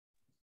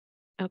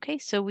Okay,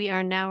 so we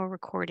are now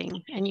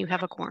recording and you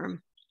have a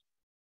quorum.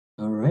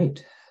 All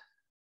right.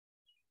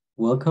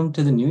 Welcome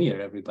to the new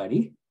year,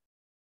 everybody.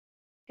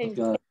 Hope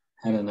you all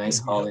had a nice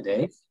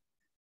holiday.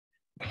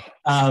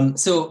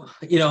 Just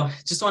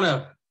want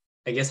to,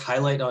 I guess,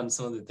 highlight on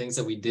some of the things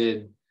that we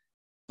did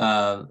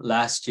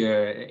last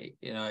year,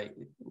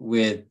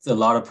 with a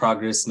lot of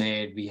progress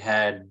made. We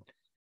had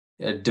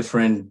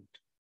different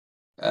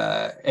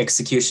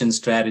execution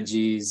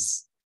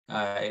strategies.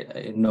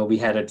 We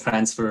had a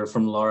transfer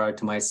from Laura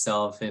to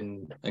myself,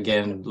 and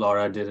again,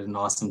 Laura did an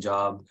awesome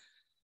job.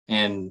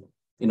 And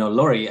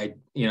Lori,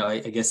 I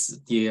guess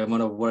the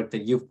amount of work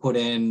that you've put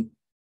in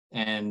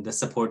and the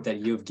support that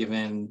you've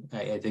given,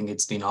 I think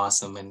it's been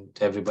awesome, and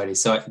to everybody.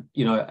 So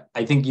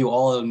I think you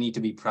all need to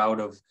be proud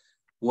of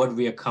what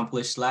we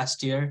accomplished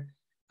last year,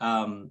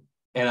 and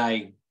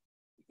I,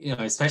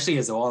 especially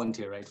as a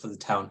volunteer, right, for the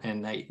town.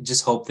 And I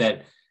just hope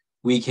that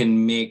we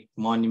can make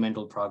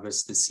monumental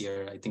progress this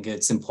year. I think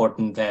it's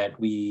important that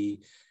we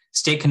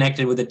stay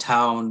connected with the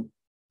town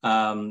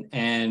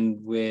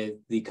and with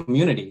the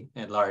community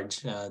at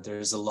large.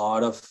 There's a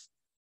lot of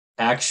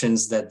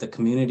actions that the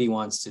community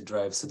wants to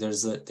drive. So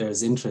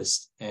there's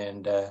interest,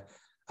 and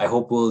I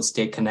hope we'll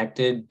stay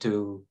connected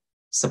to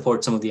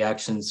support some of the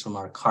actions from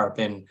our CARP.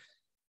 And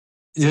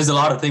there's a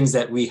lot of things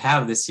that we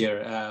have this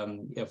year.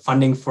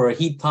 Funding for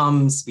heat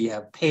pumps, we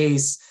have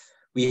PACE,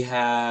 we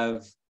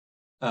have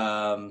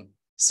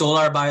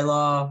solar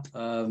bylaw.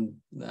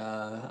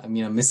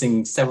 I'm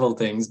missing several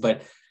things,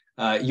 but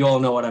you all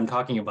know what I'm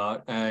talking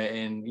about,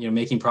 and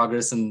making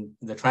progress in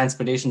the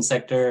transportation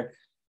sector.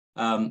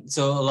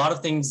 So a lot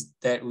of things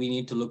that we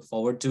need to look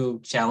forward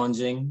to,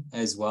 challenging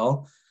as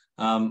well.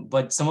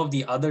 But some of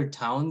the other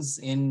towns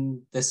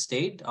in the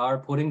state are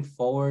putting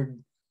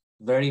forward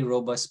very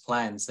robust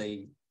plans.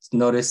 I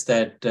noticed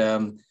that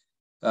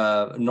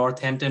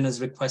Northampton is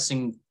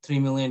requesting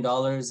 $3 million,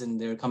 and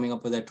they're coming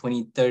up with a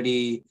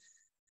 2030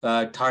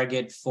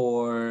 target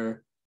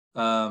for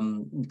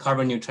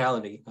carbon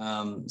neutrality.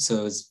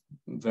 So it's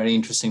very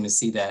interesting to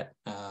see that.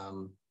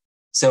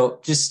 So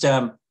just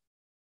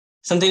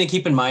something to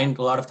keep in mind.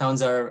 A lot of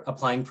towns are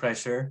applying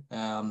pressure.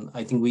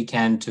 I think we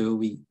can too.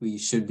 We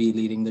should be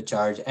leading the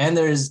charge, and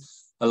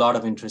there's a lot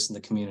of interest in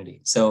the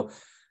community. So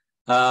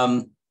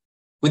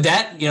with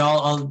that,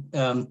 I'll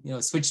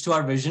switch to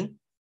our vision.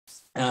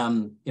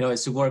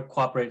 Is to work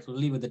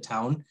cooperatively with the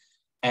town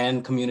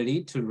and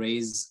community to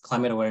raise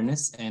climate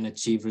awareness and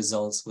achieve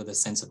results with a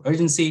sense of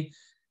urgency.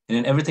 And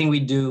in everything we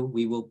do,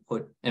 we will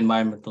put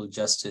environmental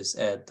justice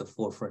at the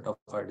forefront of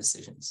our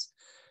decisions.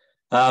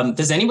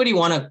 Does anybody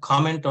want to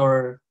comment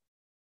or?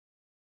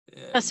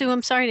 Sue,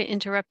 I'm sorry to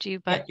interrupt you,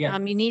 but you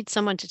need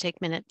someone to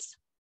take minutes.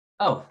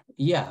 Oh,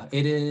 yeah,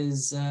 it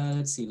is.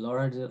 Let's see,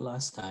 Laura did it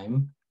last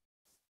time.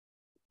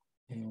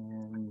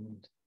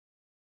 And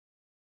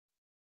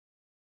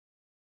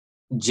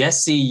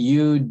Jesse,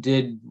 you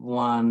did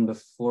one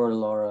before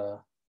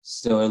Laura,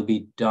 so it'll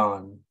be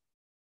Dawn.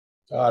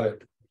 Got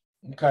it.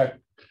 Okay.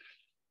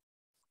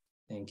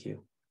 Thank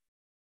you.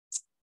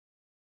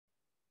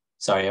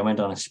 Sorry, I went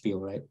on a spiel,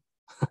 right?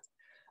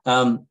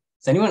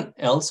 Does anyone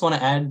else want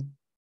to add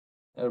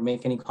or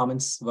make any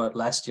comments about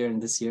last year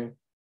and this year?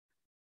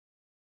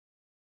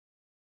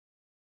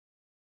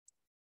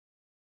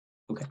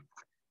 Okay.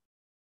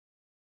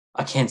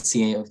 I can't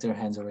see any of their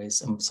hands are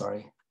raised. I'm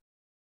sorry.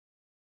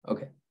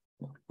 Okay,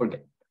 no, we're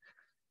good.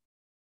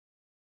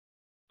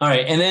 All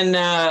right, and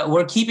then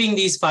we're keeping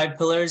these 5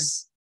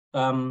 pillars.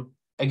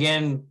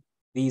 Again,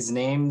 these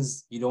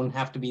names, you don't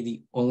have to be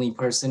the only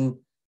person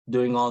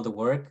doing all the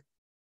work.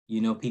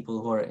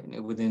 People who are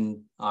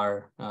within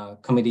our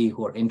committee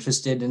who are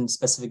interested in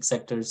specific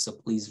sectors, so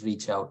please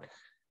reach out.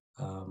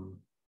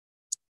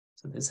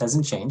 So this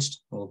hasn't changed.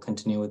 We'll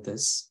continue with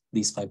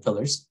these 5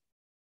 pillars.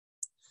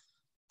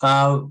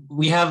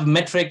 We have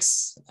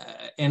metrics,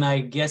 and I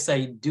guess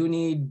I do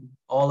need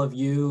all of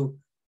you,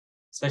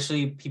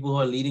 especially people who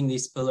are leading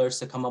these pillars,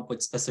 to come up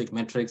with specific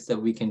metrics that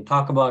we can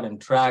talk about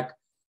and track.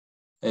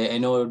 I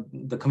know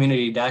the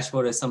community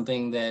dashboard is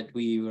something that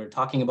we were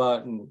talking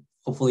about and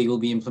hopefully will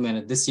be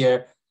implemented this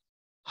year.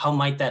 How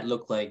might that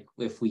look like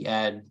if we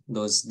add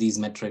these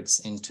metrics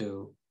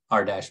into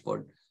our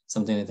dashboard?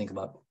 Something to think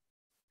about.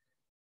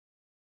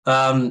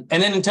 And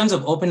then in terms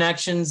of open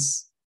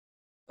actions,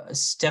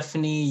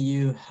 Stephanie,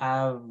 you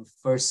have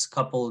first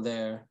couple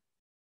there.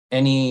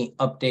 Any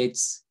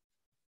updates?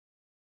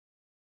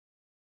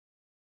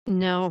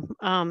 No,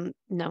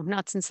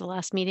 not since the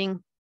last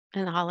meeting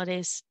and the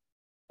holidays.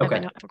 Okay.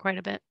 I've been out for quite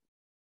a bit.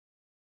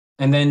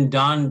 And then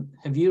Don,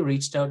 have you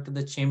reached out to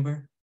the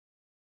chamber?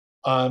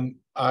 You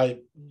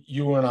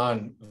weren't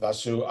on,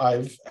 Vasu.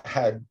 I've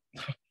had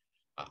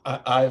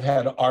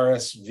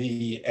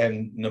RSV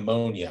and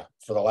pneumonia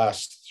for the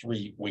last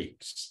 3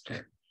 weeks.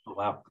 Oh,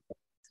 wow.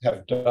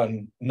 Have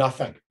done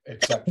nothing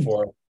except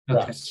for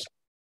rest.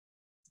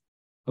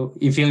 Oh,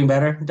 you feeling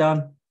better,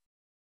 Don?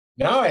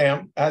 Now I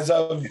am, as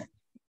of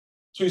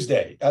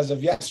Tuesday, as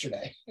of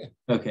yesterday.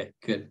 Okay,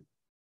 good.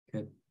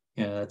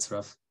 Yeah, that's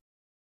rough.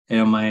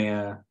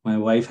 My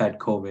wife had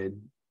COVID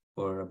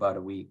for about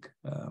a week.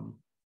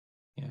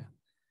 Yeah.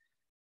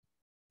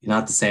 You're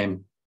not the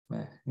same.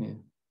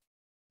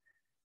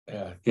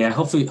 Yeah.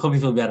 Hopefully you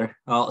feel better.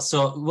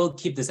 So we'll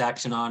keep this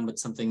action on, but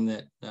something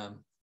that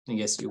I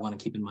guess you want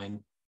to keep in mind.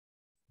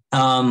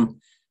 And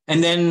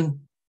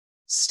then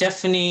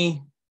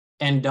Stephanie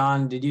and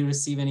Don, did you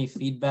receive any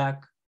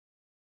feedback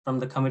from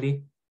the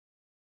committee?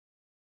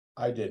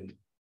 I didn't.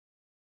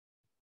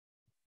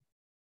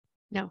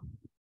 No.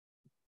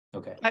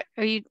 Okay.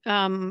 Are you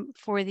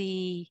for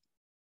the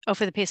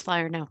PACE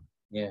flyer? No.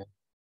 Yeah.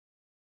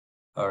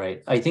 All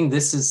right. I think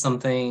this is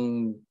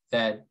something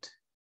that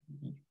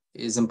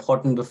is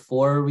important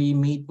before we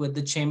meet with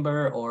the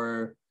chamber,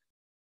 or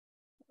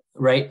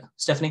right,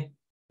 Stephanie?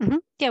 Mm-hmm.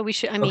 Yeah, we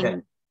should. I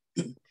mean,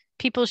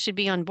 people should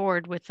be on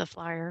board with the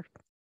flyer.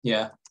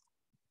 Yeah.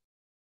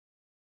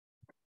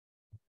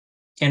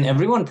 Can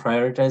everyone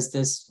prioritize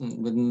this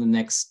within the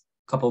next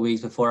couple of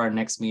weeks before our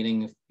next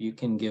meeting? If you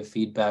can give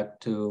feedback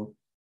to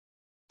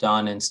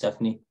Don and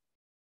Stephanie.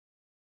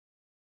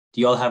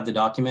 Do you all have the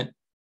document?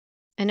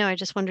 I know. I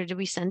just wondered, did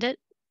we send it?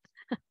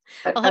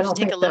 I'll have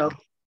to take a look.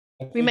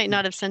 So. We might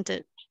not have sent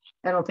it.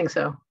 I don't think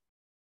so.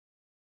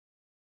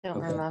 Don't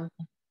remember.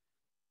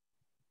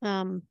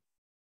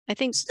 I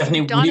think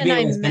Stephanie, Don would you and be I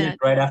able to send met it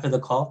right after the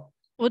call?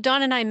 Well,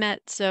 Don and I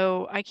met,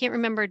 so I can't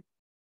remember.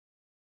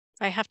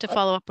 I have to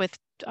follow up with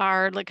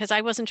because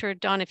I wasn't sure,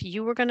 Don, if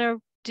you were going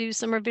to do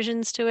some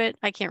revisions to it.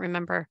 I can't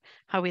remember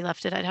how we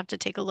left it. I'd have to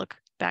take a look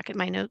back at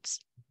my notes.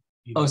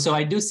 Oh, so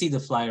I do see the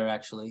flyer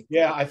actually.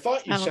 Yeah, I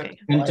thought you sent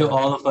it to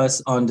all of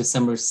us on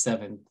December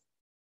 7th.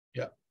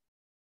 Yeah.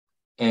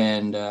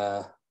 And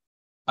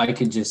I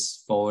could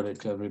just forward it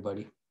to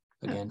everybody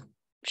again.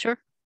 Sure.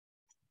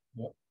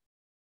 Yeah.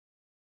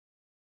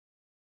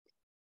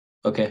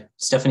 Okay,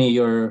 Stephanie,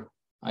 your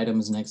item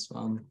is next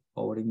on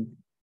forwarding.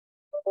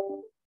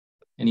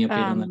 Any update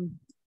on that?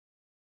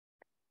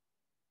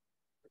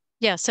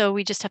 Yeah, so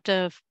we just have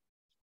to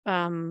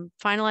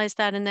finalize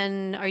that. And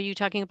then are you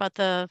talking about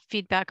the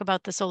feedback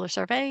about the solar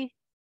survey?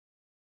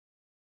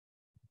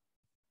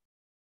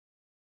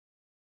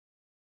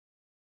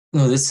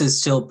 No, this is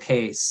still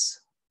PACE.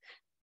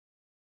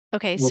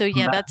 Okay, so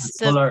yeah, that's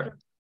the solar.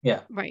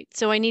 Yeah. Right.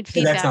 So I need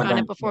feedback on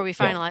it before we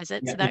finalize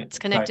it. Yeah, so that's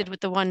connected with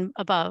the one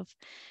above.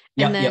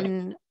 Yeah,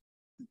 and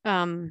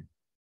then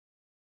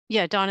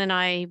yeah, Don and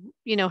I,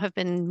 have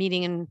been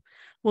meeting, and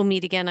we'll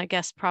meet again, I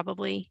guess,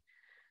 probably.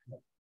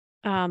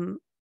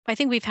 I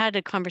think we've had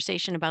a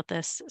conversation about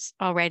this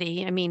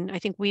already. I mean, I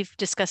think we've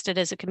discussed it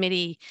as a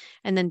committee,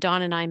 and then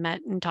Don and I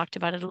met and talked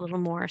about it a little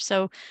more.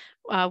 So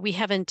we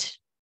haven't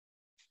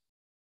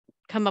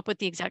come up with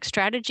the exact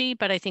strategy,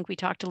 but I think we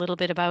talked a little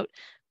bit about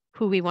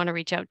who we want to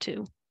reach out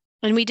to.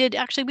 And we did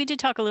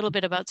talk a little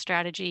bit about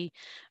strategy.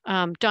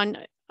 Don,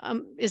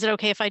 is it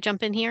okay if I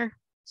jump in here?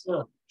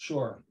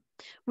 Sure.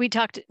 We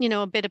talked,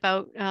 a bit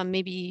about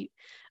maybe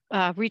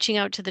reaching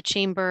out to the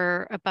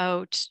chamber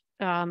about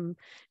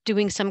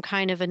doing some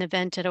kind of an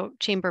event at a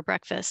chamber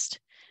breakfast,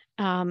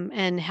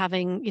 and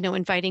having,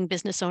 inviting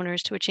business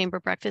owners to a chamber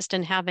breakfast,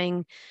 and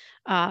having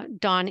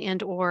Don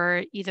and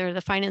or either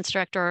the finance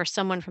director or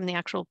someone from the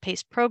actual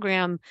PACE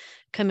program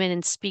come in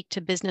and speak to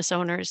business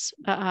owners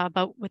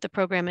about what the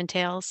program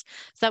entails.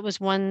 So that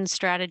was one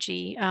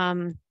strategy.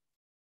 And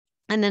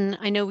then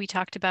I know we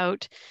talked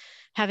about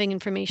having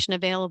information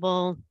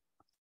available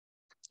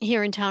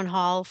here in town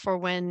hall for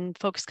when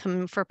folks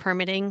come for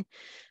permitting,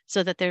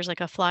 so that there's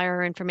like a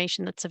flyer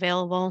information that's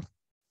available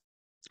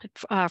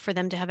for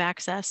them to have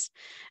access.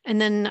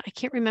 And then I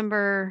can't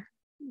remember,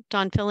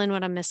 Don, fill in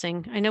what I'm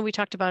missing. I know we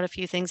talked about a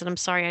few things, and I'm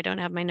sorry I don't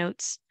have my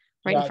notes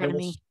right in front of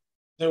me.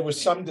 There was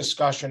some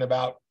discussion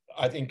about,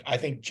 I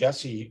think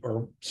Jesse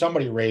or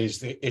somebody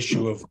raised the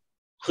issue of,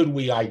 could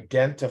we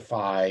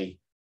identify,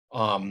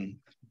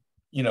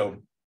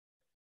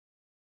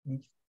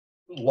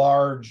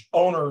 large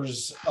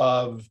owners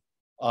of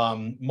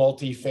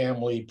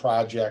multifamily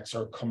projects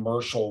or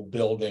commercial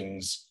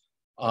buildings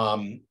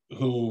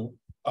who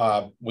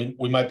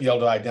we might be able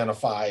to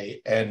identify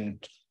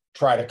and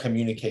try to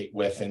communicate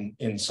with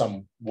in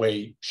some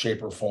way,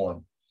 shape, or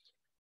form.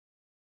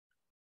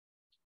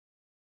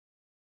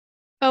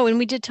 Oh, and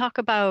we did talk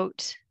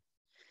about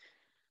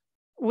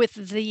with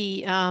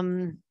the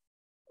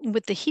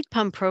heat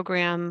pump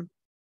program,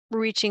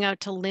 reaching out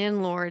to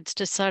landlords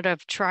to sort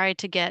of try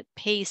to get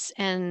PACE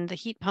and the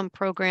heat pump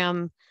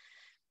program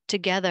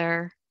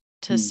together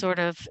to sort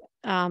of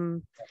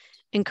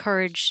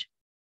encourage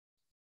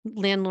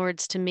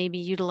landlords to maybe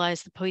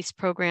utilize the PACE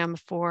program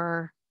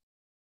for,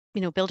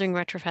 building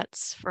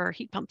retrofits for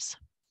heat pumps.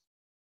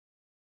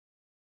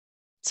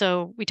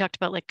 So we talked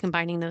about like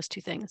combining those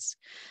two things.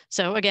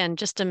 So again,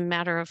 just a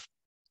matter of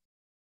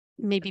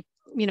maybe,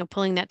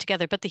 pulling that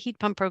together, but the heat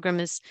pump program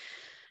is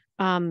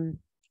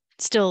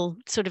still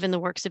sort of in the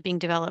works of being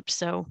developed.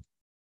 So,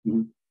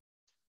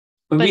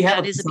 but we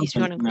have that is a piece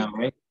we want to include. Now,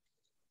 right?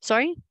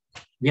 Sorry?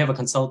 We have a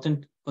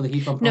consultant for the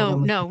heat pump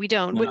program? No, we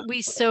don't. No.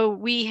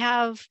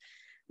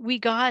 We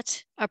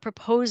got a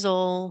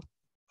proposal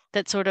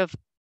that sort of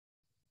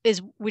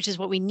which is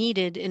what we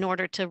needed in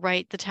order to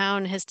write. The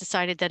town has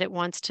decided that it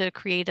wants to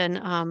create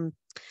a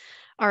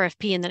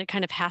RFP, and that it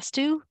kind of has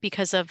to,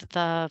 because of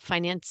the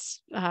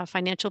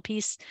financial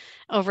piece.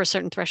 Over a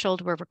certain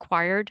threshold, we're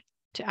required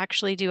to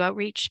actually do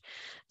outreach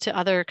to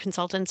other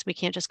consultants. We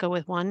can't just go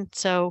with one.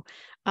 So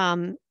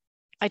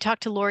I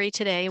talked to Lori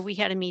today. We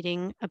had a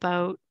meeting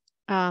about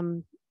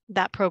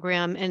that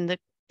program and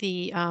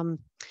the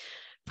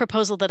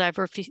proposal that I've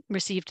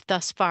received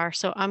thus far.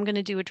 So I'm going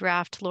to do a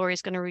draft.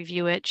 Lori's going to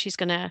review it. She's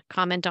going to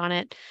comment on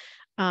it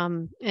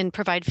and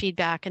provide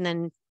feedback. And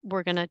then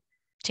we're going to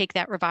take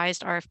that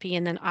revised RFP,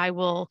 and then I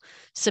will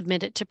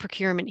submit it to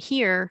procurement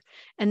here.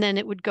 And then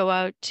it would go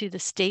out to the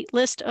state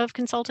list of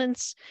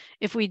consultants.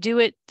 If we do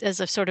it as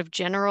a sort of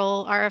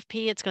general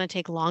RFP, it's going to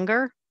take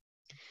longer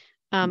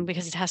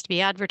because it has to be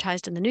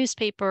advertised in the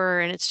newspaper,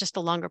 and it's just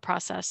a longer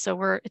process.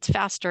 So it's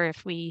faster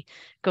if we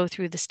go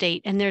through the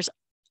state, and there's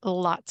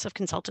lots of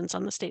consultants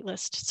on the state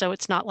list. So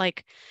it's not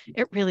like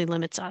it really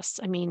limits us.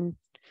 I mean,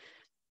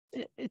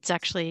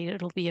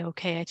 it'll be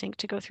okay, I think,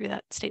 to go through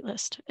that state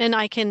list. And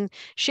I can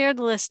share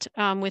the list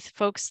with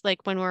folks, like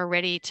when we're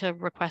ready to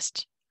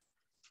request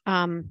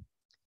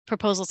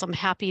proposals. I'm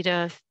happy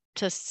to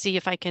see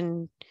if I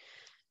can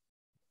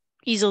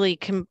easily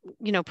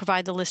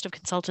provide the list of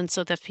consultants,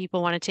 so that if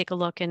people want to take a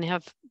look and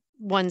have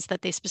ones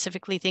that they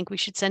specifically think we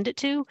should send it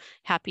to,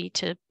 happy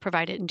to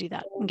provide it and do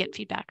that and get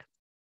feedback.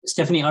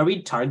 Stephanie, are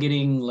we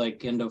targeting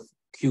like end of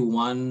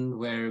Q1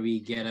 where we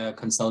get a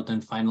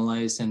consultant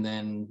finalized and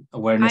then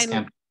awareness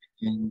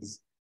campaigns?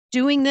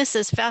 Doing this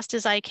as fast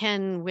as I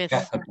can with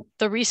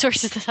the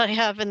resources that I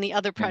have and the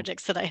other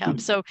projects that I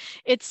have. So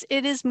it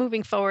is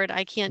moving forward.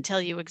 I can't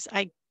tell you.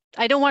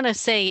 I don't want to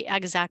say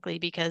exactly,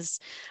 because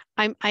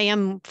I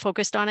am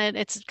focused on it.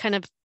 It's kind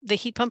of, the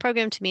heat pump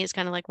program to me is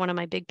kind of like one of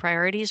my big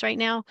priorities right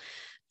now.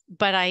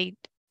 But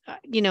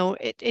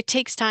it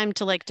takes time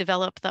to like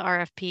develop the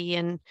RFP,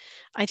 and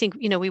I think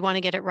we want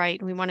to get it right,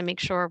 and we want to make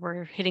sure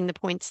we're hitting the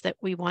points that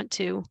we want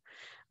to,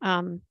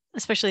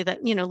 especially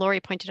that Lori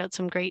pointed out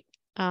some great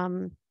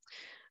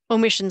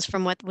omissions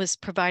from what was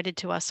provided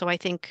to us. So I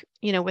think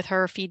with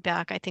her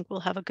feedback, I think we'll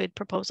have a good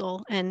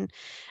proposal, and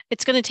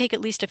it's going to take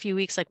at least a few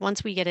weeks. Like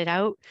once we get it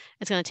out,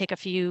 it's going to take a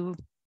few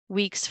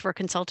weeks for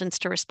consultants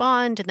to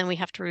respond, and then we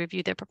have to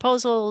review their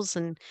proposals,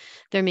 and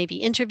there may be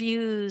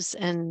interviews,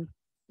 and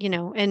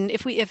and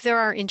if there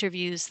are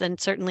interviews, then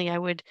certainly I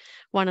would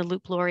want to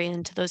loop Lori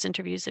into those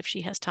interviews if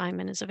she has time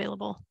and is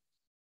available.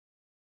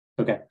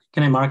 Okay.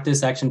 Can I mark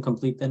this action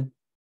complete then?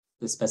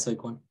 The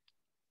specific one?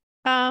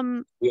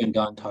 We and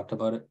Dawn talked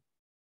about it.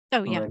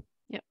 Oh, yeah. Right.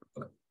 Yep.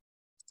 Okay.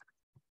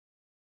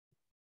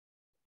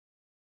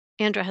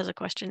 Andra has a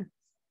question.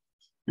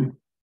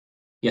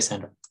 Yes,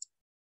 Andra.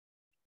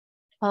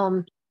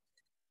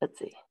 Let's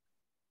see.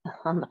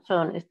 On the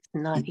phone, it's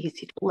not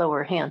easy to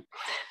lower hand.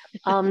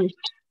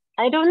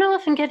 I don't know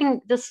if I'm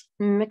getting this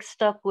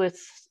mixed up with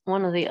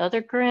one of the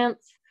other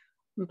grants,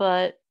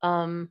 but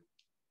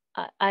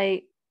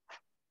I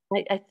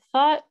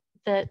thought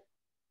that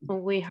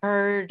we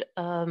heard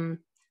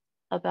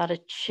about a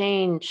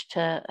change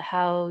to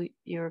how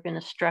you're going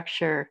to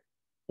structure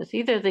with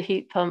either the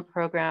heat pump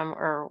program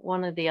or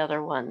one of the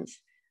other ones,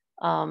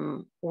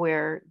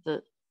 where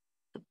the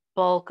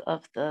bulk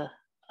of the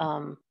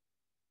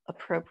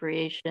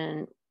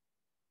appropriation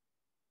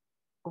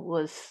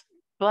was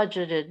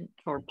budgeted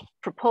or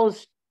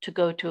proposed to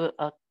go to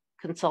a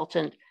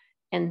consultant,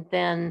 and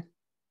then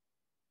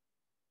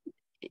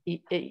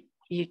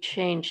you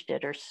changed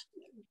it, or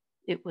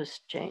it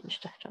was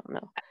changed. I don't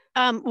know.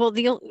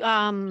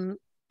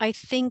 I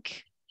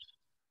think,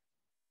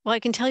 well, I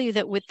can tell you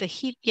that with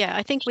the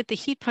I think with the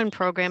heat pump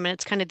program, and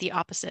it's kind of the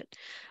opposite.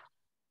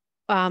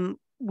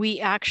 We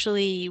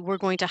actually were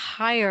going to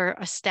hire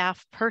a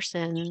staff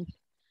person,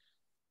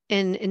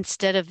 and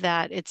instead of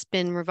that, it's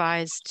been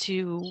revised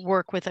to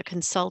work with a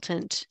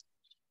consultant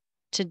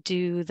to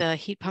do the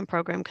heat pump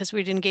program, because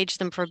we'd engaged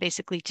them for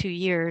basically 2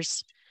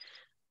 years.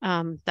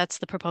 That's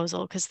the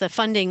proposal, because the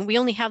funding, we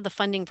only have the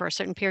funding for a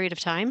certain period of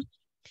time.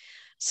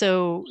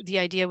 So the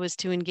idea was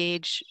to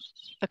engage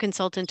a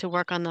consultant to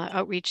work on the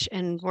outreach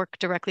and work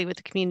directly with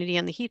the community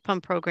on the heat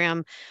pump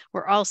program.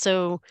 We're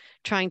also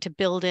trying to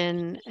build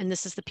in, and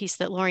this is the piece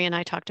that Lori and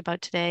I talked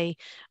about today,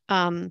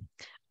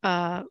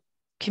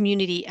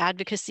 community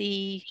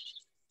advocacy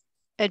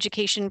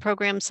education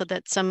programs, so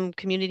that some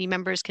community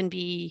members can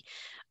be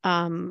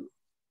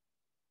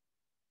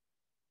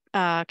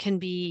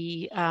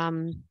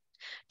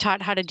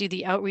taught how to do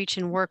the outreach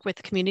and work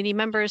with community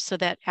members, so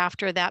that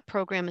after that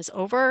program is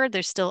over,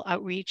 there's still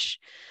outreach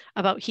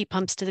about heat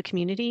pumps to the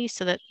community,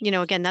 so that,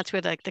 again, that's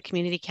where the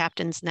community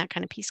captains and that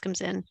kind of piece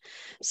comes in.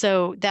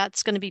 So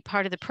that's going to be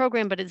part of the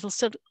program, but it'll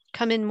still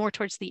come in more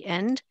towards the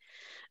end.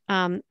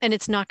 And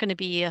it's not going to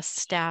be a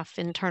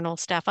internal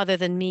staff, other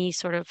than me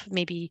sort of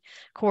maybe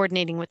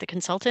coordinating with the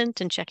consultant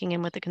and checking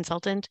in with the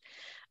consultant,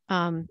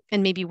 and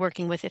maybe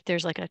working with, if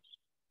there's like a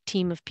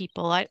team of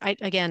people.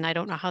 Again, I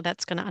don't know how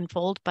that's going to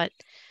unfold, but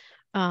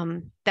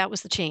that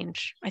was the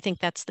change. I think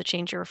that's the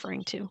change you're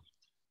referring to.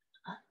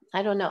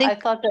 I don't know. I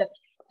thought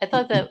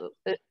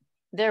that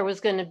there was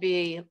going to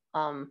be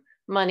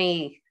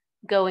money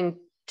going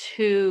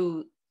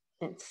to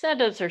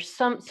incentives or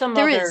some There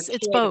other is,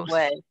 it's creative both.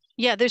 way?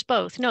 Yeah, there's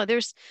both. No,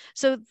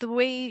 so the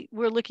way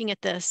we're looking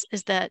at this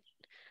is that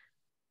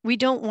we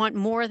don't want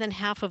more than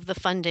half of the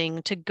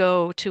funding to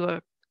go to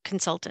a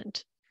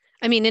consultant.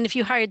 I mean, and if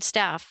you hired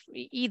staff,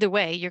 either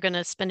way, you're going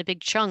to spend a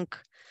big chunk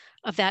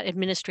of that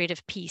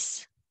administrative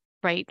piece,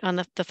 right? On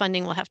the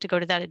funding will have to go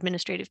to that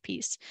administrative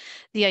piece.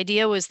 The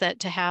idea was that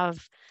to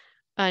have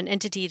an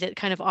entity that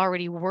kind of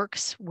already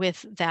works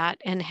with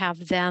that and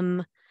have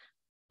them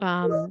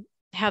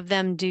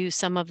do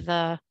some of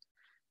the,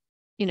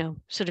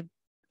 sort of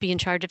be in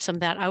charge of some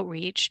of that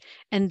outreach,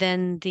 and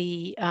then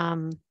the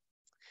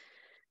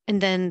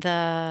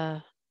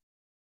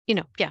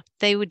yeah,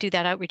 they would do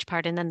that outreach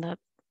part, and then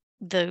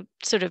the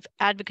sort of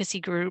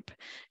advocacy group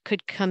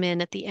could come in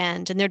at the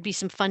end, and there'd be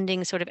some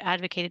funding sort of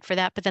advocated for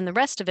that, but then the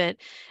rest of it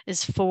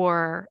is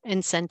for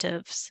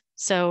incentives.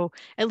 So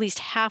at least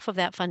half of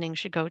that funding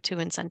should go to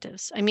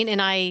incentives. I mean,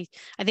 and I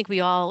think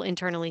we all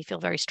internally feel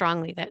very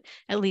strongly that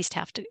at least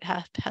half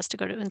has to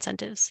go to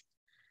incentives.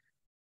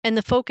 And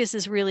the focus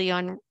is really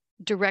on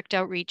direct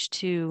outreach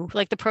to,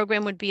 like, the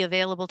program would be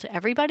available to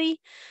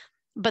everybody,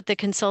 but the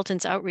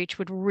consultants' outreach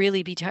would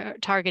really be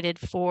targeted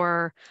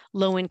for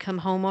low-income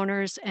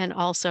homeowners and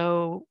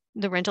also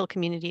the rental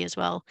community as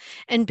well.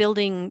 And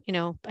building,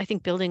 I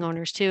think building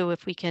owners too,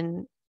 if we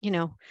can,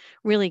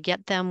 really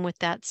get them with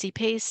that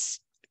CPACE,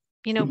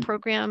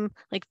 program,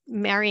 like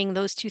marrying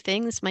those two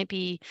things might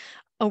be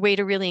a way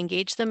to really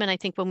engage them. And I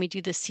think when we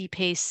do the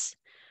CPACE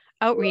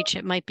outreach,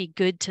 it might be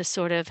good to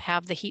sort of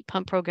have the heat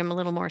pump program a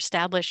little more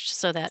established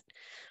so that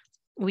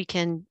we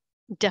can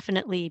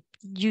definitely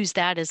use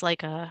that as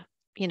like a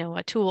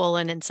tool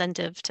and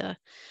incentive to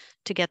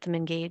get them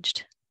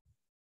engaged.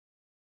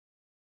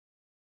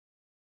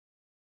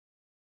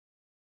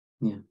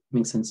 Yeah,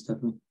 makes sense,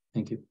 Stephanie.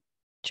 Thank you.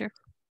 Sure.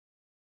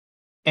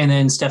 And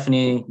then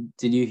Stephanie,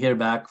 did you hear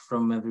back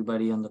from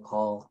everybody on the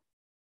call,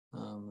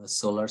 the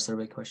solar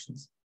survey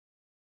questions?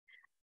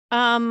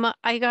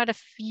 I got a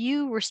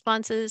few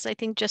responses, I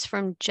think just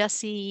from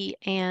Jesse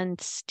and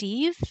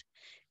Steve,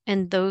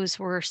 and those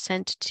were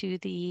sent to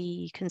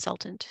the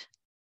consultant.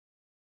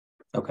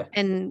 Okay.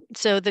 And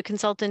so the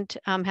consultant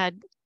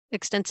had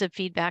extensive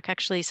feedback,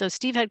 actually. So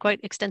Steve had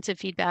quite extensive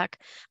feedback,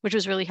 which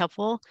was really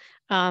helpful.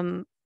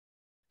 And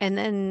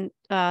then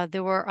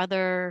there were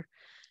other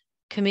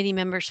committee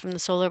members from the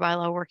solar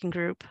bylaw working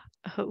group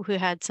who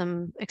had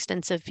some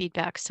extensive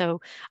feedback. So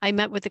I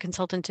met with the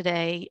consultant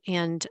today,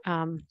 and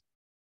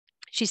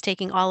she's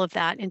taking all of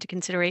that into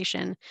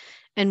consideration,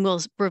 and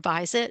we'll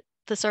revise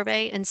the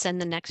survey, and send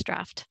the next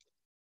draft,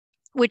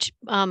 which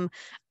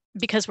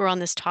because we're on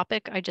this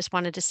topic, I just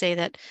wanted to say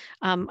that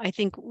I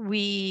think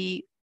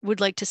we would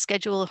like to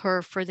schedule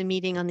her for the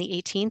meeting on the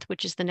 18th,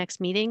 which is the next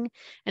meeting.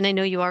 And I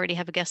know you already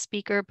have a guest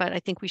speaker, but I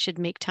think we should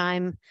make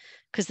time,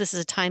 because this is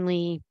a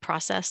timely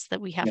process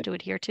that we have to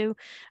adhere to,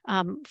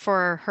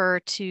 for her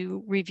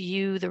to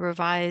review the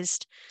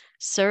revised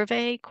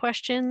survey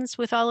questions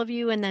with all of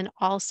you, and then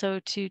also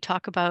to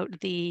talk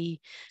about the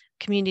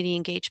community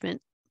engagement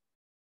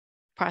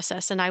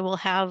process. And I will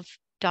have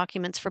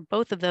documents for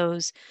both of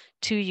those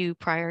to you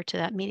prior to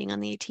that meeting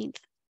on the 18th.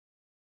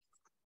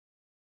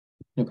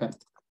 Okay.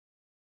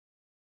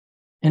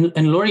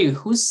 And Lori,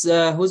 who's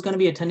going to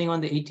be attending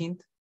on the 18th?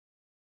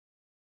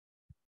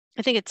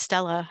 I think it's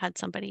Stella had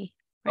somebody.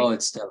 Right? Oh,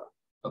 it's Stella.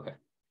 Okay.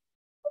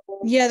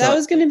 Yeah, that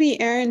was going to be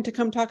Erin to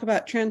come talk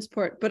about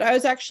transport, but I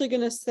was actually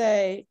going to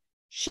say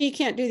she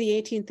can't do the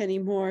 18th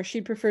anymore.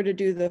 She'd prefer to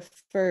do the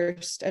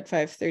 1st at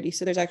 5:30,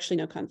 so there's actually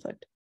no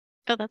conflict.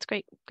 Oh, that's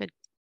great. Good.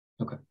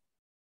 Okay.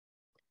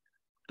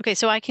 Okay,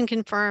 so I can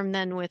confirm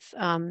then with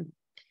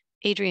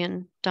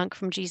Adrienne Dunk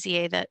from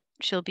GZA that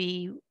she'll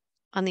be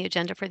on the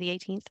agenda for the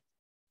 18th.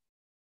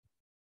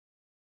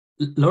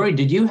 Lori,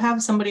 did you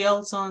have somebody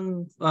else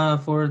on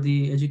for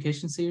the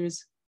education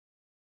series?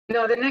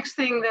 No, the next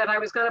thing that I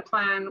was going to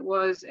plan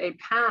was a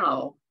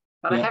panel,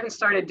 but I haven't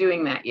started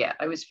doing that yet.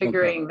 I was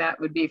figuring that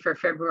would be for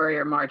February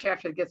or March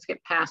after it gets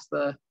past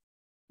the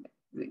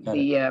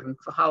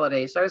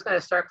holidays. So I was going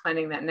to start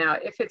planning that now,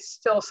 if it's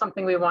still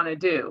something we want to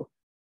do.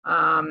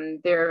 I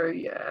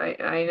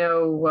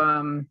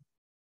know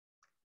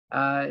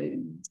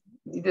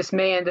this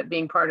may end up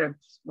being part of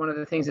one of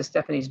the things that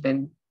Stephanie's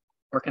been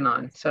working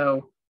on.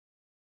 So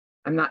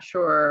I'm not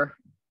sure.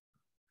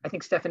 I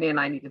think Stephanie and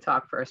I need to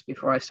talk first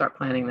before I start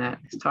planning that.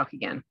 Let's talk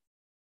again.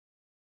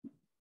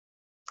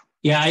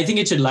 Yeah, I think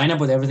it should line up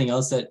with everything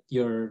else that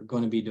you're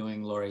going to be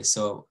doing, Lori.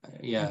 So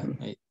yeah,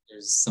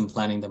 there's some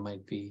planning that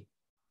might be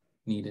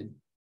needed.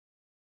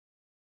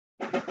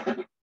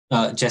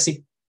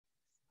 Jesse?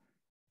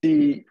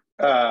 The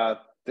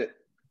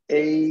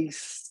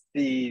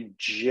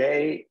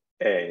ACJA,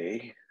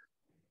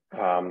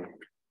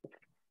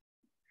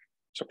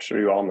 so I'm sure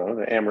you all know,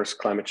 the Amherst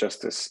Climate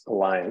Justice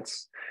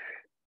Alliance,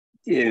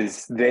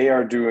 they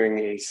are doing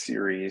a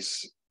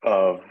series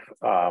of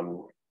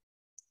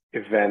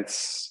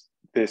events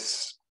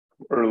this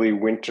early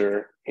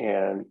winter,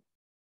 and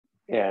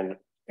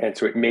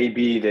so it may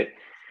be that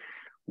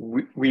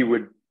we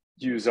would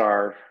use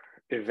our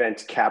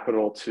event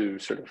capital to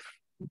sort of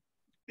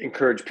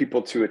encourage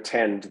people to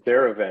attend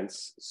their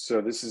events.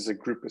 So this is a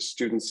group of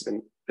students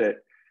that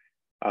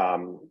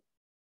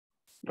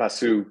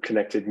Vasu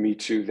connected me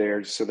to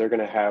there. So they're going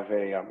to have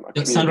a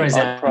Sunrise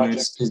art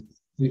project.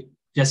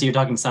 Jesse, you're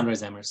talking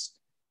Sunrise Amherst,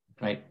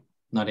 right?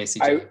 Not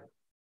ACJA.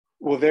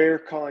 Well, they're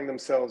calling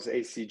themselves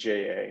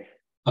ACJA.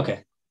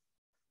 Okay.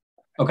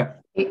 Okay.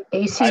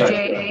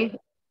 ACJA.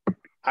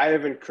 I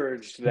have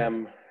encouraged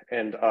them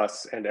and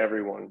us and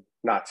everyone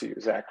not to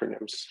use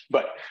acronyms,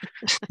 but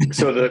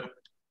so the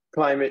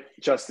Climate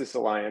Justice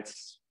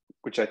Alliance,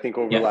 which I think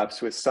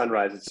overlaps with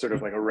Sunrise, it's sort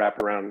of like a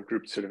wraparound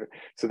group sort of.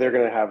 So they're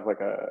going to have like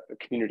a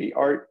community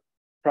art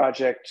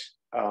project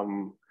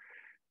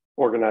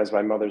organized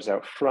by Mothers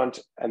Out Front,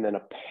 and then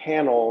a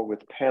panel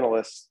with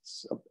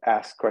panelists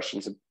ask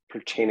questions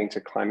pertaining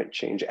to climate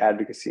change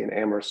advocacy in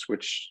Amherst,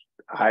 which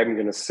I'm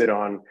going to sit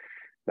on.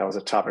 That was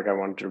a topic I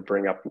wanted to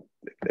bring up.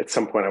 At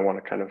some point, I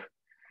want to kind of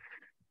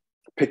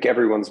pick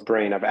everyone's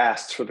brain. I've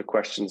asked for the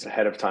questions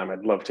ahead of time.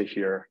 I'd love to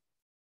hear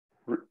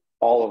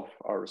all of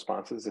our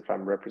responses if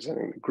I'm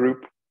representing the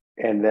group.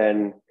 And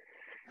then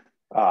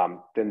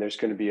there's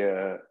going to be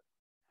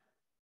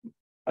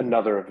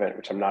another event,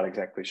 which I'm not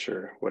exactly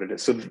sure what it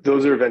is. So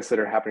those are events that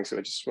are happening. So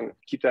I just want to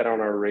keep that on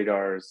our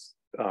radars,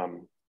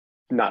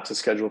 not to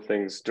schedule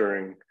things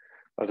during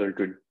other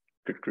good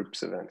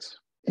groups events.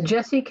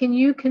 Jesse, can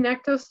you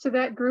connect us to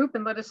that group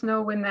and let us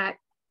know when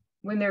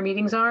their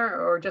meetings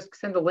are, or just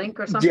send a link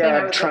or something?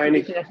 Yeah,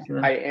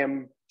 I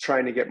am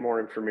trying to get more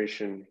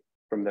information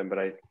from them, but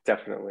I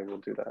definitely will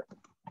do that.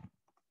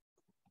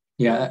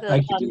 Yeah,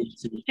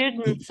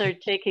 students are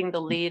taking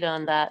the lead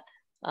on that,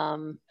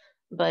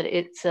 but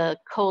it's a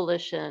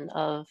coalition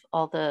of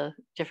all the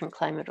different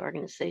climate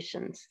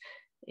organizations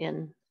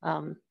and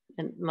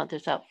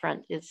Mothers Out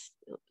Front is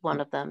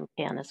one of them,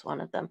 CAN is one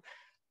of them.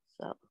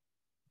 So.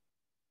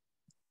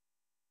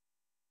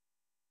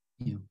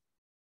 Yeah.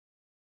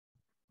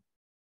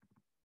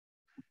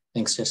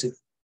 Thanks, Jesse.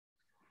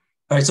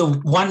 All right, so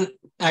one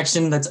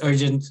action that's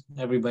urgent,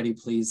 everybody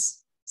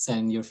please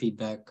send your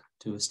feedback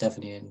to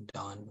Stephanie and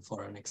Don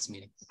before our next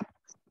meeting.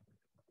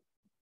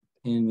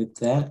 And with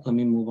that, let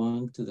me move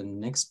on to the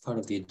next part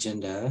of the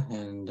agenda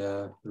and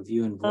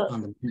review and vote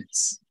on the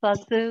minutes.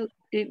 Vasu,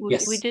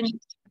 yes.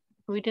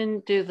 we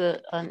didn't do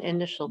the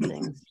initial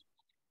things.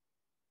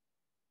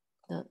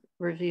 The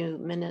review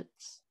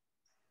minutes.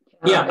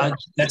 Yeah,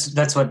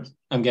 that's what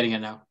I'm getting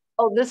at now.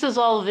 Oh, this is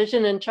all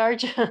Vision in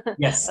charge?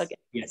 Yes. Okay.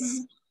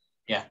 Yes.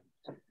 Yeah.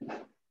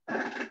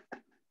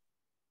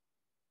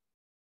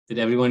 Did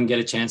everyone get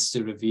a chance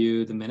to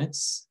review the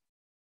minutes?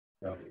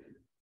 Yeah.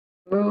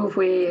 Move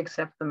we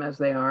accept them as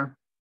they are.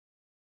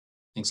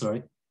 Thanks,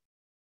 Lori.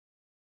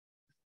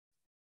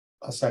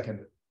 I'll second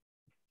it.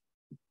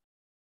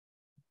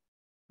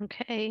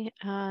 Okay,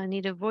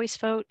 need a voice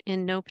vote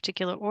in no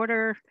particular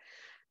order.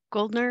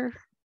 Goldner?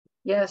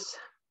 Yes.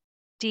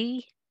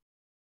 Dee?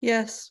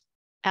 Yes.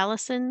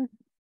 Allison?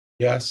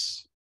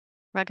 Yes.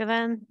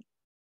 Raghavan?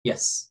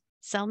 Yes.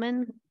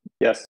 Selman?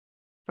 Yes.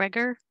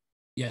 Breger?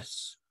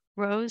 Yes.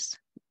 Rose?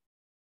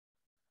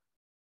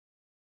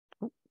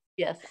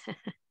 Yes.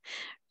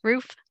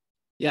 Roof?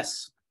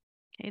 Yes.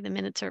 Okay, the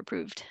minutes are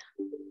approved.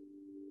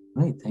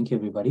 All right, thank you,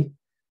 everybody.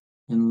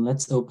 And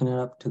let's open it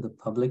up to the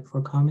public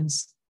for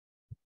comments.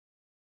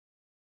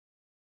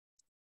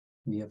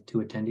 We have 2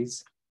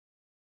 attendees,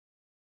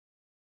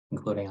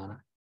 including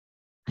Anna.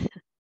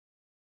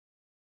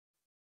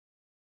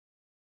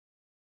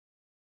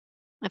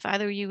 If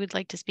either of you would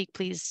like to speak,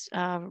 please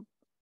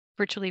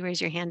virtually raise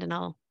your hand and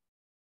I'll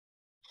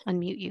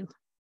unmute you.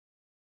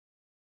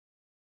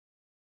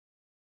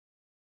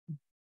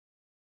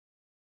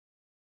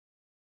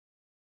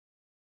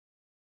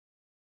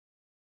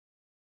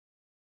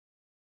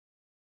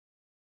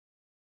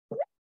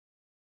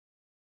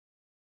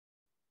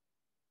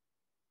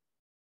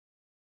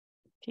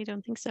 You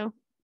don't think so?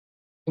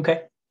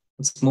 Okay,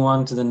 let's move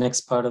on to the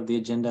next part of the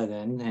agenda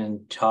then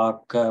and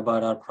talk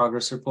about our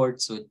progress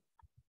report. So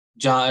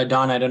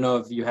Don, I don't know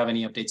if you have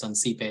any updates on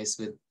CPACE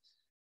with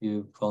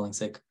you falling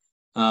sick.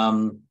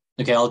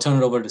 Okay, I'll turn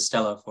it over to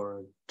Stella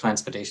for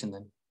transportation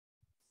then.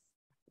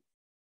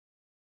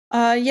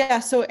 Yeah,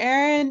 so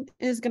Aaron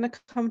is going to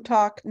come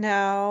talk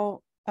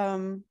now,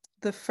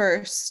 the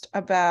first,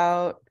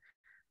 about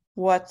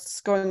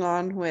what's going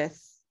on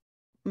with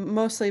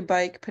mostly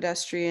bike,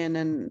 pedestrian,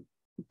 and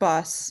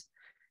bus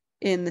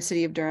in the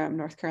city of Durham,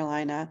 North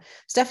Carolina.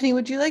 Stephanie,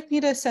 would you like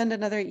me to send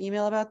another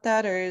email about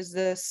that, or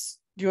do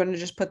you want to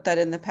just put that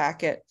in the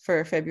packet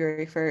for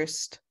February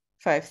 1st,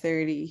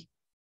 5:30?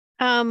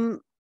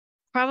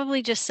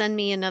 Probably just send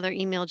me another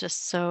email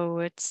just so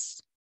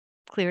it's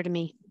clear to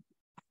me.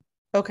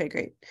 Okay,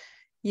 great.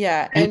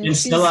 Yeah, and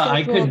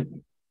Stella,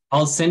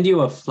 I'll send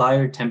you a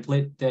flyer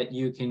template that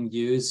you can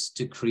use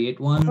to create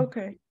one.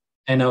 Okay.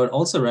 And I would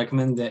also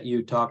recommend that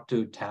you talk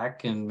to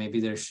TAC, and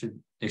maybe there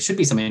should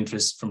be some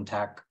interest from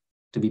TAC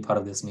to be part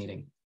of this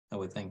meeting, I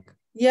would think.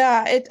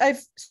 Yeah,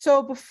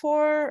 so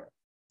before,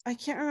 I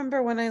can't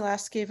remember when I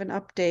last gave an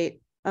update,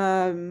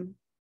 because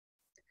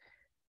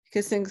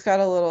things got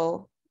a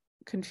little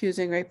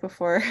confusing right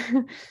before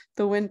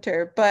the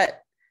winter.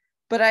 But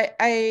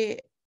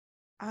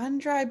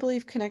Andra, I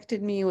believe,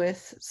 connected me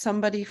with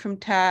somebody from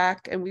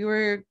TAC, and we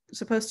were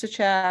supposed to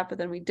chat, but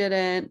then we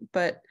didn't.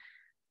 But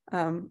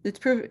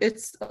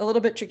it's a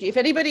little bit tricky. If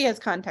anybody has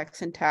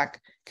contacts in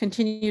TAC,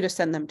 continue to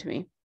send them to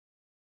me,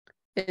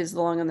 is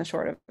the long and the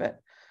short of it.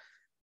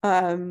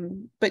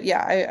 But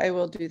yeah, I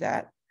will do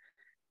that.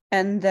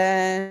 And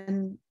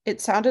then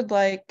it sounded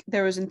like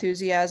there was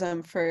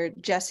enthusiasm for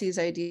Jesse's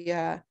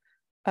idea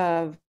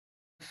of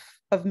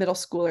middle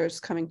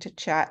schoolers coming to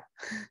chat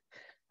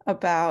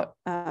about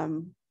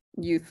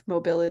youth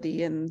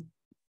mobility and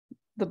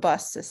the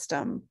bus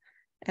system.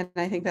 And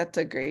I think that's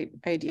a great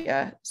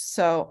idea.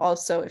 So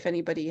also, if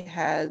anybody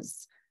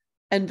has,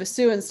 and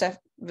Vasu and Steph,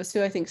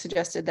 Vasu, I think,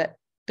 suggested that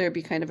there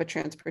be kind of a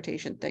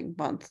transportation thing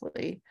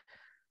monthly,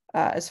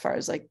 as far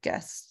as like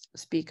guest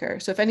speaker.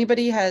 So if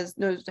anybody has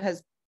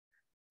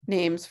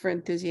names for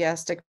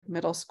enthusiastic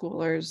middle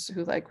schoolers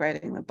who like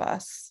riding the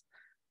bus,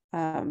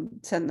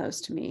 send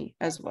those to me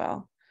as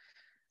well.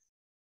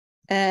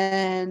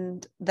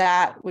 And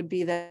that would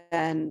be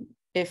then,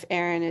 if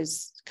Aaron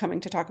is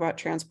coming to talk about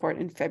transport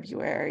in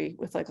February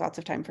with like lots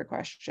of time for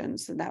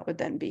questions, then that would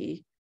then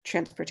be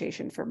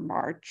transportation for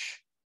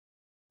March.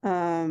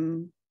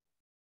 And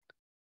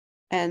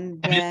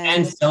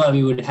then Stella,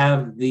 we would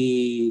have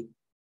the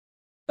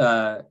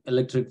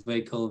electric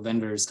vehicle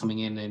vendors coming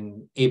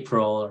in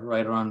April,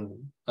 right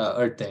around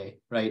Earth Day,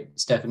 right,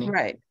 Stephanie?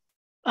 Right.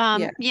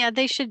 Yeah,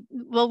 they should.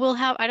 Well, we'll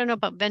have, I don't know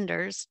about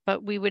vendors,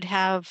 but we would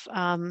have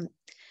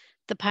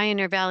the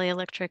Pioneer Valley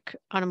Electric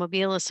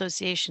Automobile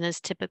Association is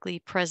typically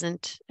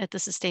present at the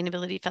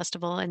Sustainability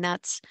Festival, and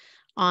that's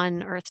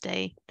on Earth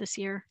Day this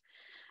year.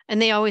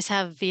 And they always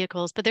have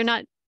vehicles, but they're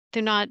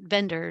not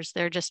vendors.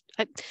 They're just,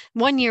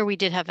 one year we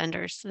did have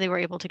vendors. They were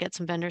able to get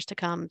some vendors to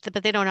come,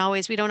 but we don't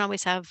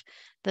always have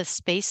the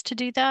space to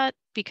do that,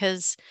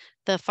 because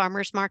the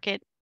farmers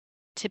market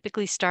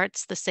typically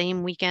starts the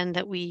same weekend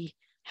that we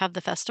have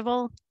the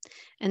festival.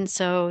 And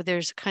so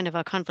there's kind of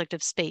a conflict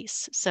of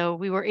space. So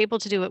we were able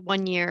to do it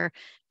one year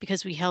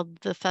because we held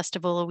the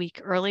festival a week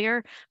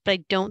earlier, but I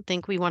don't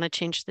think we want to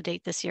change the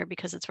date this year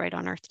because it's right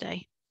on Earth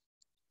Day.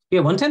 Yeah,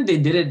 one time they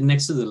did it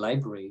next to the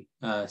library,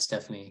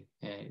 Stephanie.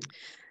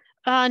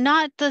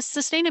 Not the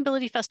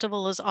Sustainability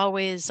Festival is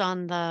always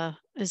on the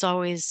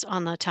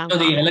town. No,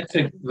 the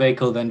electric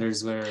vehicle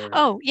vendors were.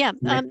 Oh yeah,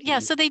 yeah.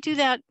 So they do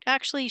that.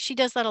 Actually, she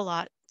does that a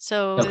lot.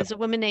 So there's a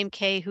woman named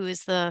Kay who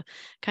is the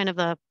kind of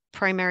the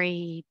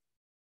primary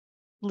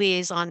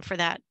liaison for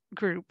that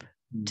group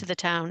to the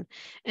town,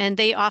 and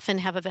they often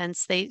have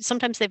events.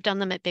 Sometimes they've done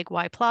them at Big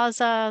Y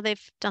Plaza.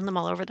 They've done them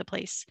all over the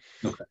place.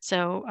 Okay.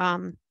 So,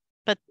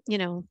 but you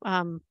know,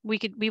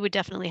 we would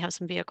definitely have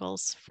some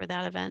vehicles for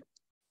that event.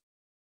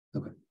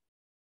 Okay.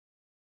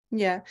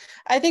 Yeah,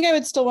 I think I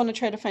would still want to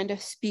try to find a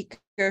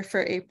speaker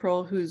for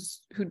April who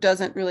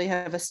doesn't really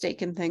have a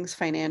stake in things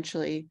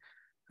financially,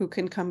 who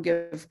can come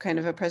give kind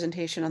of a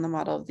presentation on the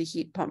model of the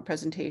heat pump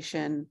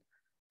presentation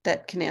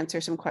that can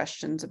answer some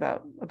questions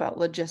about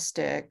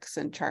logistics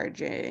and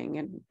charging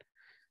and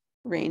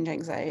range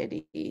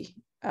anxiety,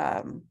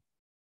 that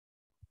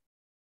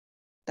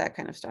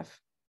kind of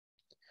stuff.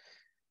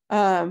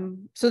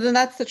 So then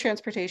that's the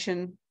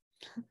transportation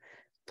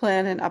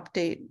plan and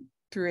update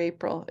through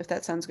April, if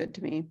that sounds good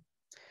to me.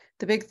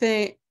 The big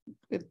thing,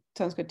 it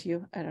sounds good to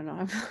you. I don't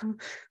know.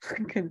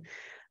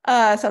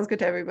 Sounds good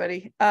to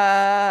everybody.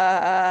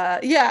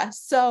 Yeah,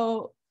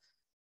 so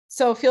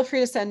feel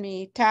free to send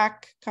me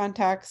TAC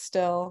contacts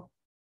still,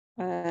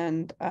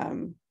 and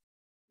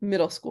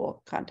middle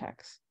school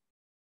contacts.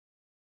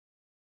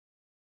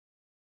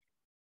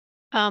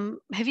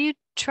 Have you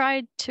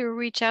tried to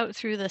reach out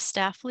through the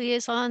staff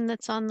liaison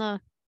that's on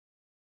the,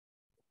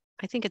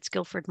 I think it's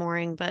Guilford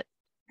Mooring, but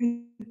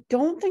I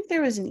don't think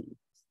there was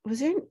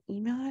there an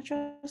email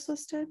address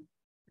listed?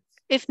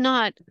 If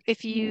not,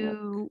 if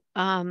you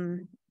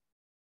want,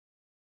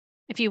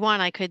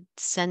 I could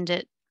send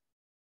it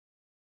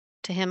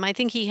to him. I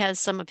think he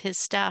has some of his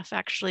staff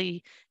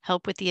actually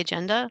help with the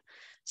agenda,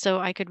 so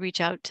I could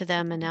reach out to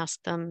them and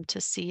ask them to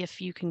see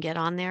if you can get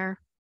on there.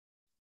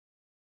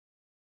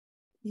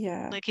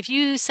 Yeah. Like if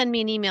you send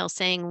me an email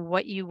saying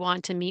what you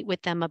want to meet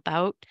with them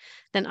about,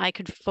 then I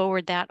could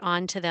forward that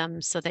on to them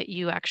so that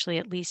you actually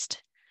at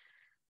least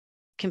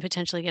can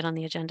potentially get on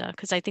the agenda,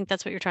 because I think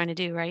that's what you're trying to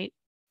do, right?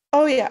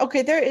 Oh yeah,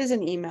 okay, there is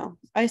an email.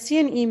 I see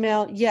an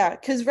email, yeah,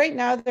 because right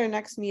now their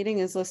next meeting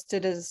is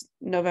listed as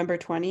November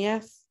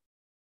 20th,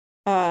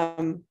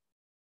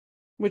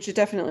 which it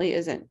definitely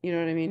isn't, you know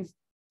what I mean?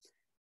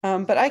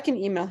 But I can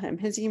email him.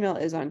 His email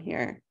is on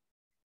here.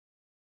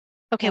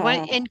 Okay,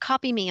 and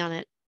copy me on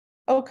it.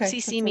 Okay.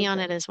 CC me on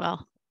it as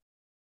well.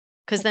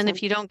 Because then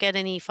if you don't get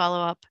any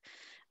follow-up,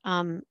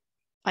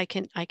 I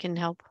can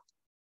help.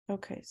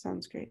 Okay,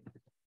 sounds great.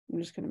 I'm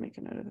just going to make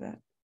a note of that.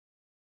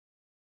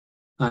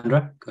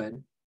 Andra, go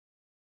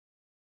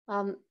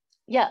ahead.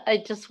 Yeah, I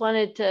just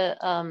wanted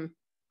to,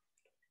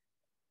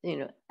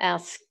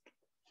 ask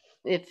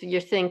if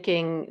you're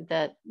thinking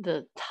that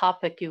the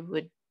topic you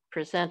would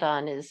present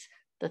on is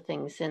the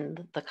things in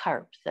the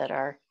CARP that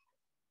are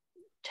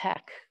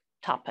tech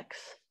topics.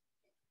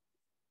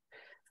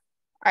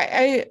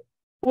 I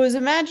was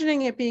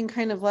imagining it being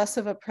kind of less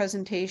of a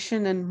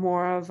presentation and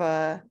more of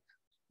a,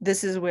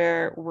 this is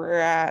where we're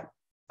at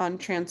on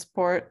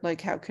transport,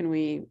 like how can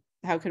we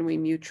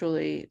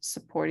mutually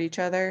support each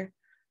other?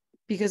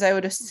 Because I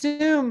would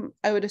assume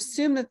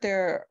that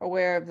they're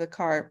aware of the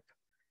CARP.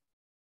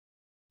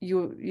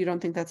 You don't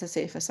think that's a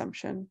safe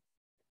assumption?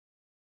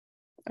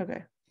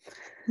 Okay.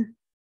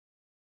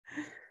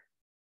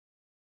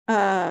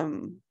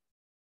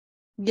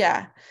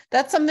 Yeah,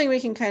 that's something we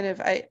can kind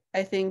of,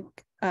 I think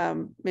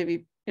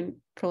maybe in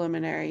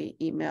preliminary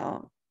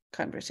email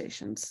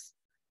conversations,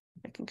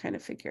 I can kind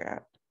of figure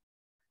out.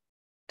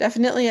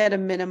 Definitely at a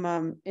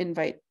minimum,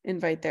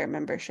 invite their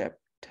membership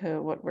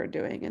to what we're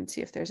doing and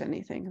see if there's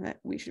anything that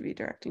we should be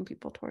directing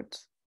people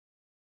towards.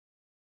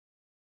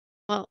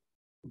 Well,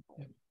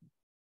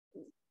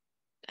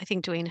 I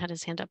think Dwayne had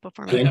his hand up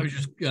before I me. was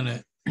just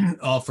gonna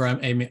offer,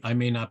 I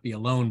may not be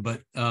alone,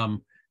 but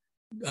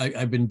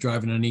I've been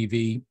driving an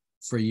EV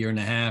for a year and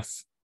a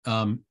half.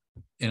 And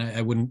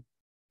I wouldn't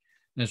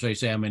necessarily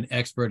say I'm an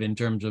expert in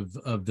terms of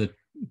the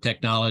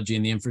technology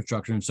and the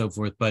infrastructure and so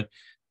forth, but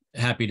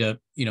happy to,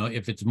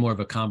 if it's more of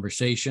a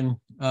conversation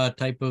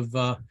type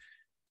of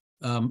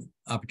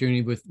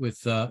opportunity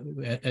with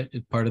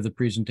part of the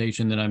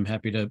presentation, then I'm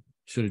happy to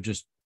sort of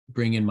just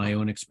bring in my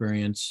own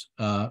experience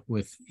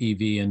with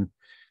EV and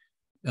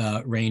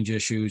range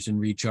issues and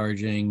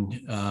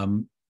recharging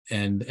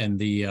and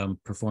the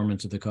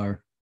performance of the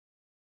car.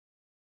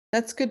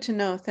 That's good to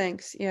know.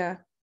 Thanks. Yeah.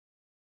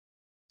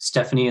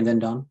 Stephanie and then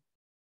Don.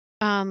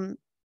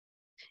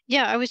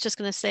 Yeah, I was just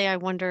going to say, I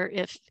wonder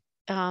if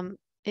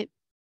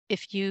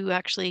you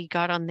actually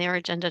got on their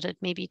agenda to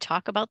maybe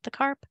talk about the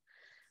CARP,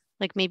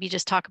 like maybe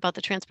just talk about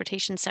the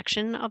transportation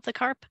section of the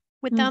CARP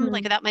with them.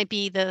 Like that might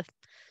be the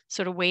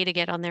sort of way to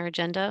get on their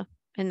agenda,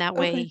 and that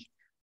way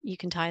you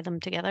can tie them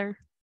together.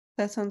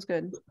 That sounds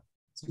good.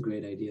 It's a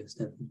great idea,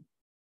 Stephanie.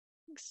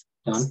 Thanks.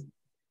 Don?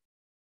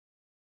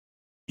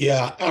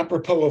 Yeah,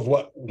 apropos of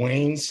what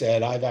Wayne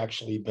said, I've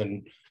actually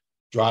been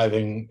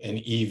driving an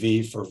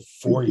EV for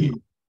 4 years,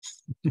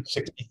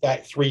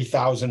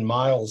 63,000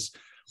 miles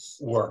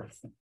worth.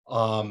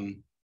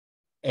 And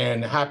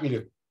happy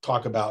to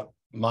talk about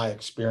my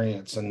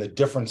experience and the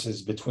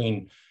differences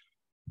between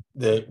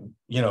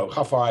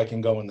how far I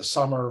can go in the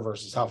summer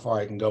versus how far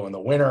I can go in the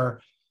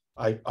winter.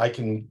 I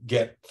can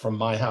get from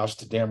my house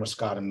to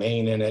Damascotta,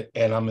 Maine in it,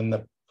 and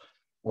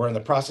we're in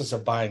the process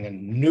of buying a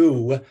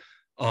new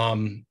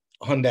Hyundai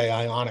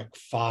Ioniq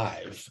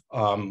 5,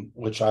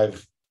 which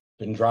I've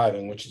been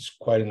driving, which is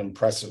quite an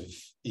impressive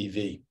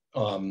EV.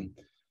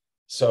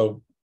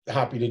 So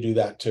happy to do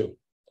that too.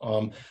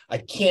 I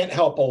can't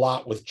help a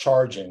lot with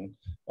charging,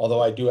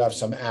 although I do have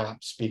some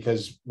apps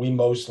because we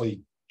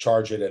mostly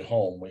charge it at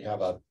home. We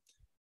have a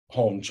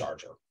home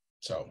charger.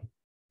 So,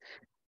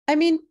 I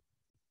mean,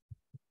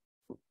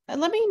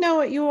 let me know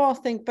what you all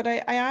think, but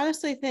I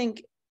honestly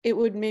think it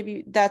would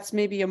that's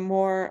maybe a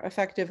more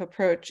effective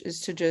approach,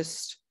 is to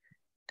just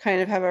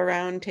kind of have a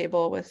round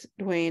table with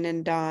Dwayne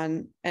and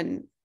Don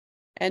and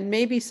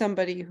maybe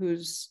somebody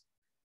who's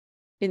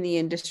in the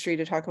industry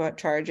to talk about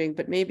charging,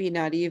 but maybe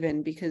not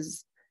even,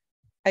 because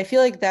I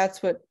feel like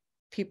that's what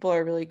people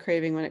are really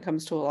craving when it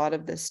comes to a lot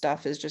of this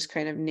stuff, is just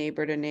kind of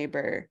neighbor to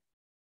neighbor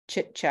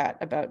chit chat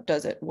about,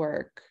 does it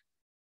work?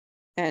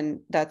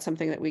 And that's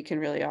something that we can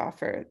really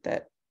offer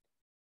that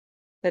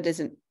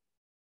isn't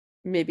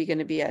maybe going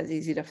to be as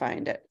easy to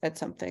find at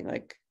something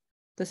like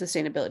the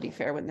sustainability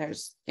fair when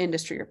there's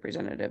industry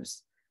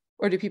representatives.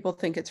 Or do people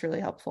think it's really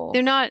helpful?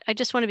 They're not. I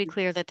just want to be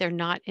clear that they're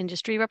not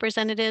industry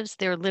representatives.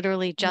 They're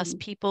literally just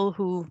people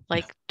who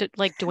like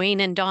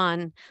Dwayne and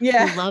Don, who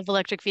love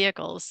electric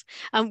vehicles.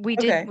 We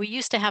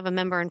used to have a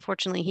member,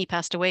 unfortunately he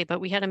passed away, but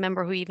we had a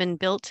member who even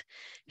built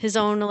his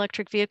own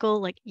electric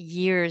vehicle like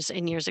years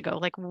and years ago,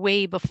 like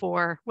way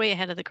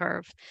ahead of the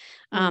curve.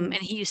 And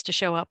he used to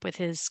show up with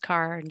his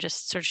car and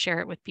just sort of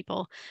share it with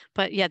people.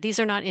 But yeah, these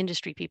are not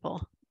industry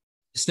people.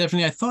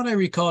 Stephanie, I thought I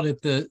recalled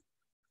at the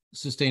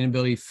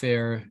sustainability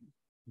fair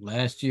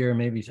last year,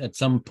 maybe at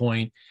some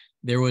point,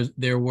 there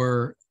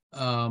were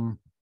some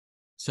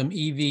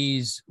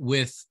EVs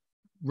with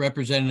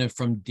representative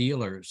from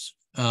dealers.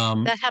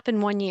 That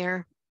happened one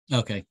year.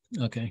 Okay.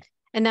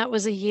 And that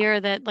was a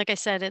year that, like I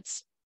said,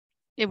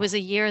 it was a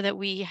year that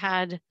we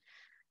had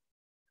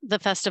the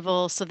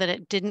festival so that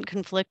it didn't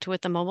conflict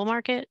with the mobile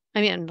market.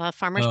 I mean, the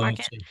farmers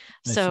market.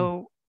 I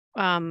see.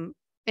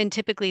 And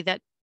typically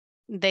that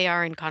they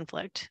are in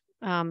conflict.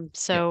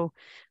 So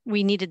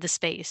we needed the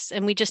space,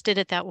 and we just did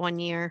it that 1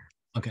 year.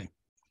 Okay.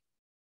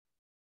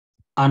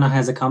 Anna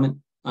has a comment.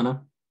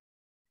 Anna?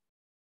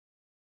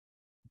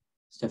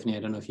 Stephanie, I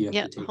don't know if you have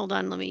to take. Hold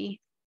on,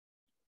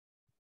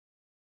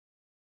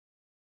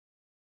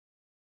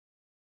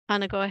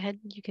 Anna, go ahead.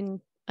 You can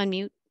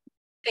unmute.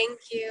 Thank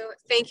you.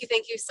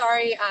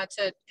 Sorry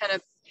to kind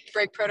of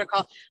break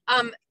protocol.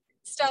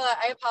 Stella,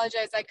 I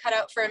apologize. I cut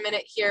out for a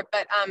minute here,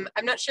 but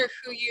I'm not sure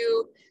who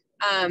you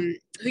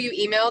who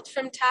you emailed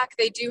from TAC.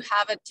 They do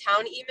have a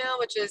town email,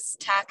 which is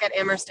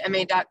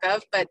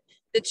tac@amherstma.gov, but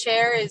the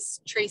chair is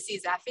Tracy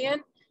Zaffian,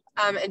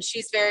 and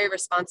she's very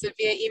responsive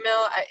via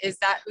email. Is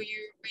that who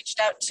you reached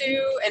out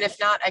to? And if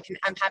not,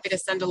 I'm happy to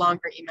send along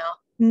her email.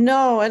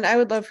 No, and I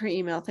would love her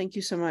email. Thank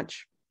you so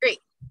much. Great.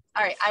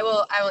 All right, I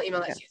will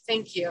email that to you.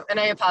 Thank you. And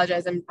I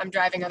apologize, I'm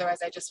driving, otherwise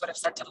I just would have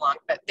sent it along,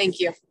 but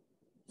thank you.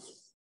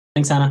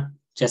 Thanks, Anna.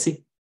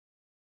 Jesse?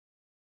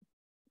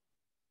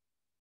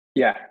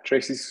 Yeah,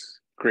 Tracy's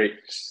great.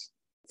 She's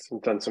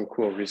done some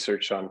cool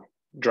research on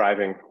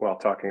driving while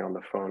talking on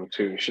the phone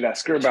too. You should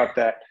ask her about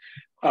that.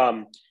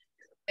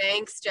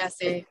 Thanks,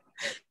 Jesse.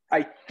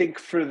 I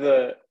think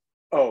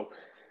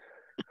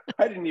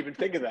I didn't even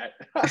think of that.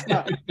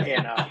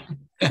 Anna.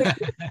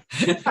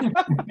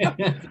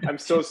 I'm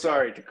so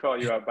sorry to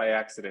call you out by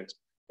accident,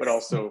 but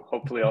also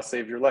hopefully I'll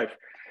save your life.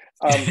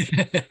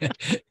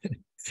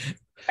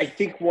 I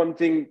think one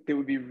thing that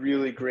would be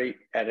really great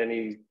at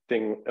any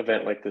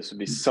event like this would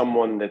be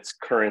someone that's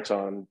current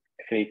on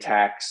any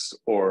tax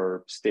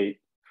or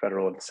state,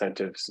 federal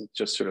incentives,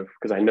 just sort of,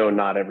 because I know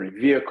not every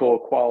vehicle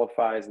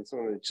qualifies, and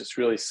someone that's just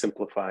really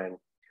simplifying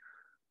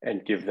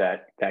and give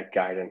that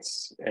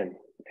guidance and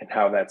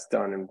how that's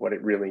done and what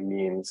it really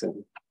means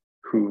and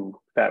who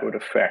that would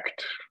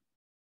affect.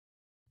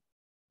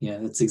 Yeah,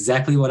 that's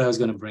exactly what I was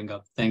going to bring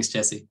up. Thanks,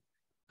 Jesse.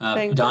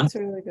 Thanks, Don? that's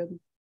really good.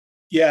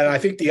 Yeah, and I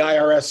think the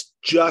IRS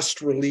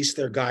just released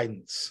their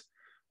guidance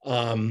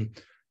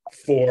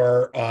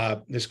for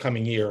this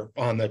coming year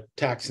on the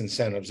tax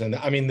incentives. And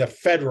I mean, the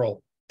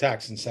federal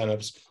tax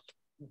incentives,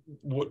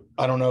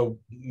 I don't know,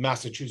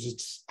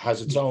 Massachusetts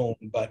has its own,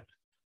 but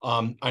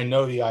I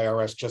know the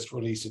IRS just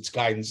released its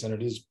guidance, and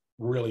it is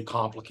really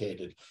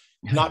complicated.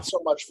 Not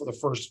so much for the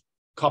first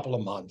couple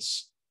of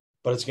months,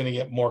 but it's going to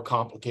get more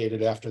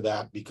complicated after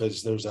that,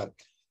 because there's a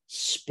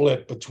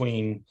split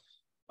between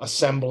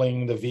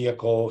assembling the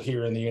vehicle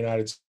here in the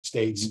United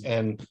States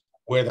and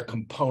where the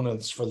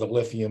components for the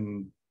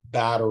lithium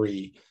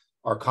battery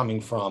are coming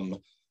from.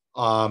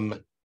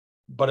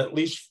 But at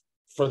least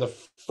for the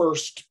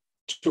first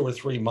 2 or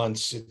 3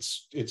 months,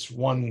 it's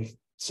one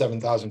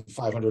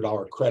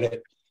 $7,500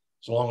 credit,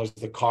 as long as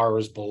the car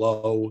is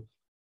below,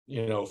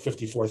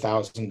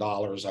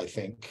 $54,000, I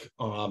think.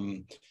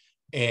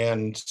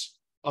 And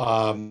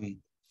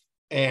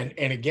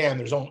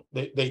again,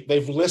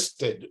 they've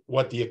listed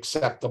what the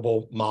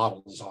acceptable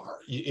models are.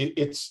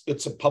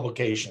 It's a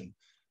publication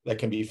that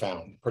can be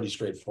found, pretty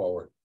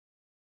straightforward.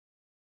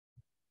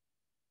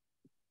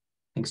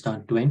 Thanks,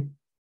 Don. Dwayne?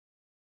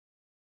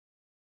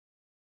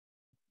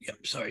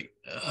 Yep, sorry.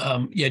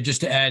 Yeah,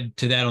 just to add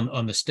to that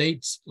on the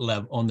states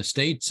level, on the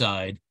state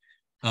side,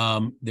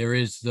 there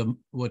is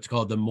what's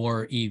called the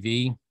More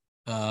EV.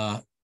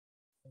 I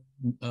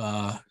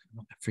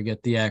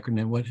forget the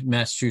acronym. What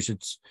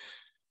Massachusetts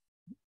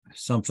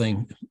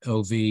something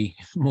OV,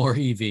 More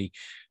EV.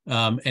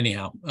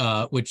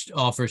 Which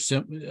offers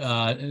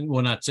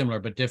well, not similar,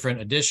 but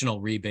different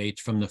additional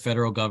rebates from the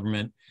federal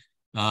government.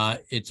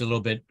 It's a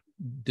little bit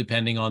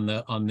depending on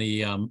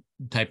the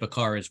type of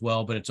car as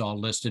well, but it's all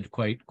listed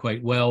quite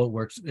well.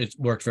 It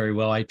works very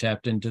well. I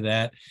tapped into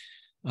that.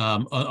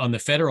 On the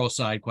federal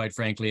side, quite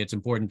frankly, it's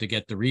important to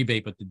get the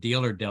rebate, but the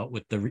dealer dealt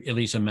with at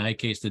least in my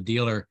case, the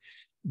dealer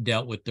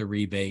dealt with the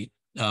rebate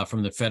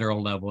from the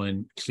federal level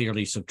and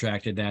clearly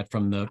subtracted that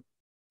from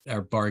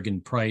our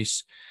bargain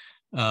price.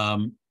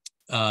 So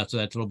that's a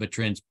little bit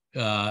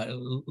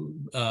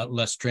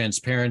less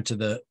transparent to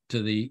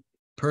the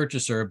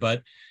purchaser,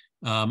 but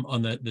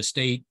on the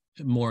state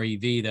More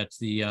EV, that's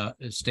the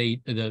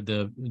state,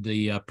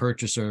 the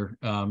purchaser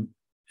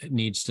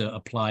needs to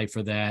apply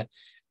for that.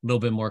 A little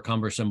bit more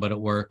cumbersome, but it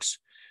works.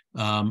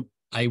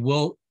 I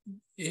will,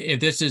 if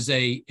this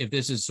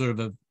is sort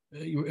of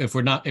if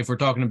we're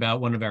talking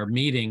about one of our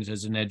meetings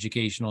as an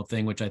educational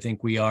thing, which I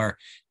think we are,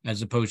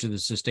 as opposed to the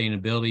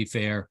sustainability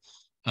fair,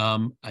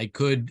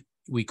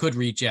 we could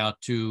reach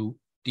out to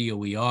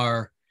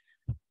DOER,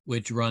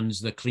 which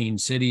runs the Clean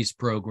Cities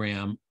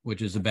program,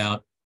 which is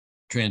about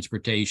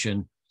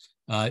transportation.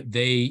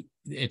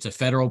 It's a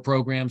federal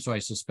program, so I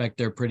suspect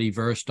they're pretty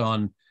versed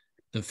on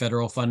the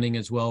federal funding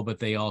as well, but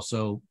they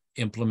also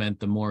implement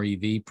the More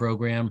EV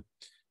program.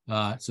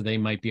 So they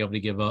might be able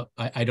to give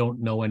I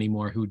don't know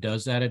anymore who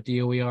does that at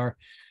DOER,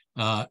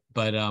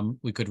 but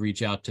we could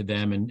reach out to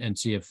them and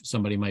see if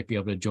somebody might be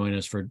able to join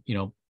us for,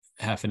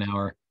 half an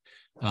hour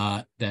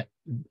that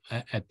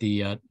at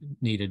the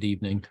needed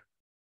evening.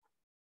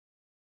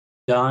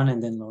 Don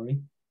and then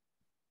Lori.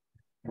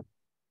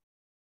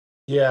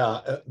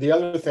 Yeah, the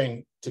other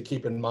thing to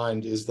keep in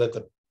mind is that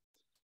the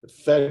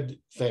Fed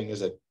thing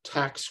is a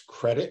tax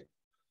credit,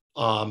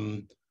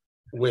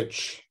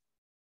 which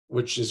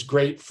is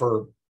great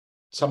for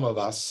some of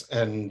us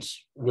and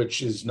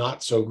which is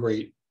not so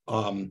great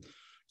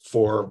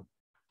for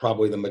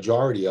probably the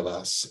majority of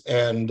us.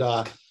 And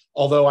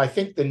although I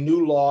think the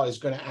new law is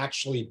going to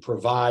actually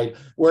provide,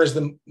 whereas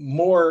the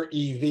More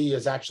EV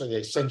is actually,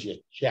 they send you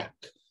a check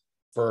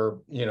for,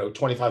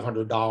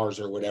 $2,500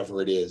 or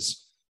whatever it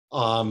is.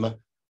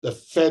 the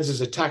feds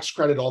as a tax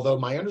credit, although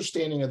my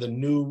understanding of the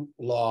new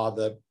law,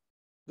 the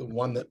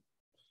one that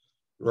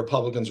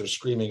Republicans are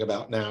screaming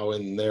about now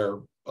in their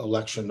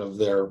election of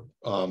their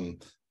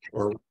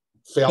or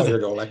failure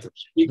to elect their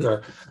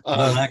speaker,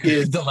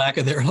 the lack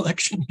of their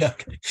election.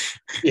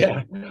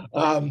 Yeah.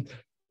 I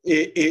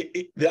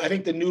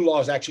think the new law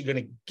is actually going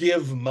to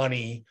give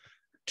money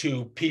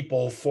to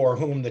people for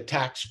whom the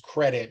tax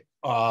credit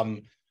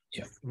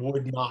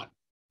would not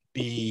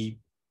be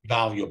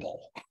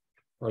valuable,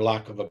 for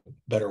lack of a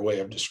better way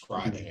of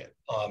describing it.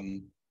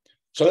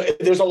 So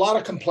there's a lot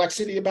of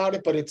complexity about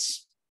it, but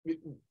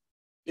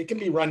it can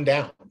be run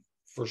down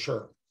for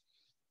sure.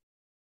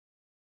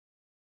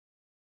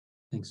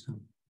 Thanks,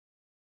 Tom.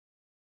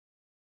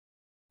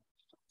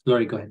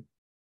 Lori, go ahead.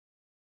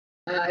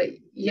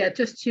 Yeah,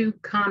 just two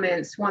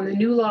comments. One, the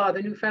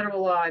new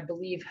federal law, I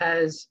believe,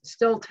 has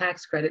still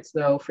tax credits,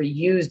 though, for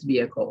used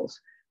vehicles.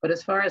 But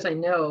as far as I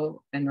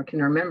know and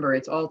can remember,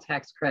 it's all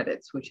tax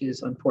credits, which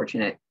is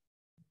unfortunate.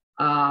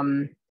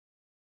 The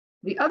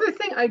other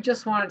thing I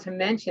just wanted to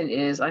mention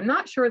is I'm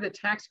not sure that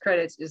tax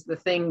credits is the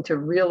thing to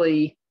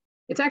really,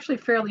 it's actually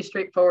fairly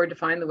straightforward to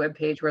find the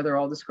webpage where they're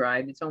all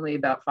described. It's only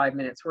about 5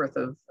 minutes worth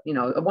of,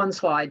 one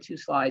slide, 2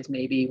 slides,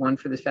 maybe one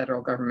for the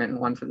federal government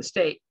and one for the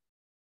state.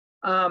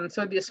 So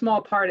it'd be a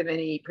small part of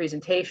any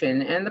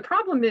presentation. And the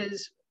problem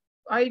is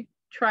I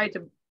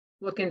did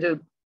look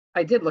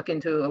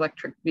into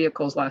electric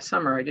vehicles last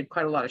summer. I did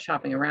quite a lot of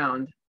shopping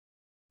around,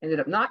 ended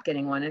up not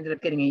getting one, ended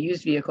up getting a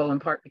used vehicle in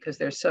part because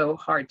they're so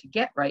hard to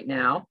get right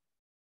now.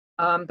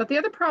 But the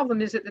other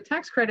problem is that the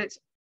tax credits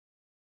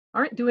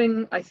aren't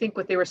doing, I think,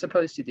 what they were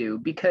supposed to do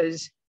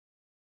because,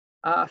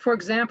 for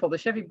example, the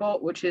Chevy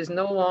Bolt, which is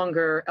no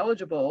longer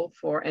eligible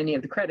for any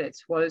of the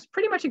credits, was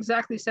pretty much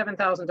exactly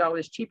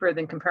 $7,000 cheaper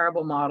than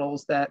comparable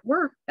models that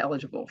were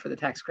eligible for the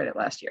tax credit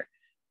last year.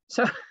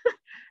 So,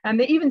 and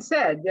they even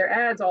said their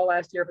ads all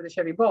last year for the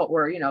Chevy Bolt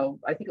were,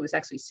 I think it was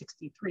actually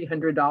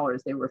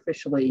 $6,300 they were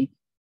officially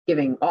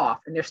giving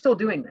off, and they're still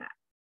doing that.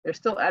 They're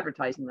still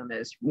advertising them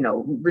as,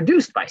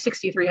 reduced by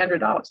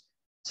 $6,300.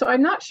 So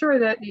I'm not sure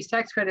that these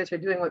tax credits are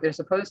doing what they're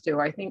supposed to.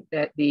 I think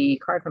that the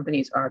car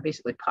companies are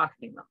basically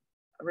pocketing them,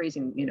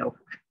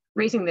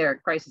 raising their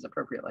prices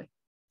appropriately,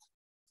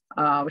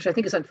 which I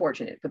think is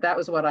unfortunate, but that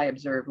was what I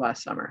observed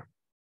last summer.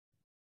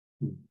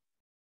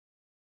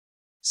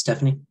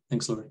 Stephanie,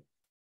 thanks, Lori.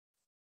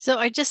 So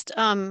I just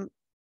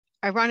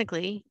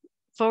ironically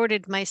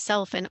forwarded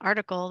myself an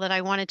article that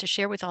I wanted to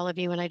share with all of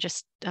you, and I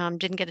just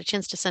didn't get a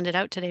chance to send it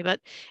out today, but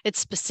it's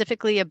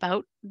specifically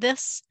about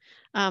this.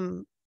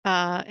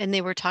 And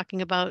they were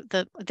talking about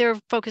they're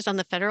focused on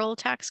the federal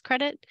tax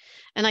credit,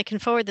 and I can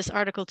forward this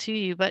article to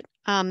you. But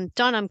Don,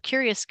 I'm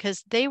curious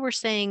because they were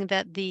saying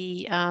that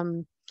the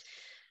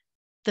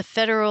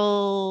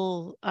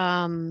federal,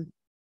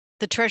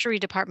 the Treasury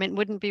Department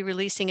wouldn't be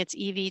releasing its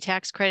EV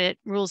tax credit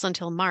rules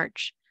until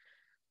March.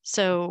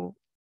 So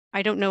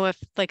I don't know if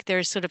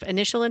there's sort of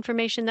initial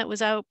information that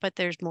was out, but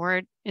there's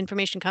more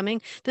information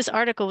coming. This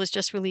article was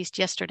just released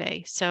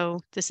yesterday,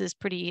 so this is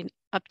pretty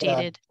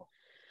updated.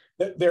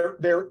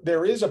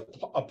 There is a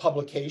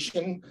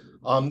publication.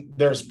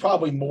 There's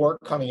probably more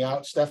coming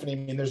out, Stephanie. I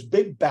mean, there's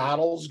big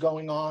battles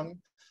going on.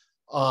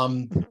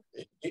 And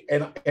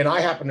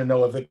I happen to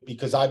know of it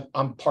because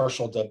I'm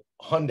partial to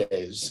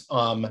Hyundai's.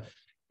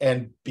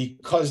 And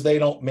because they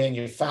don't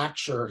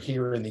manufacture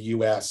here in the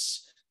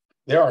US,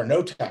 there are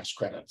no tax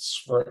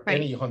credits for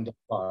any Hyundai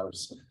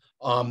cars.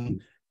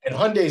 And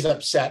Hyundai's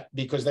upset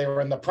because they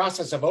were in the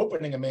process of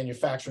opening a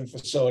manufacturing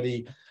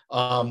facility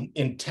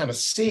in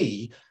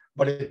Tennessee,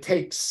 but it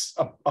takes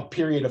a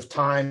period of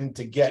time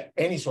to get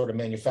any sort of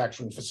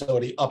manufacturing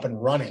facility up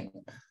and running.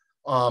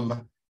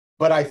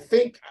 But I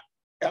think,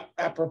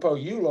 apropos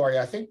you, Lori,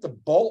 I think the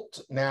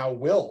Bolt now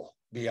will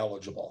be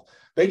eligible.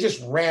 They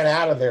just ran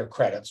out of their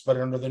credits, but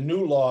under the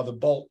new law, the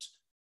Bolt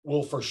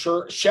will for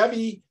sure,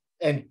 Chevy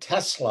and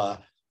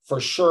Tesla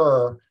for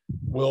sure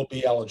will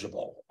be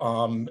eligible.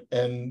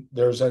 And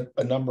there's a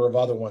number of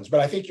other ones,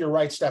 but I think you're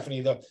right,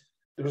 Stephanie,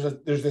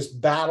 there's this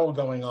battle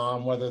going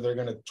on whether they're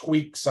going to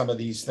tweak some of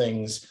these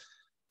things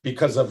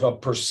because of a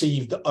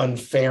perceived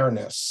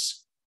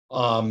unfairness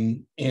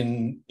in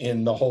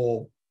the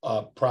whole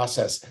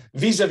process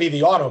vis-a-vis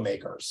the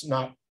automakers,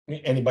 not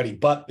anybody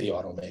but the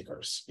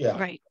automakers. Yeah.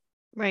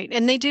 Right.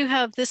 And they do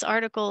have, this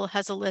article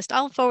has a list.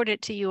 I'll forward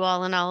it to you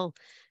all and I'll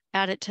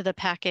add it to the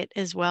packet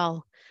as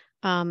well.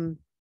 But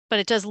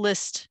it does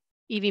list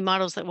EV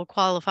models that will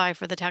qualify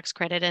for the tax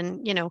credit.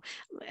 And,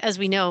 as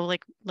we know,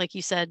 like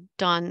you said,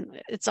 Don,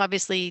 it's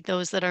obviously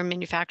those that are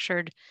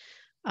manufactured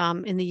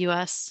in the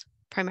US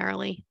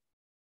primarily.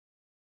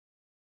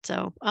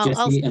 So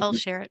I'll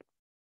share it.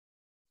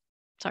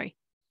 Sorry.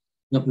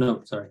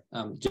 No, sorry.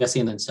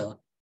 Jesse and then Stella.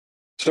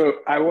 So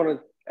I want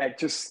to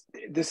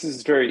this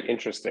is very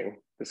interesting,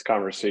 this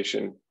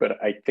conversation,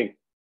 but I think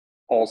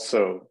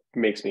also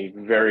makes me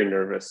very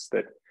nervous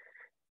that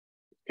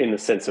in the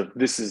sense of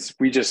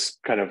we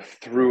just kind of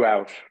threw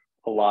out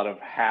a lot of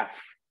half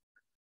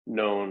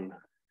known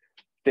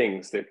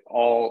things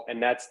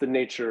and that's the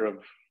nature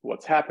of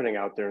what's happening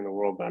out there in the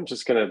world. But I'm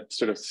just going to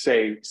sort of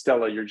say,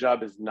 Stella, your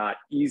job is not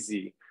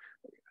easy.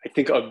 I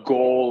think a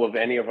goal of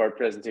any of our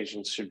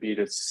presentations should be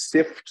to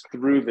sift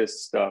through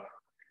this stuff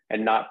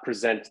and not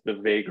present the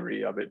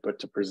vagary of it, but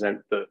to present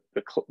the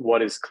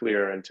what is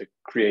clear and to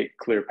create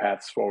clear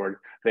paths forward.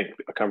 I think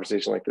a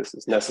conversation like this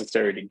is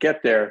necessary to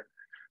get there,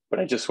 but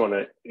I just want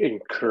to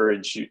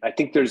encourage you. I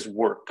think there's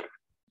work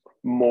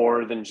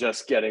more than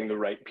just getting the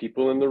right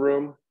people in the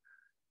room.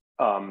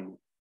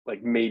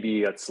 Like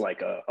maybe it's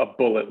like a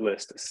bullet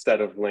list, a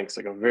set of links,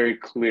 like a very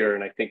clear,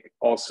 and I think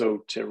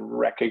also to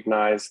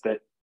recognize that,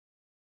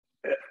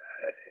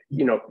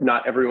 you know,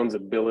 not everyone's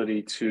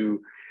ability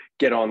to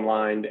get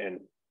online and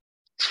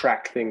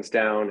track things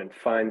down and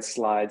find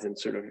slides and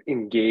sort of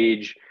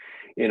engage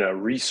in a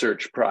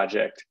research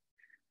project.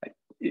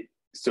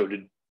 So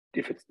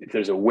if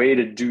there's a way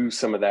to do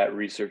some of that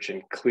research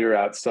and clear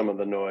out some of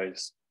the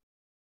noise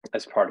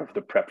as part of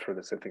the prep for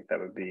this, I think that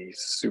would be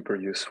super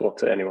useful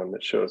to anyone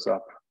that shows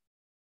up.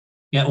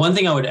 Yeah, one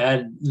thing I would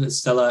add,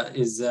 Stella,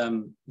 is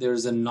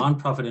there's a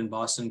nonprofit in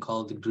Boston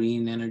called the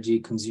Green Energy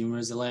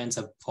Consumers Alliance.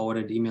 I've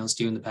forwarded emails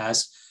to you in the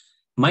past.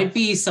 Might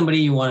be somebody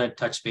you want to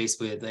touch base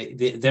with.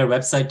 Their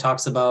website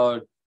talks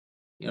about,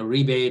 you know,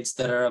 rebates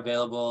that are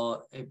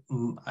available.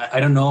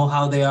 I don't know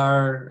how they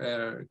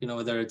are, you know,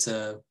 whether it's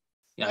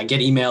I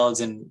get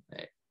emails and,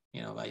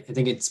 you know, I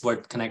think it's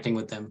worth connecting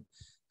with them.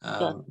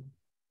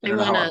 They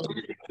run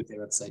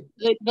their website.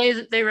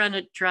 They run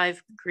a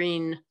Drive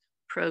Green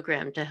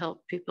program to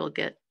help people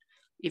get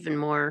even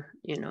more,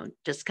 you know,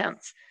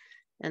 discounts,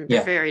 and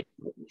they're very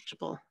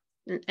knowledgeable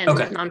and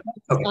okay.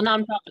 A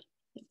nonprofit.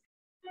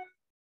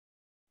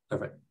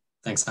 Perfect.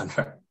 Thanks,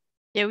 Sandra.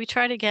 Yeah, we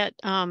try to get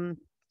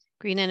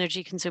Green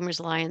Energy Consumers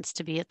Alliance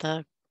to be at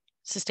the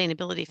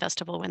Sustainability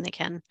Festival when they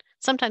can.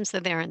 Sometimes they're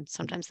there and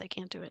sometimes they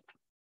can't do it.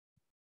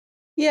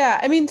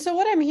 Yeah, I mean, so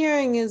what I'm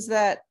hearing is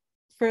that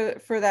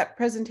for that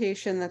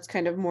presentation that's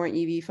kind of more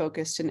EV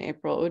focused in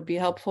April, it would be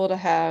helpful to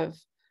have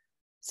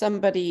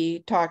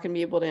somebody talk and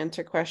be able to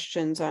answer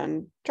questions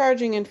on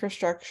charging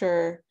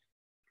infrastructure,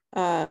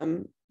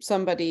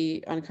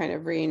 somebody on kind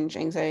of range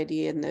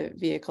anxiety in the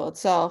vehicle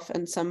itself,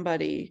 and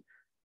somebody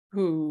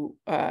who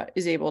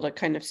is able to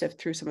kind of sift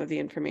through some of the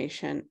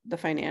information, the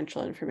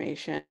financial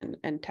information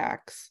and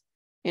tax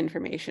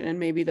information. And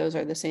maybe those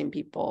are the same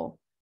people,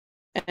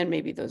 and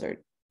maybe those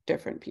are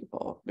different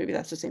people. Maybe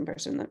that's the same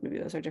person, that maybe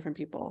those are different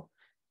people.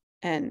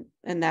 And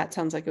that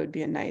sounds like it would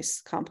be a nice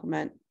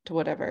complement to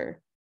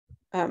whatever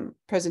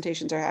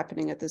presentations are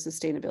happening at the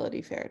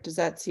sustainability fair. Does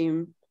that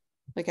seem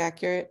like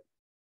accurate?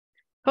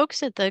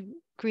 Folks at the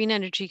Green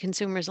Energy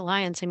Consumers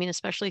Alliance, I mean,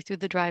 especially through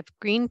the Drive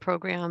Green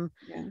program,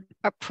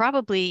 are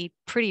probably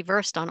pretty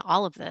versed on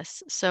all of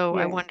this. So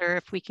I wonder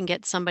if we can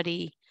get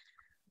somebody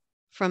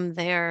from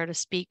there to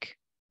speak,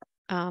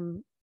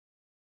 you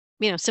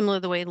know, similar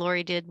to the way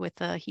Lori did with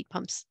the heat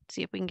pumps,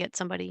 see if we can get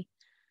somebody.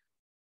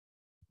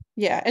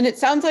 Yeah, and it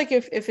sounds like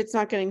if it's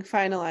not getting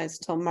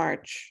finalized till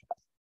March,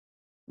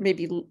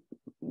 maybe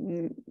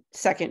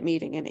second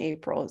meeting in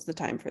April is the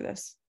time for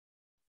this.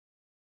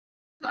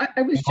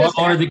 I was just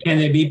or can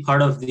they be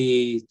part of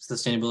the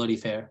sustainability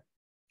fair?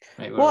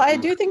 Right, well, I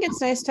do think it's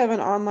nice to have an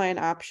online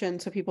option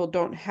so people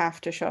don't have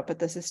to show up at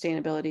the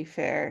sustainability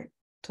fair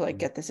to like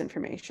get this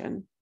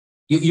information.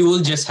 You will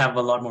just have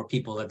a lot more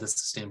people at the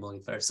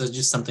sustainability fair, so it's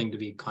just something to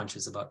be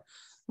conscious about.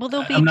 Well,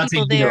 there'll be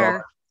people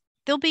there.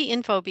 There'll be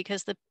info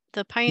because the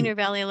Pioneer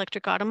Valley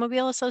Electric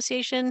Automobile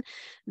Association,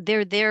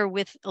 they're there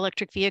with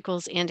electric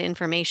vehicles and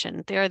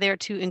information. They're there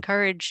to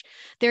encourage,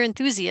 they're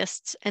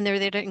enthusiasts, and they're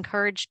there to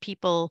encourage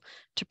people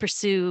to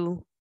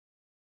pursue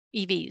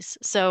EVs.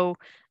 So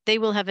they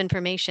will have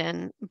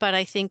information, but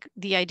I think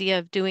the idea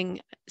of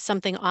doing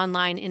something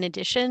online in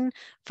addition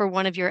for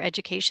one of your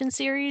education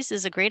series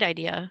is a great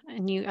idea,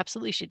 and you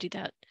absolutely should do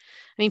that.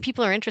 I mean,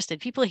 people are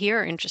interested. People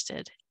here are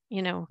interested,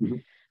 you know.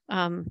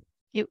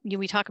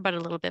 We talk about it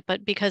a little bit,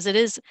 but because it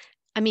is,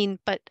 I mean,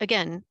 but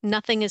again,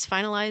 nothing is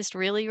finalized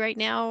really right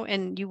now,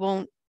 and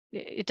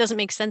it doesn't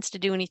make sense to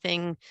do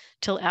anything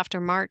till after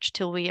March,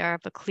 till we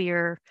have a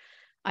clear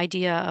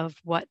idea of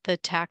what the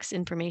tax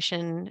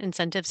information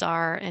incentives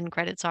are and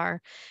credits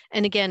are.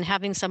 And again,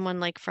 having someone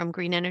like from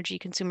Green Energy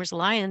Consumers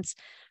Alliance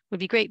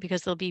would be great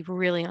because they'll be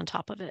really on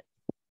top of it.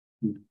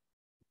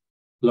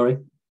 Lori?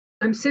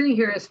 I'm sitting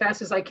here as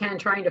fast as I can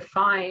trying to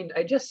find,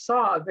 I just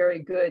saw a very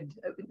good,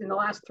 in the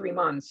last 3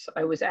 months,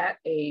 I was at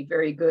a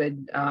very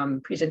good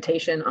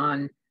presentation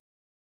on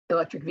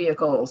electric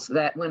vehicles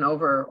that went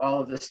over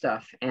all of this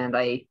stuff. And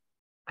I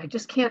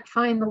just can't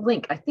find the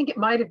link. I think it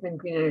might've been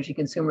Green Energy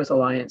Consumers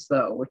Alliance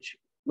though,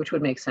 which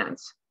would make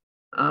sense.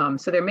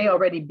 So there may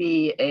already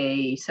be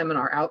a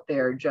seminar out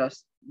there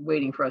just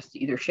waiting for us to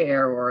either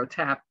share or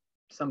tap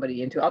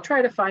somebody into. I'll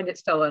try to find it,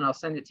 Stella, and I'll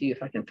send it to you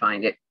if I can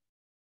find it.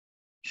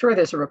 Sure,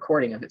 there's a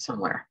recording of it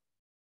somewhere.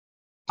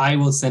 I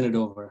will send it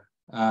over.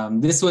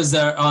 This was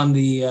on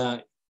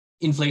the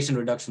Inflation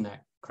Reduction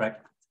Act,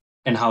 correct?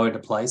 And how it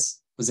applies.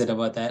 Was it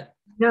about that?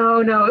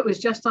 No, it was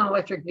just on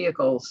electric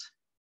vehicles.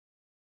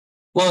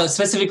 Well,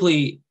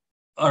 specifically,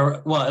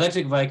 or well,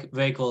 electric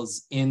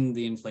vehicles in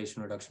the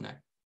Inflation Reduction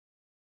Act,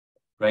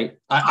 right?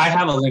 I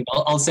have a link.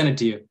 I'll send it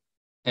to you,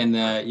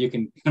 and you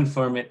can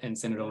confirm it and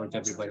send it over to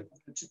everybody.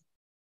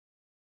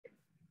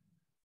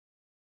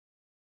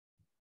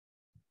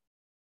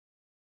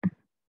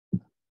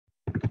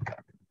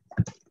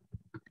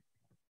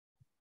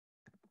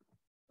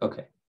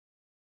 Okay,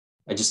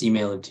 I just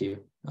emailed it to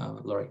you,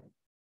 Lori.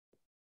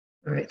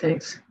 All right,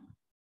 thanks.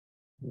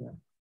 Yeah.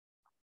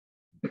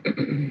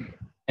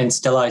 And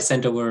Stella, I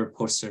sent over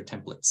poster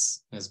templates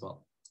as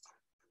well.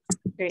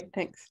 Great,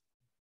 thanks.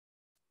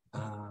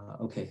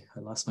 Okay, I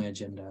lost my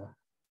agenda.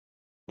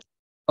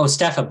 Oh,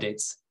 staff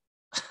updates.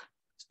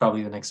 It's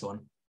probably the next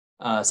one.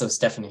 So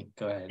Stephanie,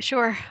 go ahead.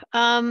 Sure.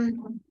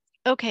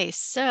 Okay,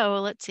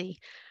 so let's see.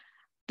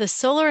 The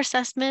solar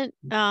assessment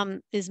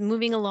is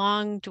moving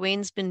along.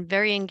 Dwayne's been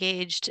very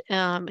engaged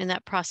in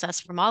that process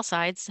from all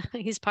sides.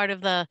 He's part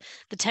of the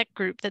tech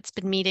group that's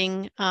been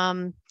meeting.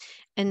 And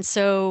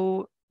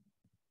so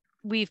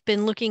we've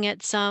been looking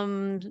at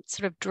some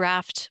sort of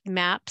draft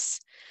maps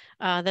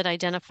that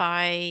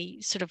identify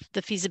sort of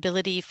the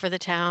feasibility for the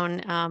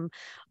town,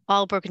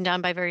 all broken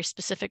down by very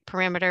specific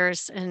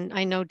parameters. And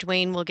I know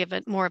Dwayne will give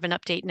it more of an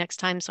update next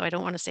time, so I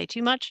don't want to say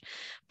too much,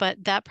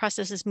 but that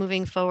process is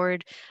moving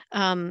forward.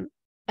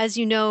 As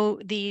you know,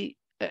 the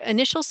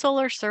initial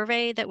solar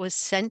survey that was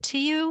sent to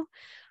you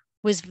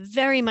was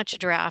very much a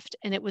draft,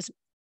 and it was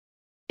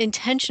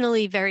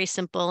intentionally very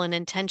simple and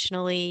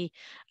intentionally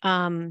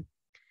very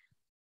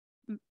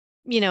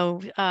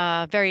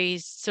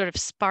sort of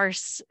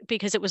sparse,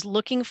 because it was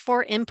looking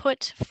for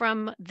input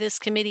from this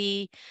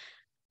committee,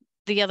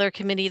 the other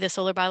committee, the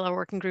Solar Bylaw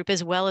Working Group,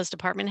 as well as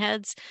department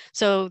heads.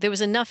 So there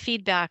was enough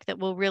feedback that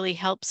will really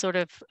help sort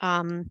of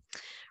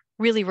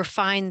really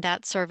refine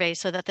that survey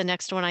so that the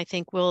next one, I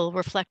think, will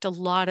reflect a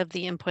lot of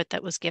the input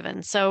that was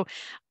given. So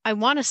I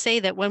want to say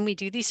that when we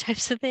do these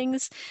types of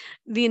things,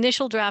 the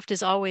initial draft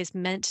is always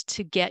meant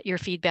to get your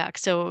feedback.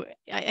 So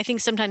I think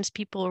sometimes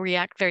people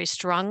react very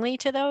strongly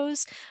to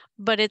those,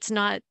 but it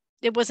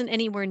wasn't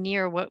anywhere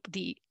near what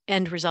the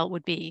end result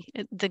would be.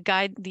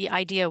 The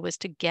idea was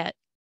to get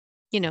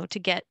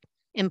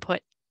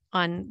input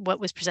on what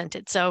was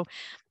presented. So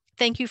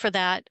thank you for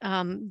that.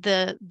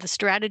 The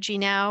strategy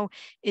now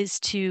is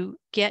to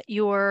get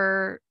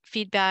your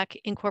feedback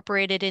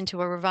incorporated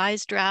into a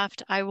revised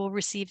draft. I will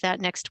receive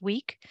that next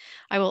week.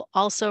 I will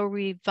also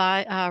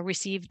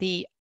receive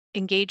the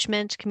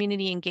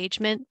community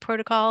engagement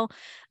protocol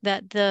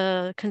that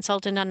the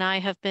consultant and I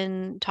have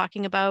been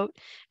talking about,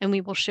 and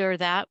we will share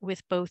that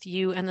with both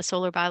you and the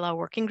Solar Bylaw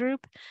Working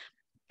Group.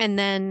 And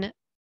then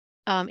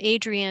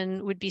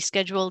Adrian would be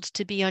scheduled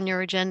to be on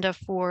your agenda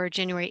for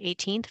January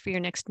 18th for your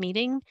next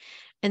meeting.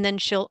 And then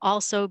she'll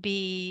also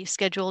be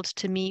scheduled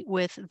to meet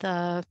with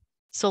the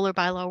Solar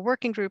Bylaw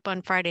Working Group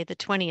on Friday, the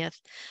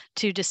 20th,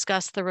 to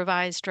discuss the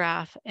revised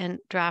draft and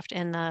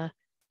the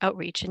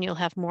outreach. And you'll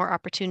have more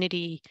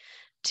opportunity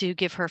to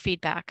give her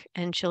feedback,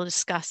 and she'll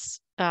discuss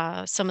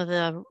some of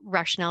the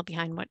rationale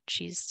behind what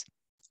she's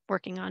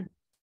working on.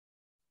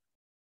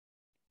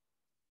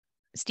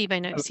 Steve, I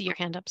know you see your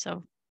hand up,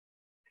 so.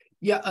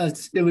 Yeah,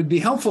 it would be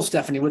helpful,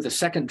 Stephanie, with the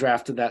second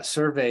draft of that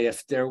survey,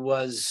 if there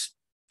was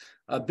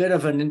a bit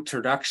of an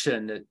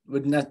introduction that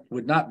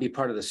would not be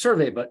part of the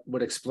survey, but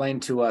would explain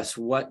to us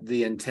what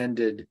the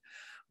intended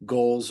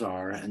goals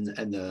are and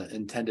the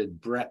intended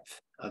breadth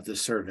of the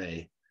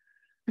survey.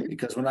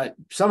 Because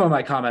some of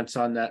my comments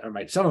on that,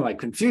 or some of my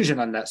confusion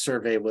on that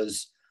survey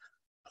was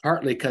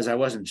partly because I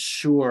wasn't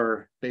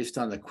sure, based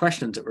on the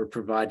questions that were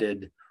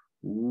provided,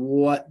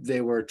 what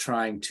they were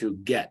trying to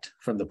get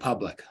from the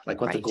public,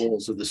 like what the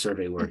goals of the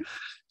survey were.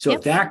 So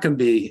if that can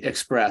be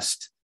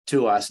expressed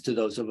to us, to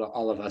those of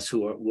all of us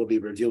who will be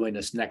reviewing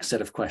this next set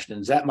of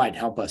questions, that might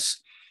help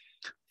us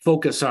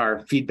focus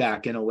our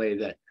feedback in a way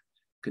that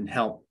can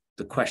help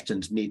the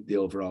questions meet the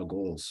overall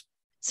goals.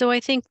 So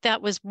I think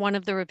that was one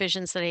of the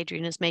revisions that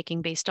Adrian is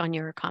making based on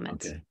your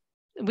comments. Okay.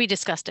 We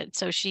discussed it.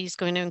 So she's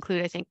going to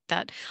include, I think,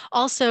 that.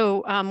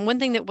 Also, one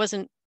thing that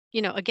wasn't,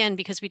 again,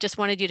 because we just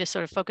wanted you to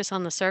sort of focus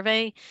on the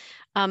survey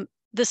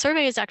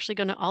is actually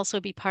going to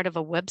also be part of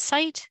a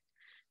website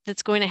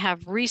that's going to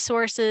have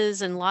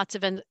resources and lots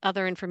of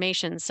other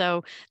information.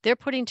 So they're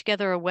putting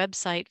together a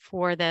website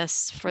for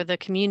this, for the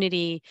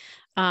community.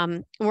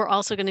 We're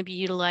also going to be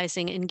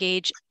utilizing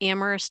Engage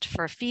Amherst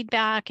for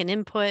feedback and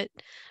input.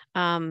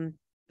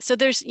 So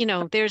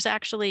there's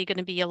actually going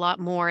to be a lot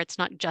more. It's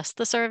not just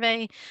the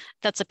survey.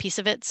 That's a piece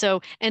of it.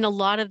 So, and a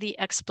lot of the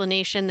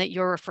explanation that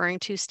you're referring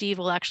to, Steve,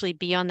 will actually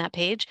be on that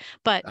page.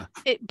 But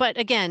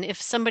again,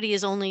 if somebody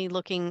is only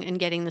looking and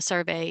getting the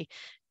survey,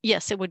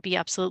 yes, it would be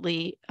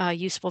absolutely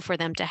useful for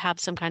them to have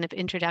some kind of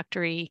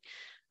introductory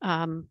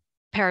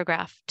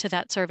paragraph to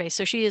that survey.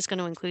 So she is going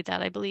to include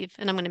that, I believe.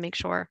 And I'm going to make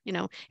sure,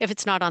 if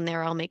it's not on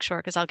there, I'll make sure,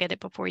 because I'll get it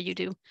before you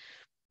do,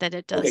 that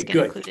it does get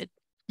included.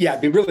 Yeah,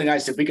 it'd be really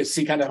nice if we could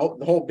see kind of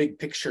the whole big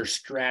picture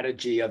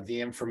strategy of the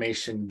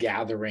information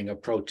gathering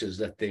approaches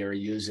that they are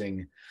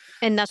using.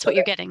 And that's what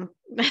you're getting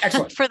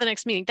for the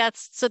next meeting.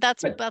 That's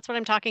what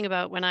I'm talking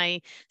about when I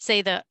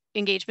say the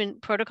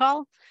engagement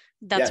protocol.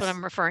 That's what Yes.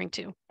 I'm referring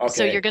to.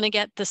 So Okay. you're going to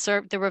get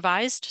the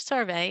revised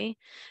survey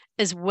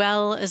as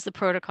well as the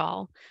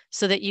protocol,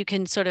 so that you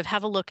can sort of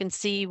have a look and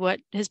see what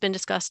has been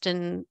discussed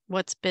and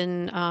what's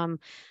been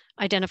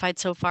identified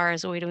so far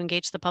as a way to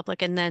engage the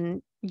public, and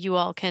then you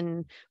all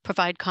can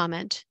provide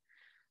comment.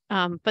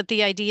 But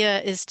the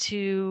idea is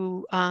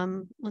to,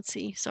 let's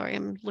see, sorry,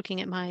 I'm looking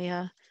at my,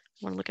 I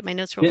want to look at my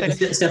notes real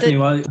quick. Stephanie,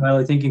 while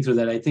I'm thinking through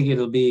that, I think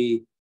it'll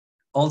be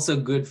also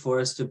good for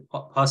us to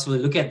possibly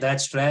look at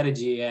that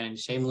strategy and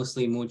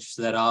shamelessly mooch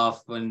that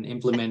off and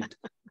implement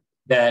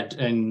that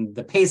in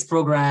the PACE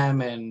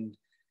program and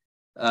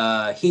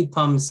heat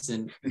pumps.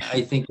 And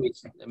I think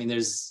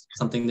there's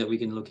something that we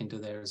can look into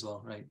there as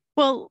well, right?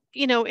 Well,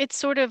 it's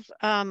sort of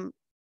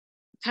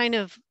kind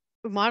of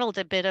modeled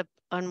a bit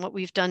on what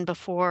we've done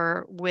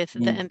before with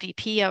the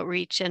MVP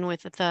outreach and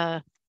with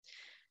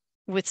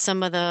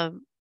some of the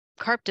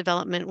CARP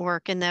development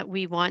work, in that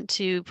we want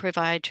to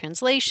provide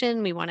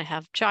translation, we want to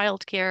have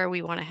childcare,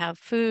 we want to have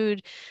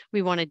food,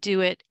 we want to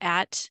do it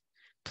at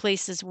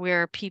places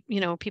where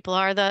people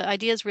are. The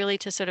idea is really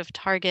to sort of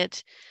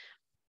target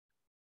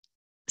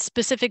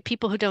specific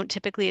people who don't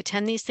typically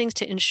attend these things,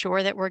 to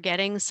ensure that we're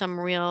getting some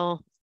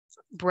real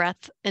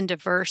breadth and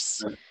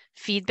diverse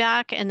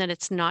feedback, and that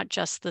it's not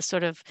just the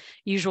sort of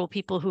usual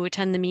people who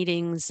attend the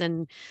meetings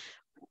and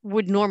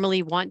would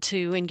normally want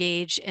to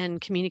engage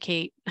and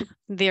communicate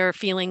their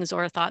feelings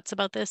or thoughts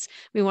about this.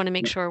 We want to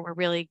make sure we're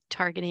really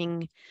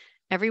targeting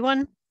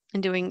everyone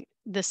and doing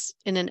this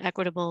in an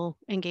equitable,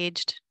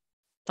 engaged,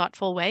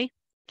 thoughtful way.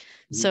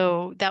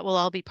 So that will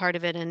all be part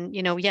of it. And,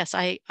 yes,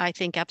 I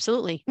think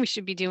absolutely we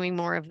should be doing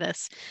more of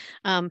this.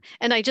 And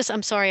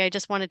I'm sorry, I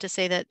just wanted to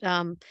say that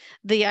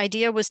the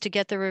idea was to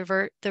get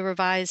the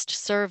revised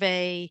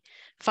survey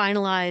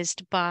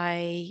finalized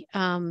by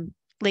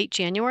late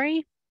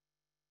January.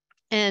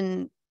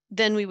 And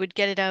then we would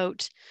get it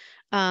out,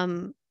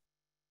 sometime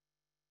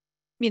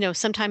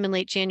in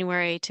late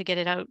January to get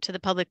it out to the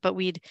public, but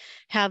we'd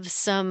have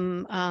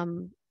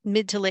some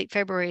mid to late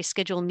February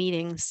scheduled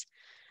meetings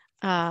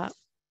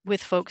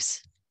with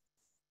folks.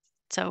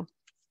 So,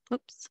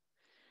 oops.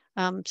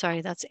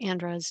 Sorry, that's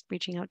Andra's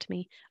reaching out to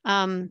me.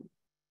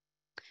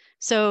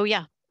 So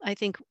yeah, I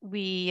think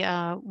we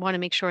want to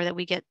make sure that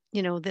we get,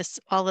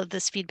 all of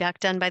this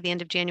feedback done by the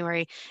end of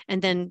January, and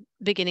then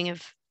beginning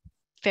of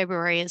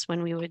February is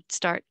when we would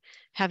start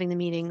having the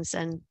meetings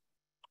and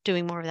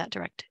doing more of that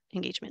direct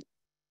engagement.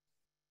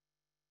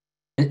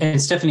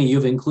 And Stephanie,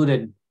 you've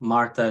included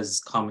Martha's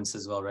comments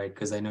as well, right?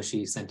 Because I know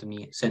she sent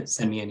me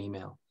an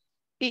email.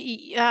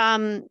 Yeah,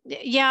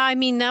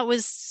 that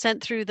was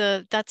sent through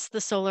that's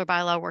the solar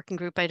bylaw working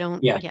group. I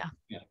don't,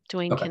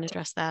 Dwayne can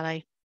address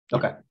that.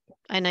 Okay.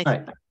 And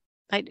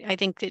I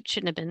think it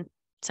shouldn't have been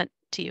sent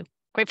to you,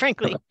 quite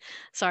frankly. Okay.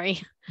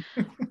 Sorry.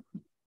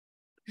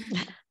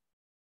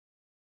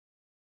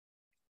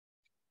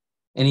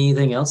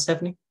 Anything else,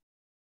 Stephanie?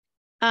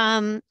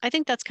 I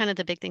think that's kind of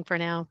the big thing for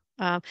now.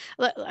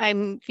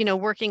 I'm,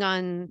 working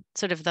on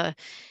sort of the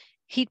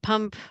heat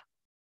pump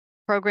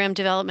program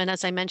development,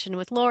 as I mentioned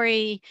with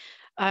Lori.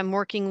 I'm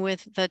working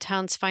with the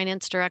town's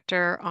finance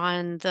director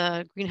on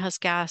the greenhouse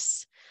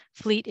gas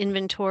fleet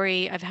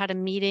inventory. I've had a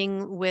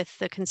meeting with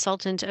the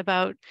consultant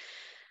about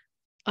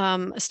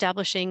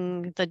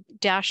establishing the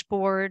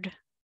dashboard.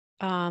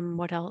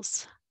 What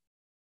else?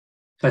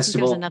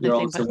 Festival. You're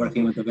also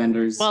working with the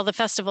vendors. Well, the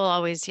festival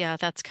always,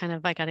 that's kind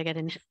of, I've got to get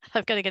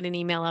an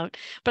email out,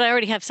 but I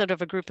already have sort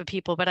of a group of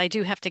people, but I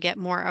do have to get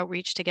more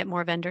outreach to get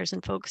more vendors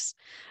and folks.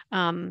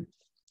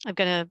 I've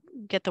got to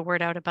get the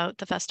word out about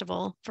the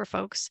festival for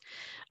folks.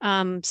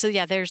 So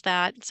yeah, there's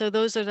that. So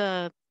those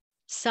are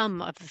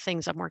some of the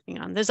things I'm working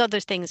on. There's other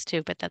things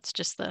too, but that's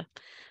just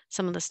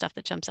some of the stuff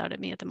that jumps out at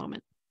me at the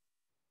moment.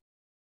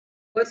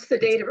 What's the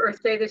date of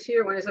Earth Day this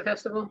year? When is the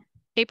festival?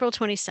 April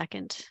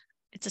 22nd.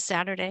 It's a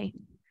Saturday,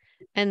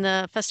 and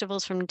the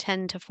festival's from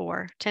 10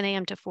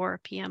 a.m. to 4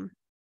 p.m.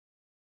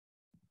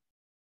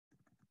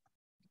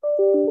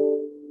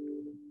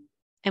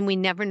 And we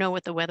never know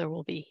what the weather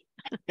will be.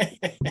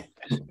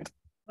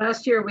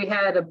 Last year we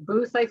had a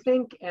booth, I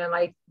think, and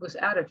I was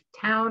out of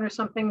town or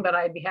something, but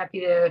I'd be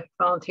happy to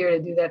volunteer to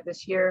do that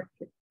this year.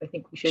 I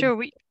think we should. Sure,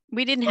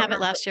 we didn't have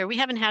it last year. We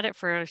haven't had it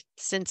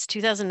since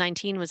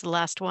 2019 was the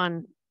last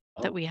one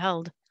that we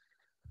held.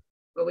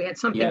 But we had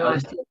something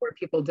last year where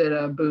people did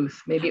a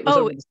booth. Maybe it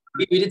was.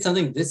 We did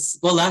something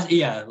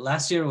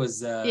last year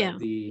was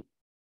the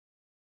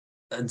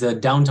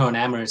downtown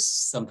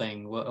Amherst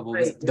something. What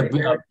was it?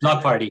 The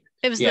block party?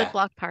 It was the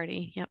block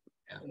party. Yep.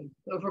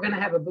 So if we're going to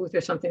have a booth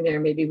or something there,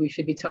 maybe we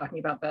should be talking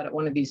about that at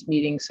one of these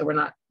meetings, so we're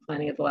not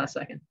planning at the last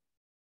second.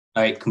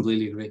 I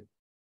completely agree.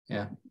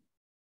 Yeah,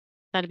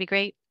 that'd be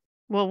great.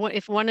 Well,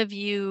 if one of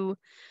you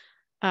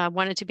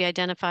wanted to be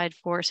identified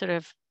for sort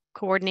of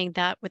coordinating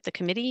that with the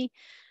committee,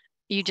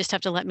 you just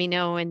have to let me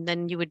know, and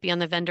then you would be on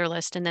the vendor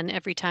list. And then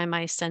every time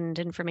I send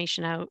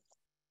information out,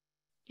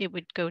 it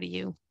would go to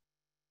you.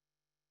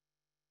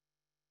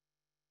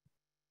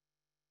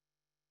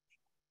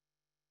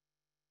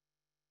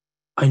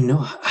 I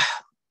know.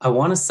 I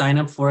want to sign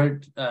up for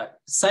it.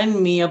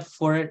 Sign me up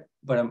for it,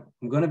 but I'm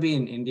going to be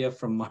in India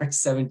from March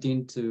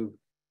 17th to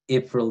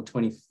April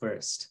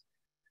 21st.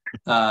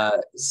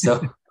 But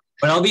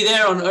I'll be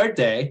there on Earth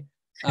Day.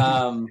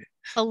 A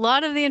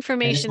lot of the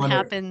information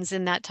happens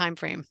in that time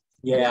frame.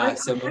 Yeah,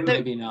 so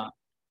maybe not.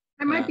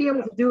 I might be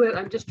able to do it.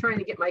 I'm just trying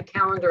to get my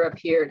calendar up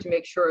here to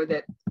make sure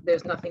that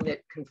there's nothing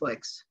that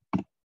conflicts.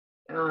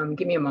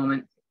 Give me a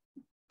moment.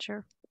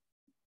 Sure.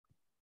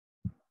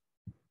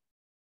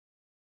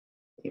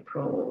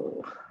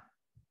 April.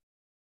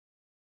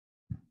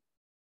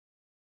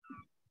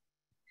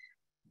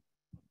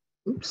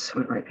 Oops,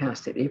 went right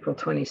past it. April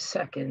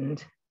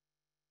 22nd.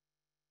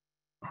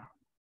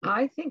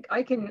 I think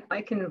I can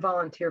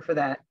volunteer for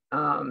that,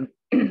 to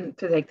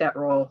take that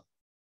role.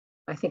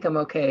 I think I'm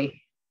okay.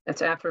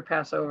 That's after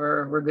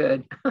Passover. We're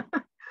good.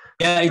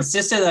 Yeah, it's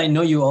just that I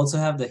know you also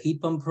have the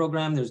heat pump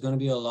program. There's going to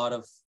be a lot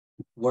of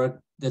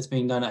work that's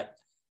being done.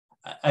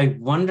 I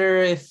wonder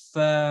if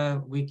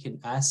we can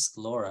ask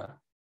Laura.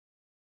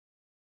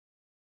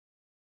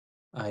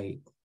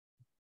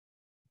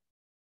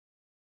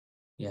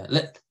 Yeah,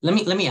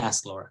 let me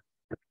ask Laura.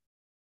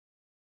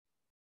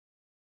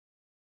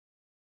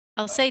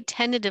 I'll say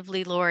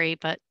tentatively Lori,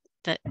 but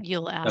that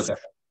you'll ask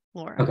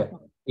Laura. Okay.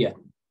 Yeah.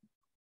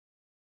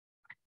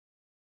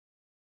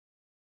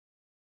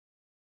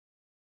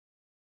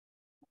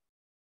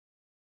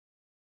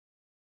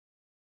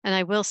 And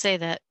I will say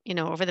that,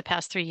 over the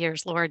past 3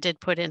 years, Laura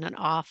did put in an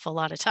awful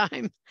lot of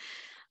time.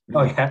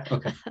 Oh yeah.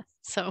 Okay.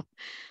 So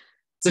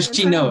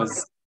she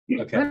knows.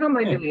 Okay. I don't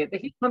mind doing it. The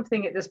heat pump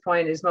thing at this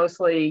point is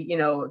mostly,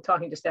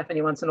 talking to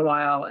Stephanie once in a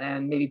while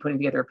and maybe putting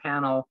together a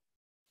panel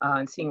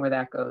and seeing where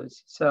that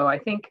goes. So I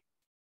think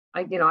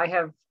I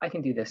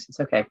can do this. It's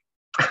okay.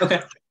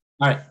 Okay.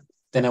 All right.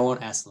 Then I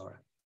won't ask Laura.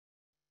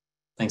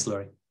 Thanks,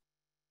 Lori.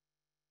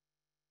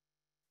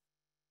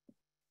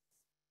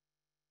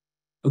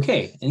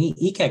 Okay. Any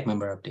ECAC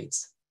member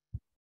updates?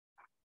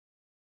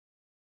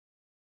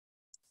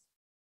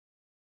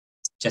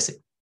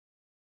 Jesse.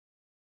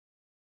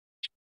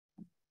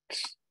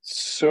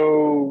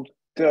 So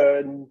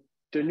the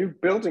new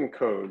building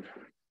code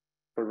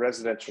for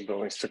residential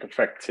buildings took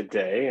effect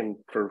today, and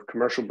for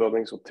commercial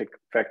buildings will take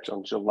effect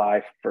on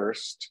July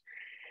 1st.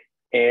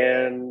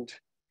 And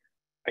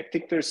I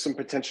think there's some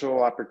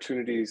potential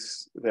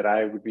opportunities that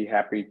I would be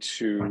happy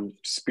to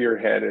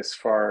spearhead as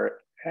far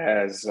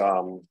as,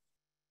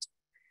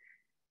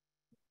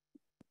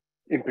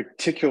 in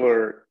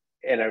particular,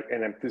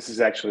 and this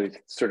is actually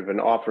sort of an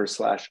offer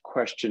 /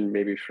 question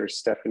maybe for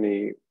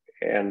Stephanie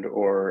and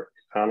or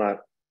Anna,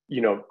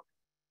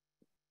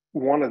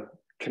 want to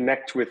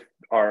connect with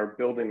our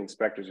building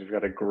inspectors. We've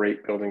got a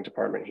great building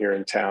department here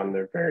in town.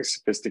 They're very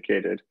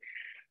sophisticated,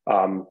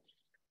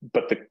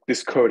 but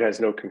this code has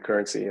no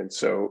concurrency. And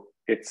so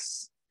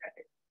it's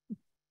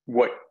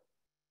what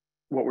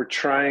we're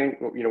trying,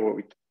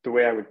 the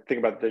way I would think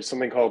about it, there's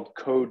something called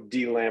code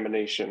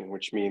delamination,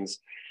 which means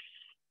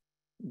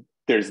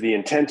there's the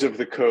intent of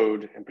the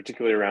code, and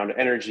particularly around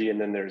energy,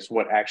 and then there's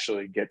what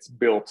actually gets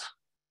built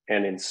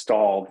and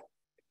installed,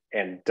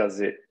 and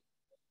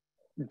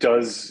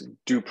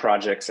do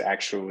projects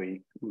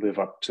actually live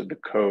up to the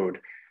code?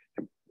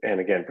 And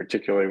again,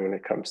 particularly when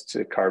it comes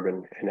to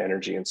carbon and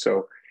energy. And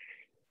so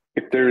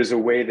if there is a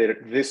way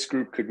that this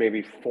group could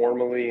maybe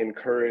formally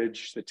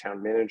encourage the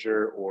town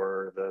manager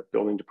or the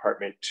building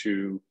department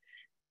to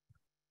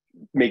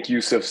make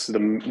use of the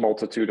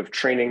multitude of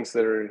trainings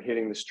that are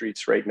hitting the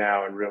streets right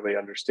now and really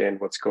understand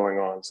what's going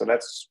on. So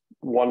that's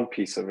one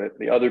piece of it.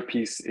 The other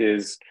piece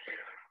is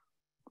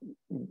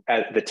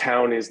the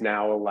town is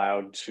now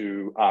allowed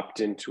to opt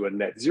into a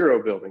net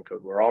zero building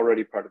code. We're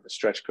already part of the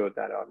stretch code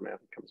that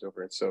automatically comes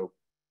over. And so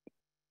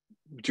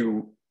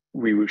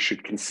we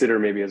should consider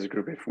maybe as a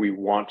group if we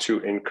want to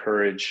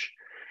encourage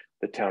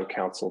the town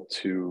council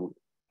to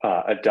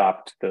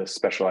adopt the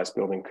specialized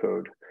building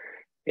code.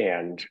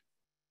 And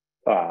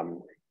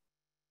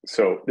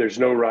so there's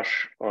no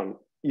rush on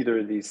either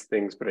of these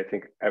things, but I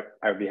think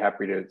I would be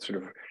happy to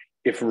sort of,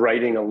 if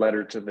writing a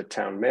letter to the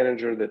town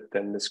manager that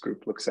then this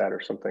group looks at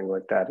or something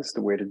like that is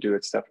the way to do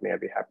it, Stephanie,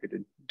 I'd be happy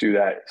to do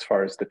that as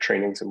far as the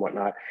trainings and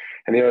whatnot.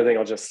 And the other thing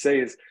I'll just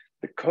say is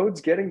the code's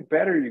getting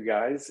better, you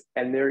guys,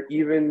 and they're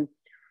even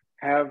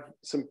have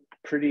some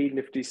pretty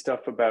nifty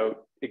stuff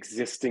about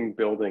existing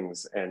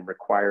buildings and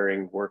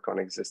requiring work on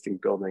existing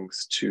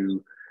buildings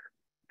to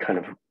kind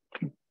of,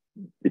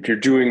 if you're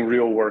doing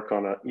real work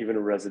on even a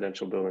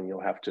residential building,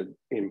 you'll have to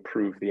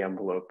improve the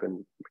envelope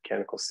and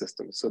mechanical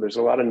systems. So there's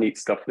a lot of neat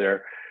stuff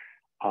there.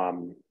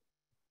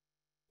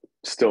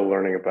 Still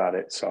learning about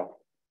it. So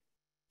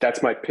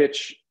that's my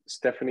pitch.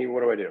 Stephanie,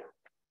 what do I do?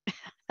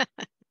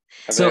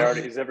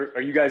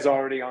 Are you guys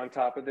already on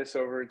top of this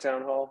over at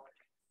Town Hall?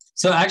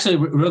 So actually,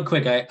 real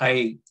quick,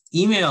 I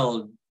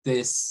emailed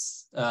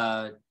this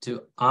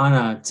to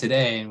Anna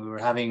today, and we were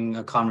having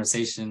a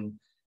conversation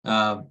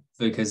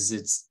because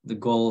it's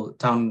the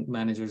town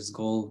manager's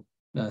goal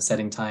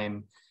setting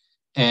time.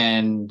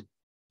 And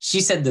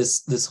she said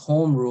this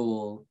home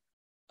rule,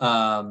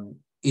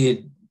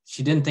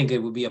 she didn't think it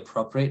would be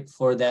appropriate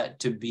for that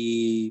to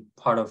be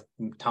part of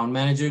town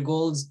manager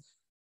goals,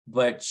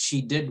 but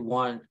she did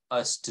want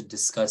us to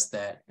discuss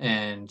that,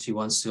 and she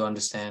wants to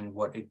understand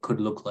what it could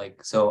look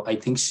like. So I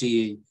think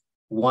she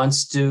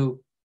wants to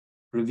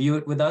review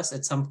it with us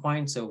at some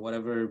point. So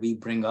whatever we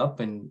bring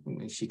up, and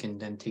she can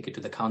then take it to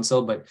the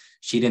council, but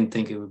she didn't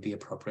think it would be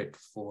appropriate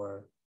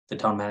for the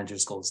town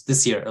manager's goals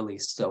this year, at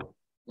least. So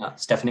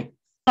Stephanie.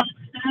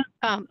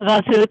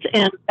 Vasut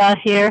and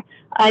here,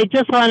 I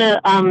just want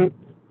to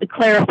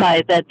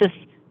clarify that this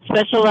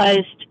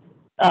specialized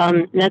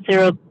net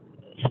zero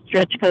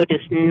stretch code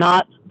is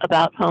not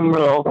about home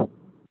rule.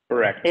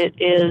 Correct. It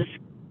is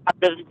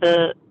out of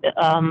the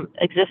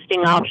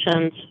existing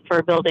options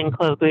for building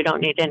code. We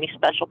don't need any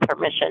special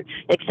permission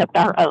except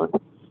our own.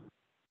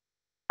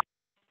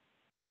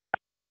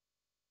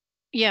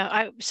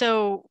 Yeah,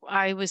 so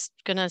I was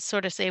gonna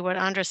sort of say what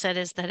Andra said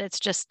is that it's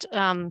just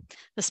the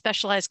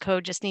specialized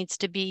code just needs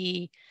to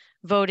be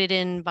voted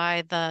in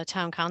by the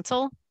town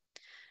council.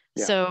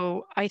 Yeah.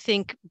 So I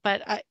think,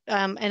 but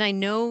and I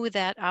know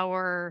that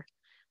our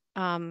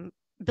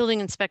building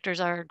inspectors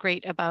are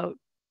great about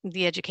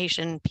the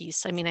education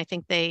piece. I mean, I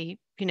think they,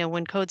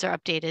 when codes are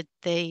updated,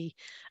 they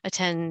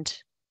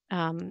attend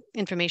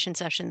information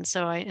sessions,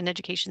 and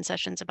education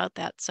sessions about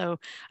that. So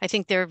I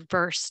think they're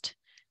versed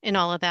in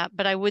all of that.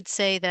 But I would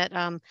say that,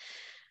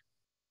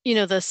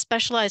 the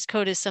specialized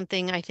code is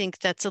something I think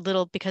that's a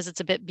little, because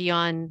it's a bit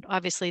beyond,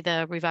 obviously,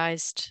 the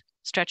revised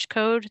stretch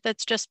code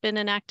that's just been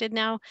enacted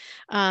now.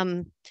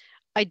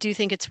 I do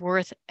think it's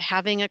worth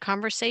having a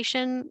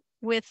conversation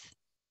with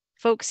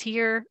folks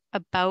here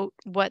about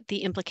what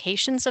the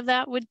implications of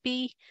that would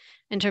be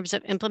in terms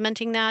of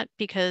implementing that,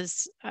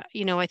 because,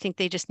 I think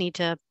they just need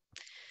to,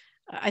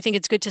 I think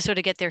it's good to sort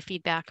of get their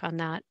feedback on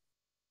that.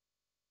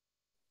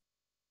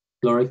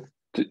 Lori?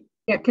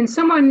 Yeah, can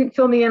someone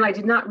fill me in? I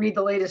did not read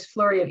the latest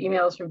flurry of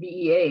emails from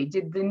BEA.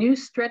 Did the new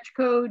stretch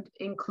code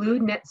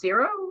include net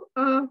zero,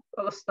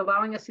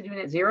 allowing us to do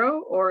net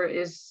zero, or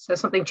has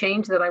something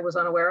changed that I was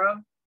unaware of?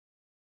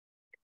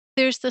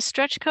 There's the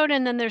stretch code,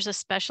 and then there's a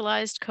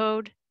specialized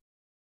code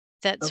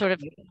that sort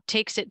of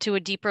takes it to a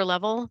deeper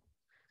level.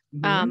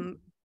 Mm-hmm.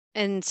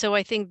 And so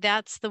I think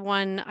that's the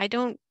one. I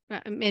don't,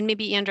 and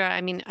maybe Andra,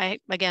 I mean, I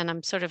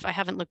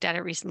haven't looked at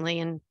it recently,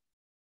 and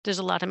there's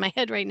a lot in my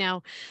head right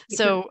now.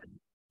 So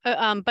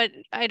but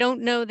I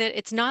don't know that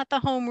it's not the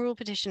home rule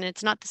petition.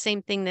 It's not the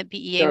same thing that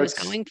BEA was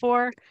going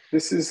for.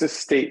 This is a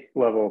state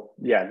level.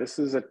 Yeah, this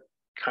is a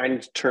kind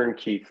of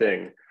turnkey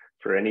thing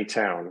for any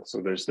town.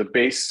 So there's the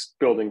base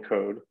building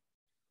code,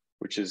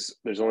 which is,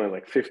 there's only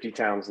like 50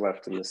 towns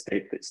left in the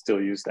state that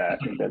still use that.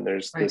 And then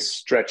there's this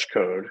stretch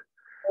code,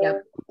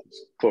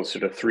 closer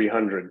to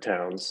 300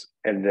 towns.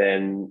 And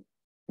then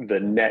the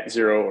net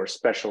zero or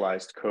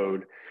specialized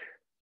code,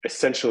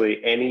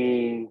 essentially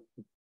any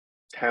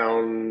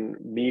town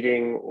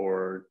meeting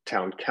or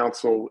town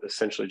council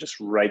essentially just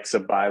writes a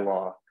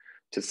bylaw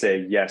to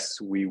say,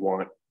 yes, we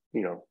want,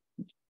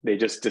 they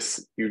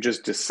you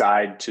just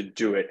decide to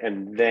do it.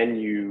 And then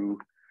you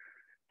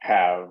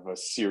have a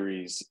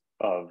series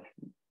of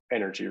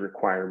energy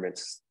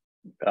requirements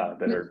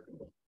that are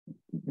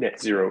net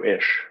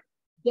zero-ish.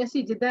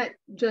 Jesse, did that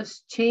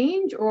just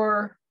change,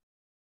 or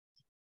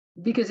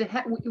because it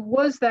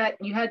was that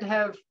you had to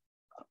have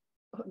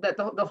that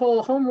the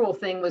whole home rule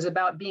thing was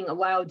about being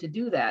allowed to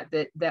do that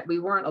we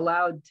weren't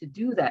allowed to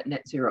do that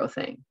net zero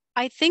thing?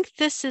 I think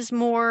this is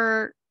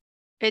more,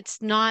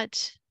 it's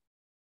not,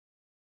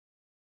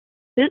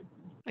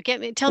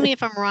 again, tell me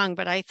if I'm wrong,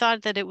 but I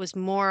thought that it was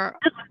more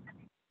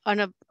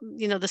on a,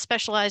 the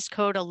specialized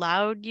code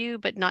allowed you,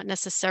 but not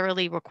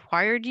necessarily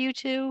required you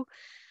to.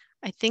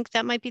 I think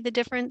that might be the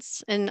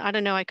difference. And I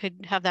don't know, I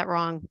could have that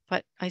wrong,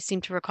 but I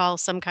seem to recall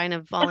some kind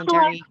of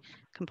voluntary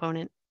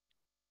component.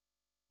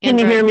 Can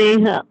you hear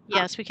me?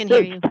 Yes, we can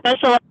hear you.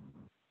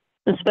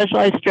 The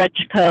specialized stretch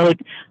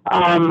code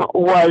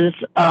was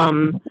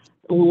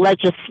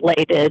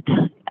legislated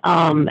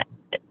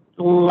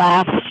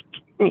last,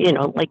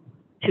 like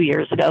 2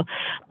 years ago,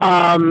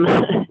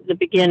 the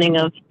beginning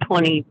of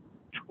 2020.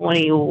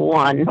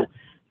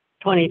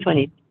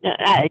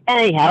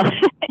 Anyhow,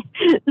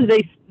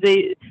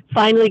 they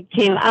finally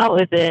came out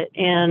with it,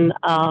 and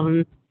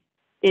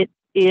it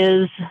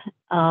is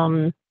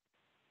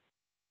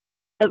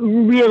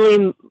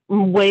really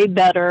way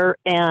better,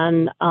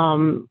 and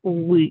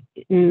we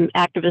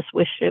activists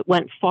wish it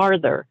went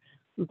farther,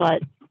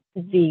 but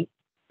the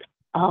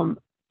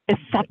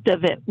effect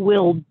of it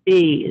will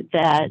be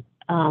that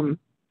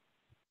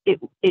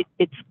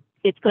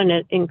it's going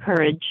to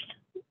encourage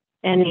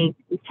any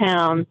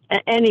town,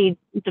 any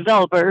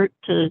developer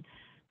to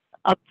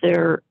up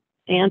their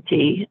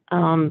ante,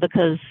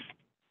 because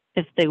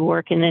if they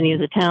work in any of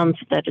the towns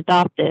that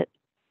adopt it,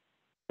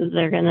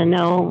 they're going to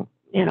know,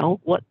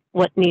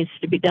 what needs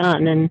to be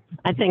done. And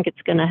I think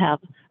it's going to have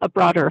a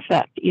broader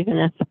effect, even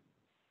if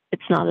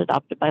it's not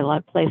adopted by a lot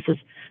of places.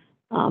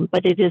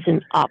 But it is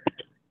an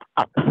opt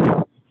up.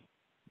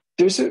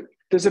 There's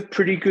a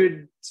pretty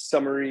good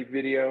summary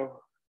video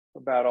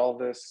about all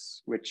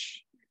this,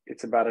 which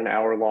it's about an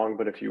hour long,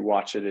 but if you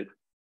watch it,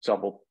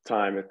 double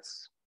time,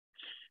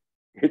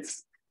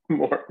 it's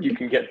more, you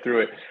can get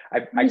through it.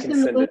 I can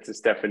send it to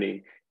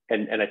Stephanie,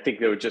 and I think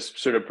that would just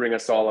sort of bring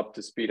us all up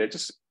to speed.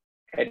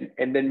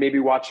 And then maybe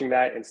watching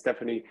that, and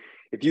Stephanie,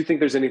 if you think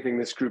there's anything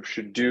this group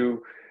should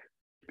do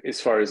as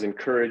far as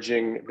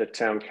encouraging the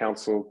town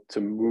council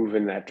to move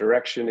in that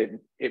direction,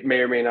 it may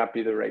or may not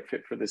be the right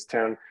fit for this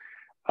town.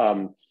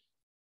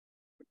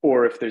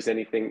 Or if there's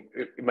anything,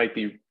 it might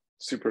be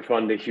super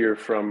fun to hear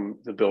from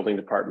the building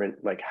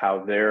department, like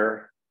how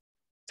they're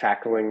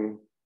tackling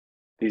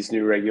these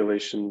new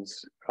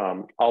regulations.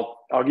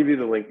 I'll give you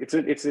the link.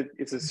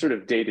 It's a sort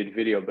of dated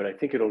video, but I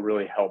think it'll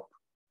really help.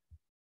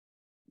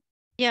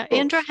 Yeah,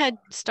 Andra had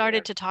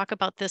started to talk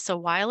about this a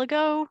while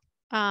ago.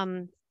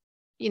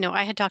 You know,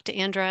 I had talked to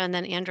Andra, and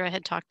then Andra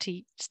had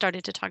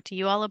started to talk to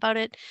you all about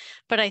it.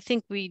 But I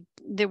think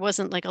there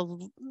wasn't like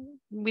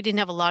we didn't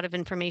have a lot of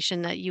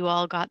information that you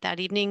all got that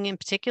evening in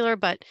particular.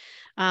 But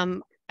I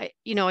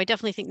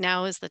definitely think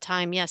now is the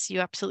time. Yes, you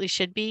absolutely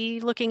should be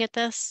looking at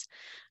this.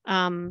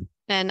 And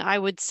I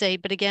would say,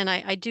 but again,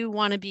 I do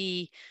want to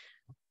be,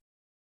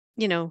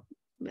 you know,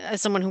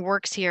 as someone who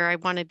works here, I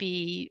want to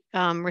be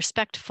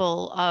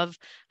respectful of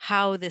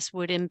how this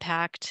would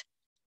impact,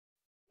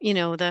 you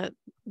know,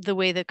 the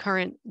way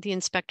the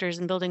inspectors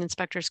and building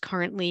inspectors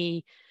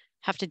currently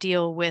have to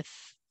deal with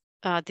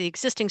the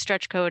existing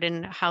stretch code,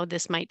 and how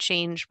this might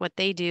change what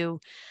they do,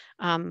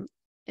 and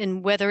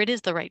whether it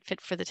is the right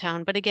fit for the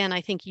town. But again,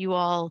 I think you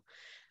all,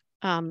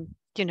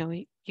 you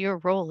know, your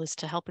role is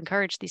to help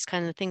encourage these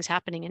kinds of things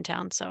happening in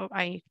town. So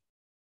I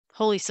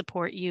wholly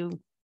support you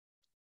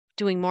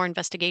doing more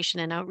investigation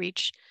and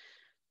outreach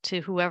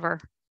to whoever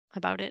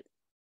about it.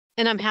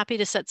 And I'm happy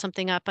to set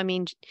something up. I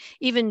mean,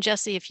 even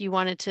Jesse, if you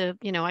wanted to,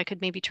 you know, I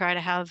could maybe try to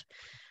have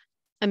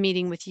a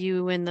meeting with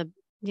you and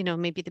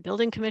maybe the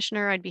building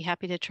commissioner. I'd be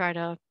happy to try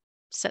to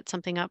set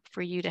something up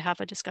for you to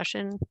have a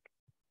discussion.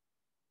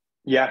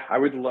 Yeah, I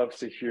would love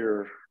to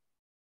hear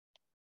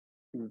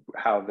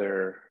how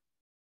they're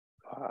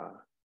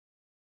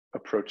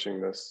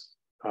approaching this,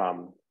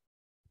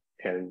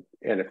 and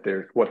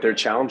if what their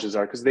challenges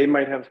are, because they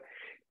might have,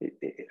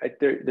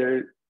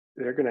 they're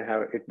going to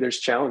have, there's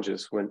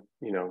challenges when,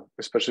 you know,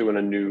 especially when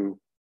a new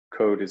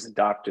code is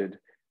adopted.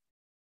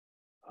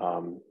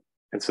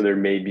 And so there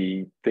may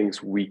be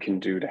things we can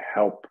do to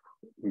help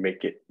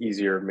make it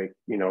easier.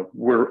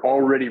 We're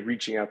already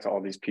reaching out to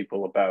all these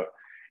people about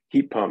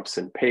heat pumps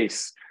and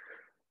PACE.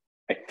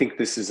 I think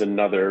this is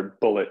another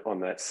bullet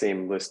on that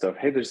same list of,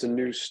 hey, there's a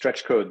new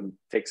stretch code that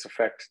takes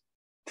effect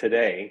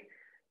today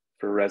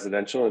for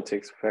residential, and it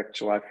takes effect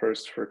July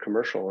 1st for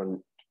commercial.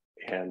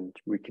 And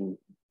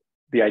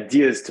the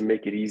idea is to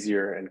make it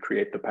easier and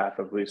create the path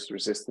of least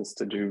resistance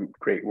to do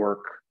great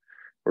work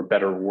or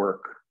better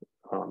work.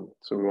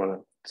 So we want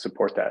to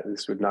support that.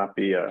 This would not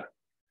be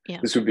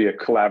this would be a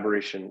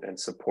collaboration and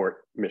support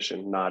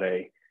mission, not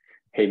a,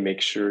 hey,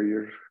 make sure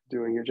you're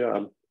doing your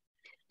job.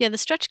 Yeah, the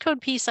stretch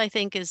code piece, I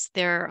think, is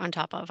there on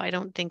top of. I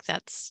don't think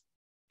that's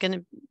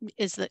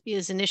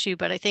is an issue,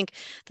 but I think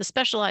the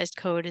specialized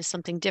code is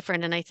something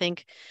different. And I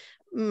think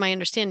my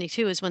understanding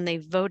too is when they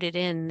voted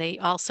in, they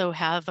also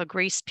have a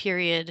grace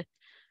period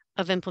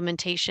of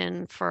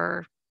implementation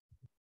for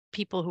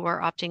people who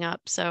are opting up.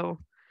 So,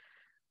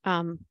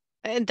 and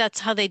that's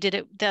how they did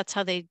it. That's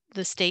how the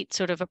state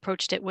sort of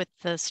approached it with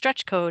the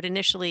stretch code.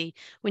 Initially,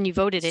 when you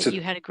voted it, you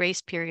had a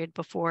grace period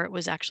before it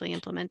was actually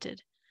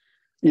implemented.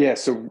 Yeah,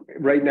 so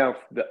right now,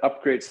 the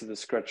upgrades to the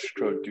stretch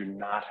code do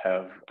not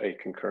have a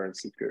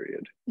concurrency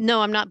period.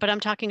 No, I'm not, but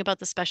I'm talking about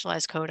the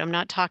specialized code. I'm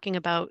not talking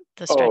about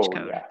the stretch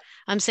code. Yeah.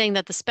 I'm saying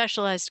that the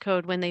specialized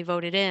code, when they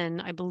voted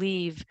in, I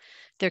believe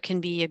there can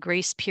be a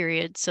grace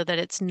period so that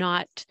it's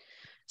not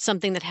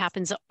something that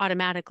happens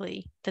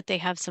automatically, that they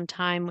have some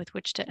time with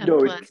which to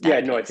implement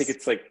that. I think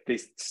it's like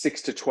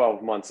 6 to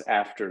 12 months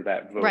after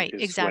that vote right,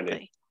 is exactly.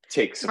 when it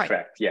takes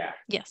effect. Yeah.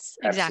 Yes,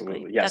 exactly.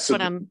 Absolutely. Yeah. That's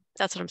what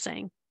I'm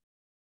saying.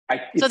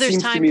 It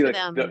seems to me like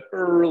the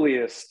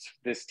earliest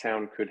this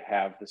town could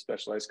have the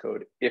specialized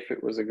code, if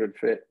it was a good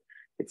fit,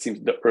 it seems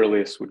the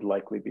earliest would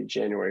likely be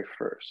January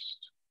 1st,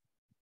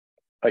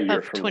 a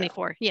year from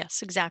 24. now.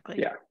 Yes, exactly.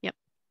 Yeah. Yep.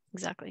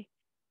 Exactly.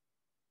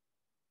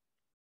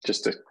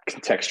 Just to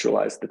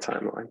contextualize the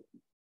timeline.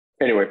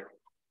 Anyway,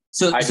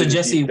 so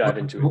Jesse, dive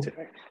into it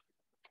today.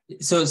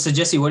 So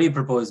Jesse, what do you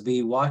propose?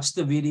 We watch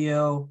the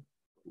video,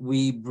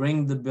 we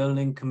bring the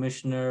building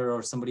commissioner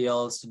or somebody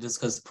else to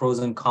discuss pros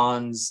and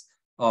cons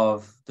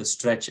of the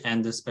stretch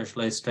and the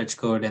specialized stretch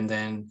code, and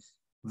then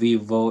we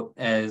vote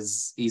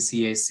as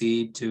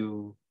ECAC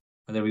to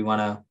whether we want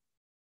to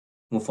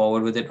move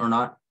forward with it or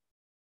not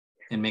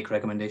and make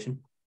recommendation.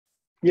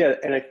 Yeah,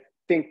 and I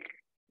think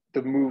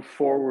the move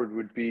forward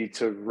would be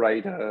to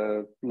write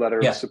a letter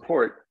of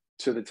support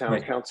to the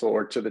town council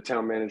or to the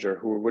town manager,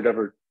 who,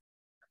 whatever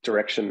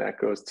direction that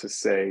goes, to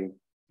say,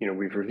 you know,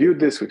 we've reviewed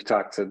this, we've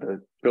talked to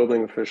the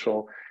building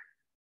official.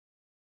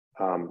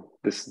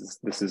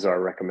 This is our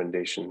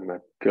recommendation. And I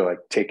feel like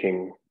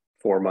taking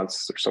 4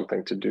 months or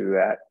something to do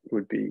that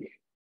would be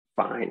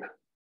fine.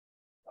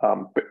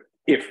 But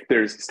if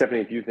there's,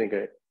 Stephanie, if you think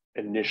an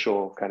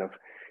initial kind of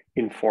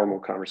informal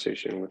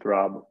conversation with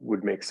Rob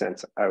would make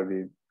sense, I would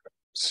be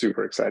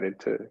super excited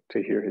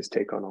to hear his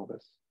take on all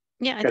this.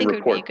 Yeah, I think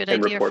it would be a good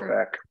idea report for,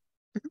 back.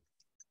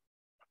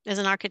 as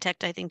an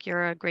architect, I think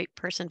you're a great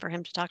person for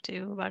him to talk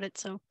to about it.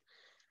 So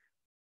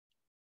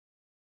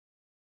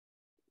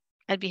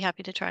I'd be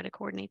happy to try to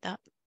coordinate that.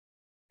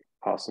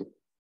 Awesome.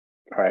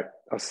 All right,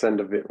 I'll send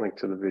a link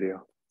to the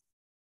video.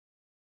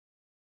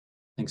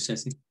 Thanks,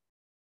 Jesse.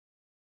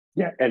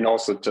 Yeah, and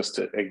also just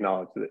to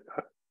acknowledge that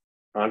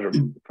Andra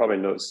probably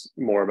knows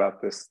more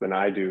about this than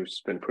I do.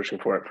 She's been pushing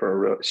for it for a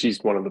real,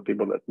 she's one of the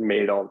people that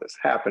made all this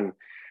happen.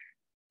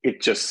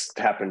 It just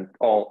happened,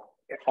 all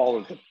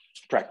of the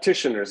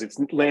practitioners, it's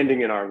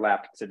landing in our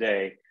lap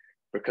today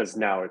because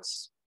now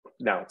it's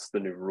the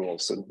new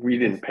rules. And we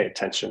didn't pay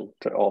attention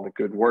to all the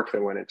good work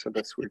that went into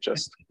this. We're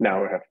just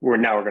we're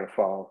going to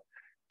follow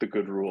the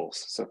good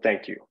rules. So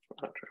thank you,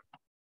 Andra.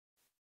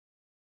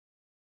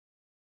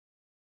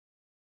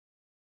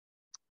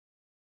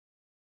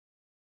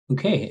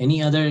 Okay,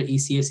 any other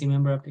ECSC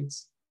member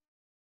updates?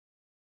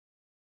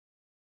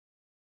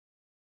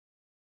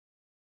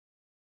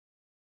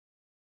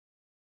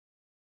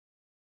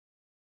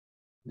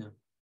 No. All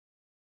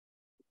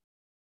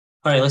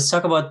right, let's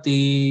talk about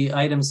the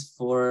items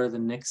for the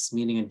next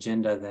meeting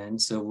agenda then.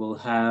 So we'll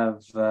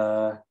have,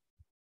 so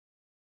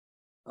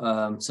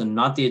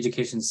not the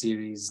education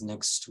series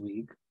next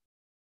week.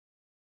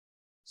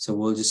 So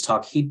we'll just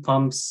talk heat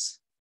pumps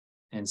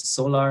and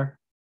solar.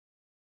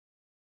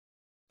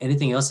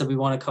 Anything else that we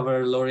want to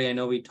cover, Lori? I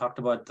know we talked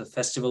about the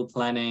festival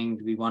planning.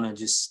 Do we want to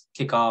just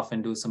kick off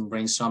and do some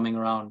brainstorming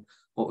around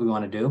what we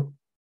want to do?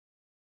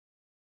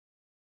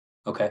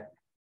 Okay.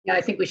 Yeah,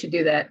 I think we should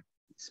do that.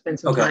 Spend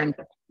some time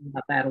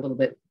about that a little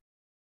bit.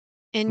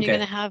 And you're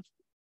going to have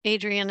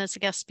Adrienne as a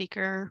guest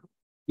speaker.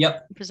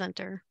 Yep.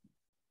 Presenter.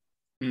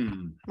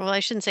 Well,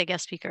 I shouldn't say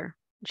guest speaker.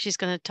 She's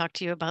going to talk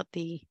to you about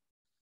the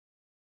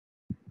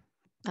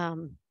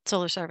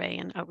solar survey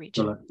and outreach.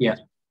 Yeah.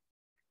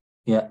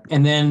 Yeah.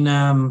 And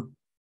then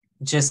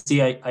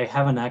Jesse, I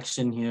have an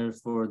action here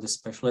for the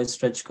specialized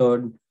stretch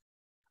code.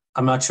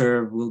 I'm not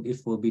sure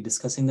if we'll be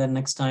discussing that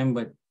next time,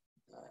 but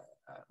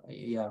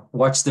yeah,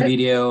 watch the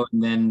video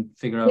and then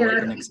figure out what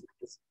the next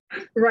is.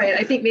 Right.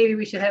 I think maybe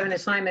we should have an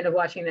assignment of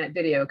watching that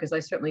video because I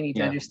certainly need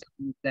to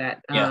understand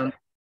that.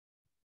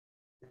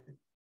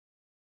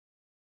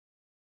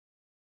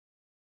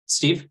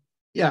 Steve?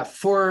 Yeah,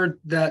 for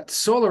that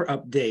solar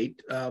update,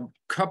 a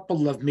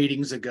couple of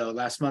meetings ago,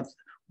 last month,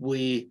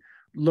 we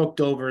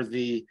looked over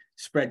the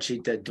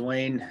spreadsheet that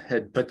Dwayne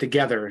had put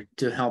together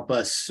to help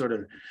us sort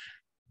of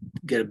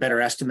get a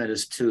better estimate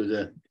as to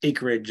the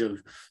acreage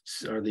of,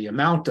 or the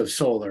amount of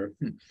solar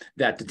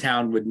that the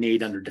town would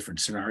need under different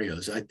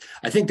scenarios.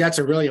 I think that's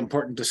a really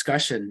important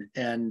discussion,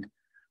 and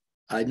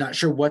I'm not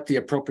sure what the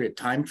appropriate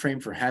time frame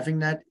for having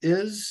that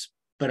is,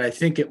 but I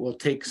think it will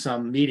take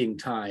some meeting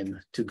time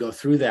to go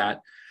through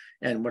that.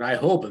 And what I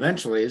hope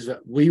eventually is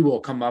that we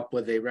will come up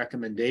with a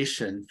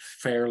recommendation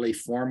fairly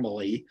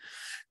formally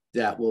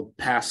that will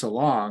pass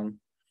along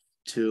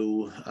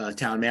to a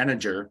town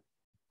manager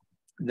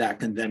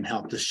that can then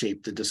help to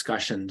shape the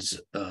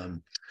discussions,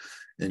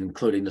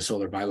 including the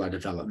solar bylaw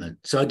development.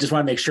 So I just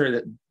want to make sure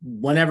that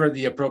whenever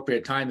the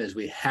appropriate time is,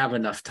 we have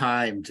enough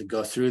time to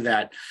go through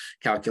that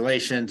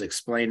calculations,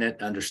 explain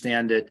it,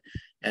 understand it,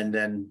 and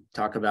then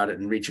talk about it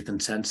and reach a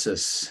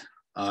consensus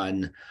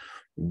on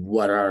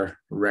what our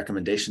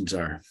recommendations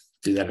are.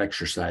 Do that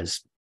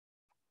exercise.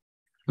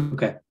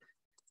 Okay.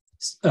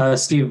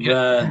 Steve,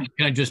 can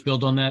I just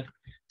build on that?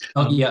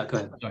 Oh, yeah, go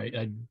ahead. Sorry,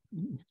 I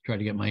tried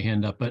to get my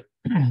hand up, but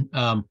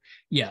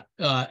yeah,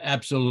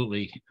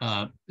 absolutely,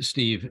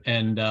 Steve.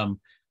 And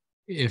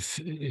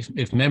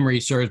if memory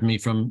serves me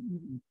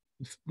from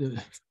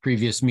the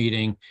previous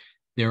meeting,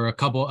 there are a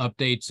couple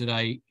updates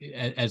that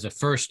as a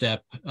first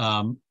step,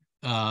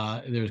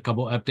 there's a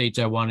couple updates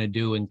I want to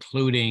do,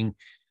 including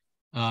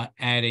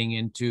adding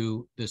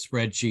into the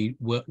spreadsheet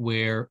what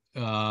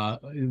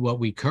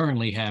we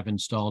currently have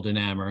installed in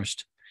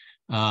Amherst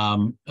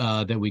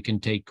that we can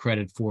take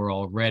credit for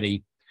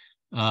already.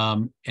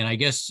 And I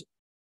guess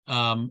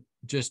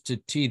just to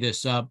tee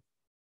this up,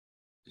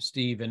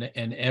 Steve and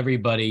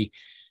everybody,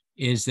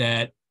 is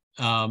that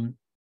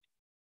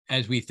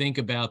as we think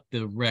about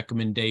the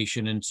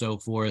recommendation and so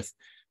forth,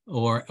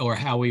 or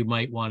how we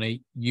might want to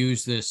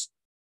use this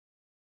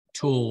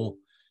tool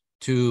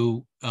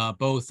to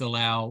both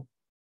allow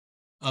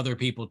other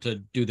people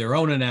to do their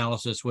own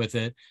analysis with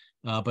it,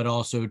 but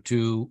also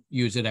to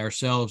use it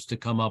ourselves to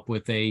come up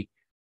with a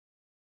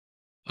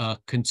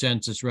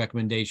consensus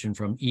recommendation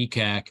from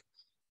ECAC.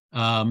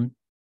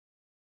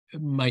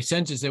 My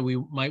sense is that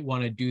we might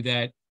want to do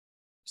that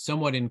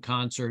somewhat in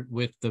concert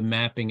with the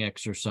mapping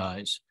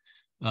exercise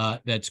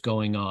that's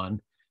going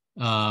on.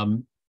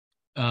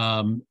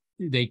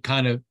 They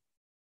kind of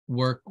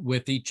work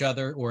with each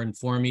other or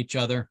inform each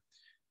other.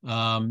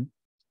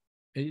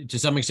 To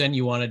some extent,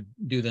 you want to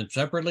do them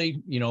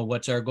separately. You know,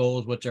 what's our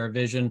goals, what's our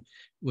vision,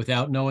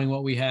 without knowing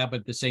what we have.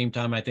 But at the same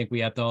time, I think we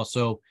have to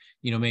also,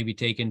 maybe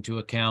take into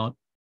account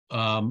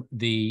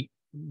the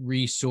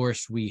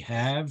resource we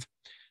have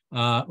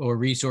or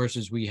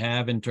resources we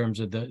have in terms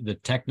of the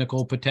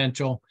technical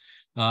potential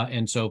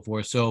and so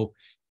forth. So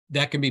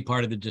that can be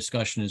part of the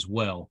discussion as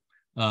well,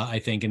 I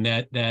think, and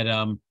that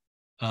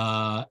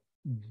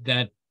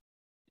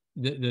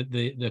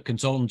the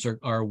consultants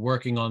are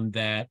working on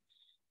that,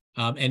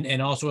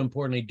 and also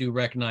importantly, do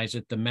recognize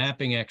that the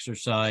mapping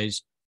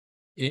exercise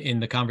in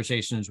the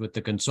conversations with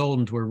the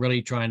consultant, we're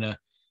really trying to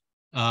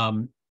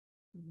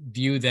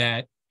view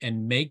that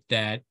and make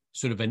that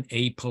sort of an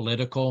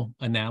apolitical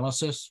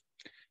analysis.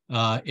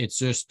 It's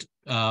just,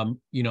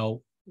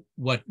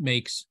 what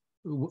makes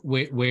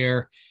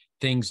where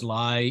things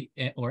lie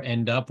or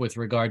end up with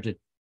regard to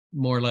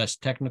more or less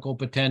technical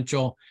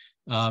potential,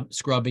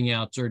 scrubbing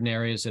out certain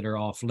areas that are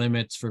off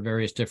limits for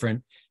various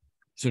different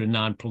sort of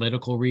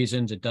non-political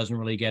reasons. It doesn't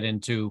really get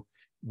into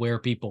where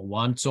people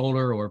want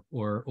solar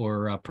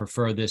or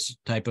prefer this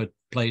type of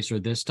place or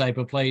this type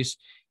of place.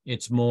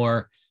 It's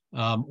more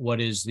what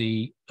is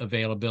the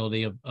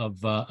availability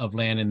of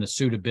land and the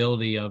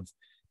suitability of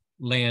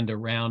land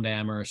around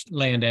Amherst,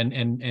 land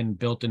and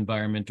built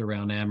environment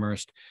around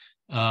Amherst,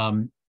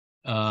 sort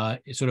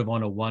of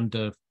on a 1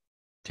 to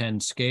 10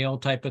 scale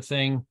type of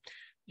thing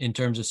in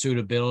terms of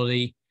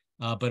suitability,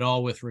 but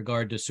all with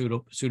regard to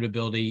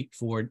suitability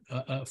for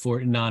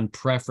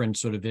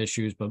non-preference sort of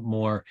issues, but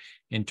more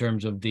in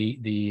terms of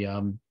the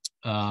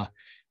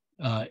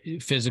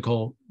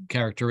physical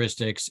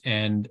characteristics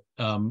and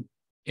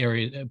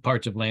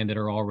parts of land that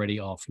are already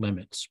off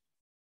limits.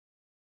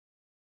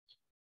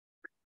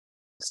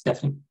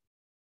 Stephanie?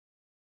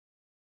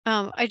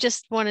 I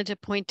just wanted to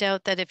point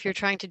out that if you're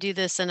trying to do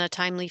this in a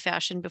timely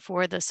fashion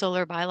before the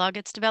solar bylaw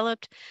gets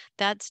developed,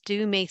 that's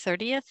due May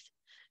 30th.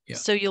 Yeah.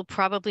 So you'll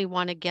probably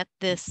want to get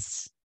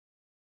this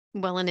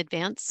well in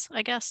advance,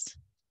 I guess.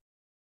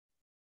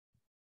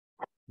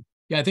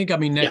 Yeah, I think,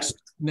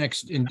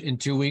 next in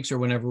 2 weeks or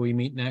whenever we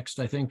meet next,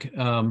 I think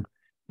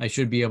I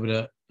should be able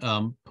to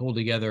pull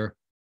together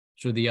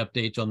sort of the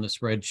updates on the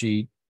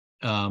spreadsheet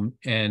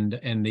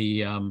and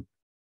the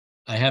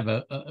I have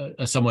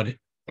a somewhat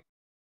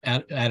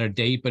at a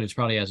date, but it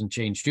probably hasn't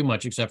changed too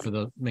much except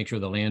for make sure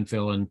the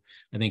landfill and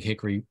I think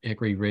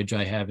Hickory Ridge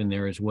I have in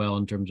there as well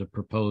in terms of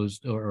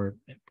proposed or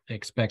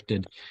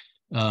expected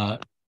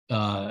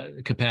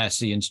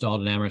capacity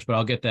installed in Amherst. But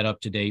I'll get that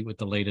up to date with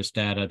the latest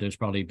data. There's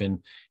probably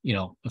been,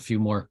 a few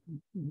more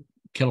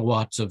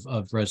kilowatts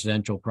of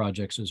residential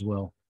projects as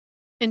well.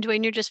 And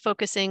Dwayne, you're just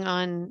focusing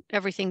on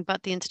everything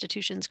but the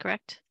institutions,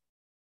 correct?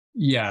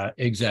 Yeah,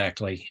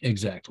 exactly.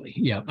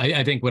 Yeah,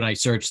 I think when I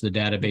search the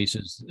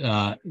databases,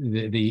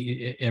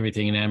 the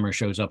everything in Amherst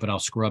shows up, and I'll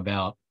scrub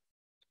out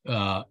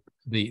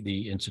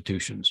the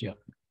institutions. Yeah.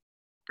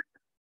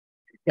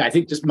 Yeah, I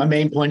think just my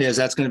main point is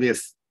that's going to be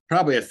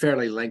probably a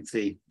fairly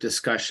lengthy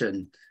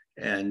discussion,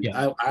 and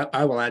yeah.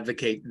 I will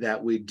advocate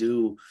that we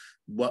do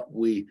what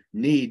we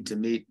need to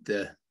meet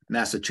the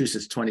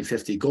Massachusetts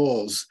 2050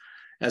 goals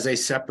as a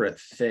separate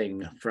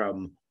thing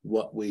from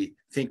what we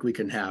think we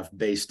can have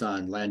based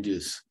on land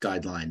use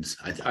guidelines.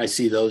 I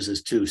see those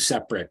as two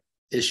separate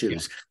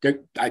issues. Yeah.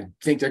 I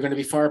think they're going to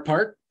be far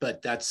apart,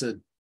 but that's a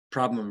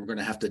problem we're going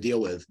to have to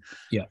deal with.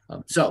 Yeah.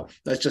 So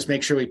let's just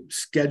make sure we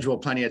schedule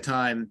plenty of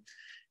time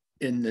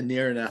in the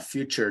near enough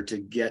future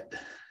to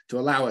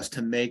allow us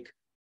to make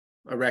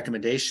a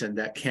recommendation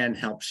that can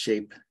help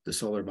shape the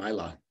solar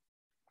bylaw.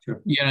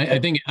 Sure. Yeah, I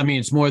think,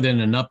 it's more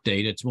than an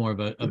update. It's more of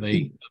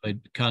a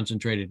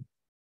concentrated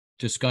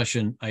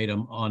discussion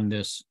item on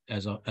this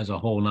as a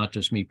whole, not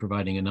just me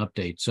providing an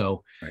update.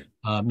 So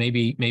right.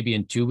 Maybe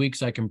in 2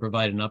 weeks I can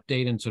provide an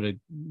update and sort of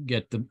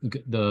get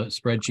the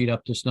spreadsheet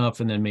up to snuff,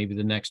 and then maybe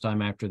the next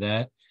time after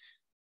that,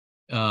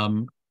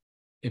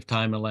 if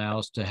time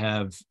allows, to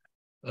have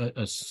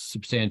a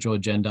substantial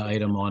agenda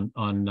item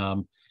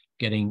on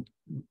getting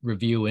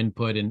review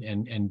input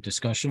and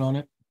discussion on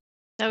it.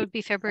 That would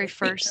be February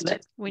 1st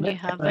when you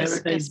have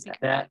this.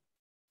 That.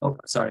 Oh,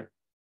 sorry.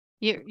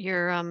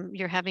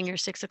 You're having your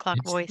 6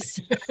 o'clock voice.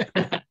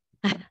 Go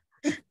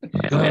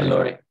ahead,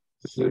 Lori. I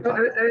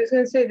was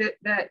going to say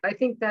that I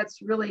think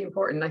that's really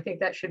important. I think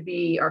that should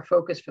be our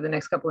focus for the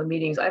next couple of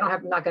meetings. I'm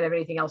not going to have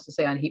anything else to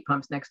say on heat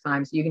pumps next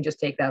time, so you can just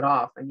take that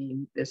off.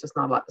 There's just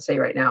not a lot to say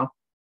right now.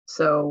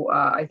 So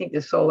I think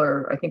the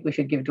solar, I think we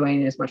should give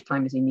Dwayne as much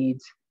time as he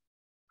needs.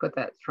 Put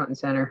that front and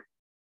center.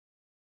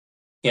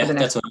 Yeah,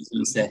 that's what I was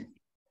going to say.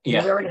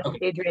 Yeah. We already have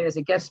Adrian as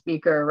a guest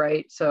speaker,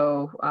 right?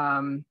 So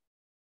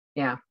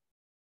yeah.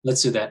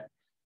 Let's do that.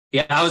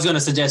 Yeah, I was going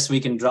to suggest we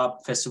can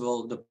drop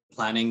the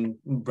planning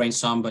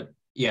brainstorm, but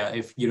yeah,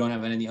 if you don't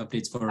have any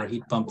updates for a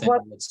heat pump, then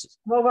let's just.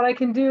 Well, what I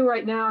can do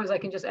right now is I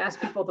can just ask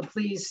people to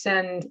please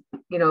send,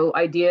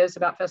 ideas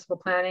about festival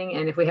planning.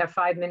 And if we have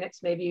 5 minutes,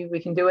 maybe we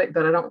can do it,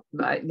 but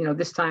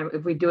this time,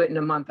 if we do it in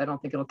a month, I don't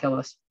think it'll kill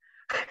us.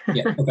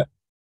 Yeah, okay.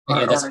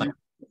 Yeah, that's fine.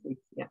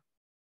 Yeah.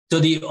 So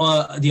the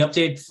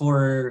update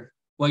for,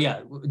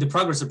 the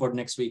progress report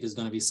next week is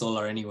going to be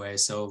solar anyway.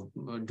 So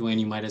Dwayne,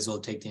 you might as well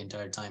take the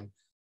entire time.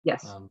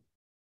 Yes.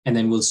 And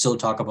then we'll still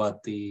talk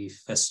about the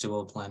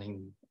festival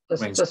planning.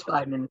 Just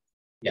 5 minutes.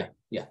 Yeah.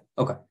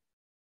 Okay.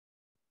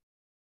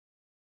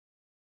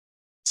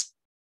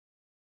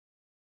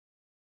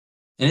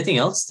 Anything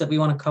else that we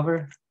want to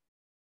cover?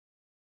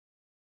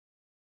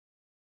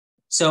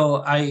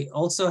 So I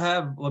also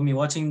have,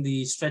 watching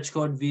the stretch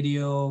code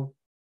video.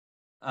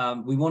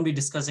 We won't be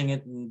discussing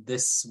it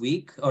this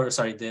week, or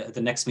sorry,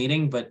 the next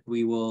meeting, but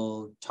we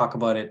will talk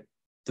about it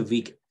the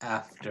week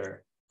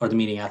after, or the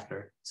meeting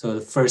after. So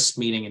the first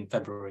meeting in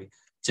February.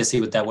 Jesse,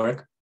 would that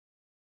work?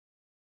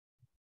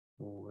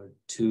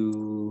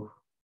 2-1.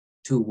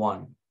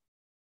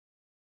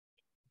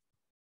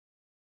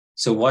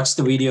 So watch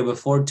the video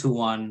before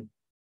 2-1,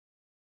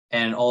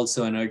 and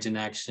also an urgent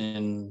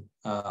action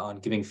on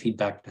giving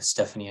feedback to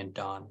Stephanie and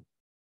Don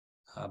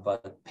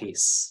about the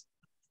pace.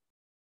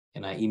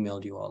 And I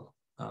emailed you all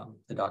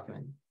the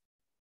document.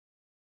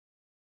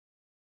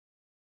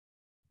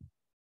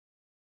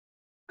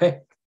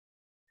 Okay.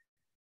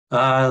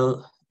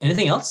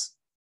 Anything else?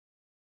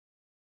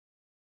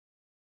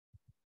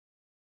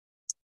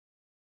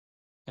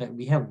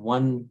 We have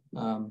one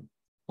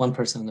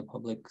person in the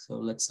public, so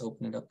let's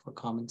open it up for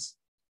comments.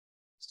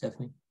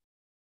 Stephanie.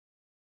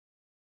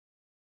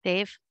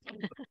 Dave,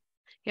 you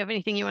have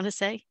anything you want to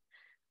say?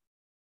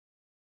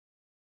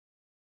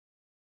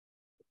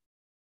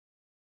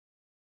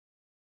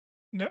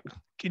 No,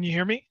 can you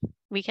hear me?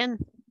 We can.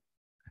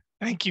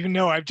 Thank you.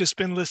 No, I've just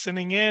been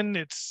listening in.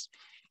 It's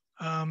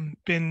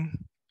been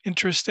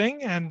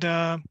interesting, and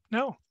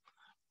no,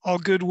 all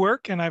good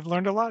work, and I've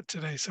learned a lot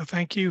today. So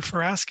thank you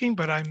for asking,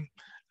 but I'm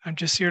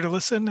just here to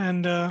listen,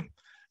 and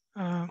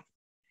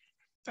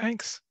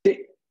thanks.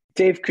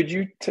 Dave, could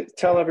you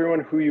tell everyone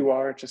who you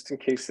are, just in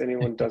case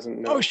anyone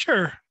doesn't know? Oh,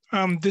 sure.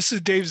 This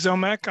is Dave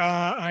Zomek.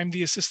 I'm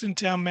the assistant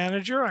town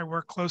manager. I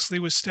work closely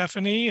with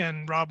Stephanie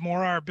and Rob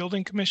Moore, our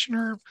building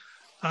commissioner,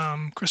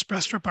 Chris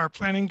Brestrup, our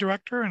planning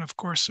director, and of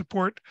course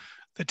support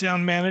the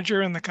town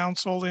manager and the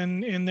council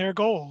in their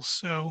goals.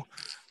 So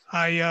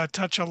I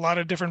touch a lot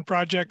of different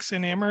projects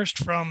in Amherst,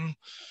 from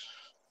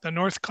the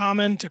North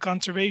Common to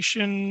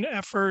conservation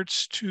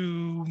efforts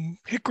to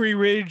Hickory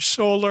Ridge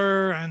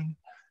solar and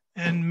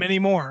many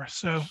more.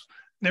 So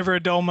never a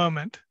dull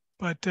moment,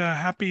 but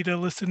happy to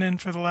listen in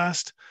for the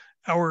last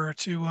hour or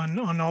two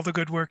on all the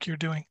good work you're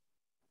doing.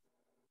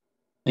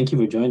 Thank you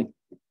for joining.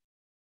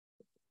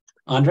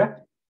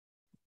 Andra?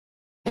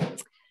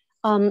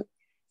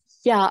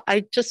 Yeah,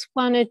 I just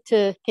wanted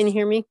to, can you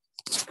hear me?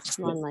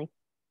 I'm on my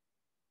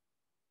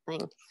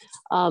thing.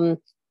 Oh,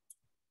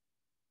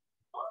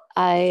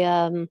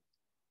 I'm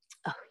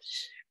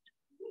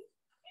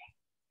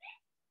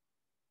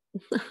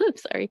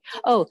sorry.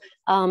 Oh,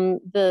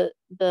 the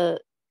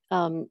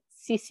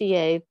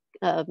CCA,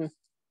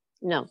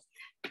 no,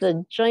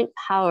 the Joint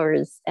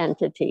Powers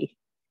entity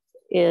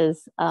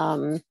is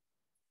very,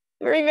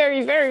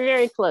 very, very,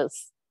 very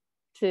close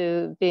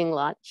to being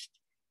launched.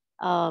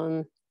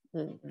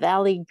 The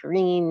Valley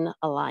Green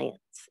Alliance,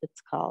 it's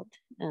called,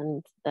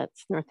 and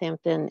that's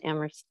Northampton,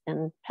 Amherst,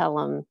 and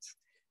Pelham's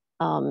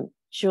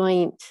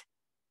joint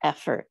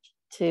effort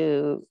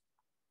to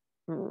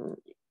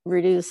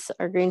reduce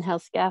our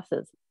greenhouse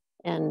gases.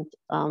 And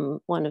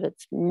one of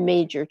its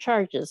major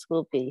charges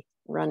will be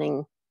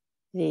running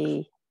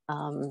the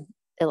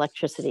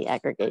electricity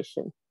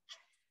aggregation.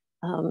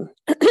 And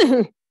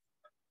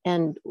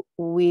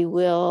we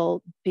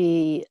will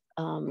be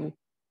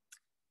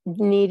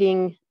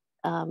needing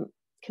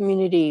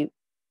community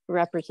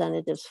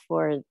representatives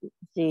for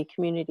the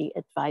Community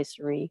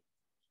Advisory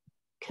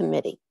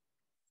Committee.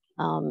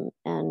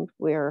 And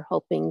we're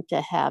hoping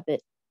to have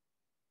it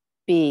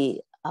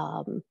be,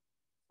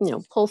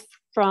 pull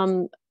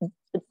from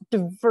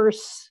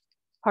diverse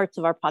parts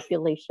of our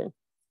population.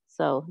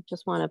 So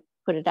just want to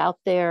put it out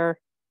there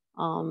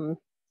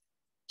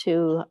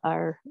to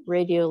our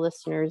radio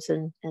listeners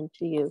and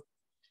to you.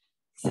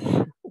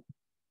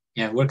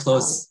 Yeah, we're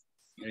close.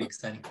 Very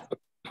exciting.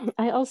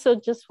 I also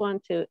just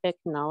want to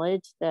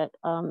acknowledge that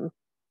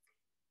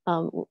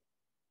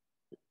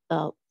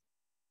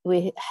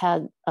we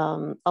had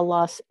a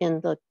loss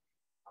in the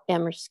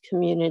Amherst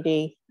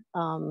community.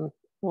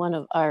 One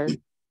of our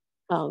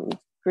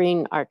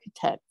green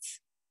architects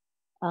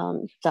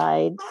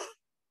died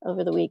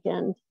over the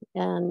weekend,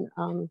 and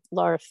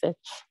Laura Fitch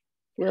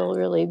will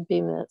really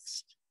be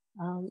missed.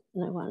 And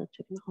I wanted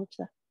to acknowledge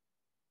that.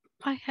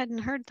 I hadn't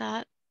heard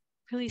that.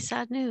 Really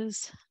sad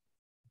news.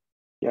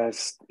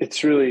 Yes,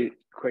 it's really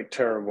quite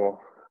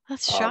terrible.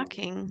 That's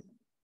shocking.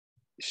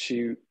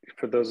 She,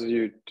 for those of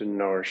you who didn't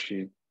know her,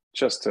 she's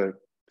just a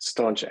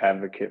staunch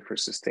advocate for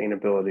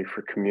sustainability,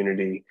 for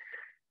community.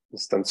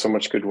 Has done so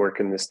much good work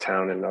in this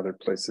town and other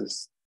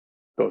places,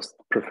 both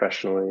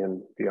professionally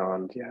and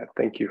beyond. Yeah,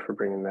 thank you for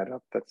bringing that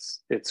up.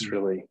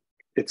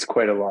 It's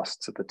quite a loss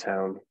to the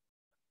town.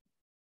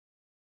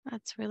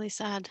 That's really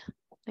sad.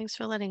 Thanks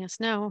for letting us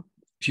know.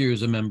 She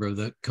was a member of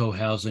the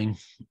co-housing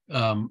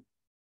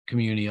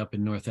community up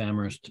in North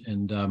Amherst,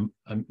 and I'm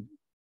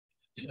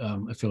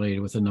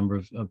affiliated with a number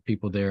of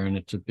people there, and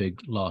it's a big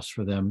loss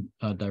for them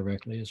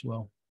directly as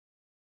well.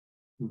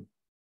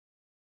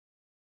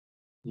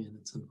 Yeah,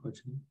 that's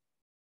unfortunate.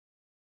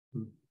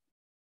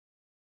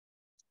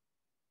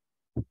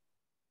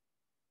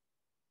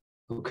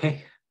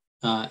 Okay,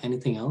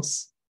 anything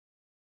else?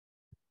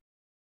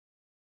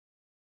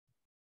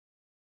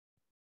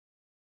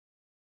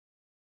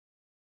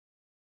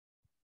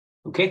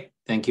 Okay,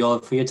 thank you all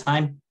for your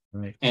time.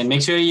 All right. And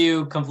make sure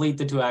you complete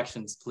the 2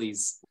 actions,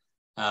 please.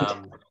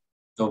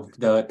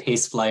 The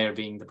PACE flyer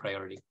being the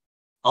priority.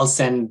 I'll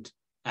send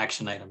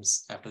action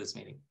items after this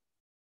meeting.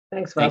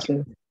 Thanks, Thank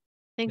Vasu.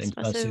 Thanks, Thanks,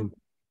 Vasu. Vasu.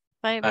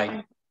 Bye, everyone.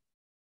 Bye.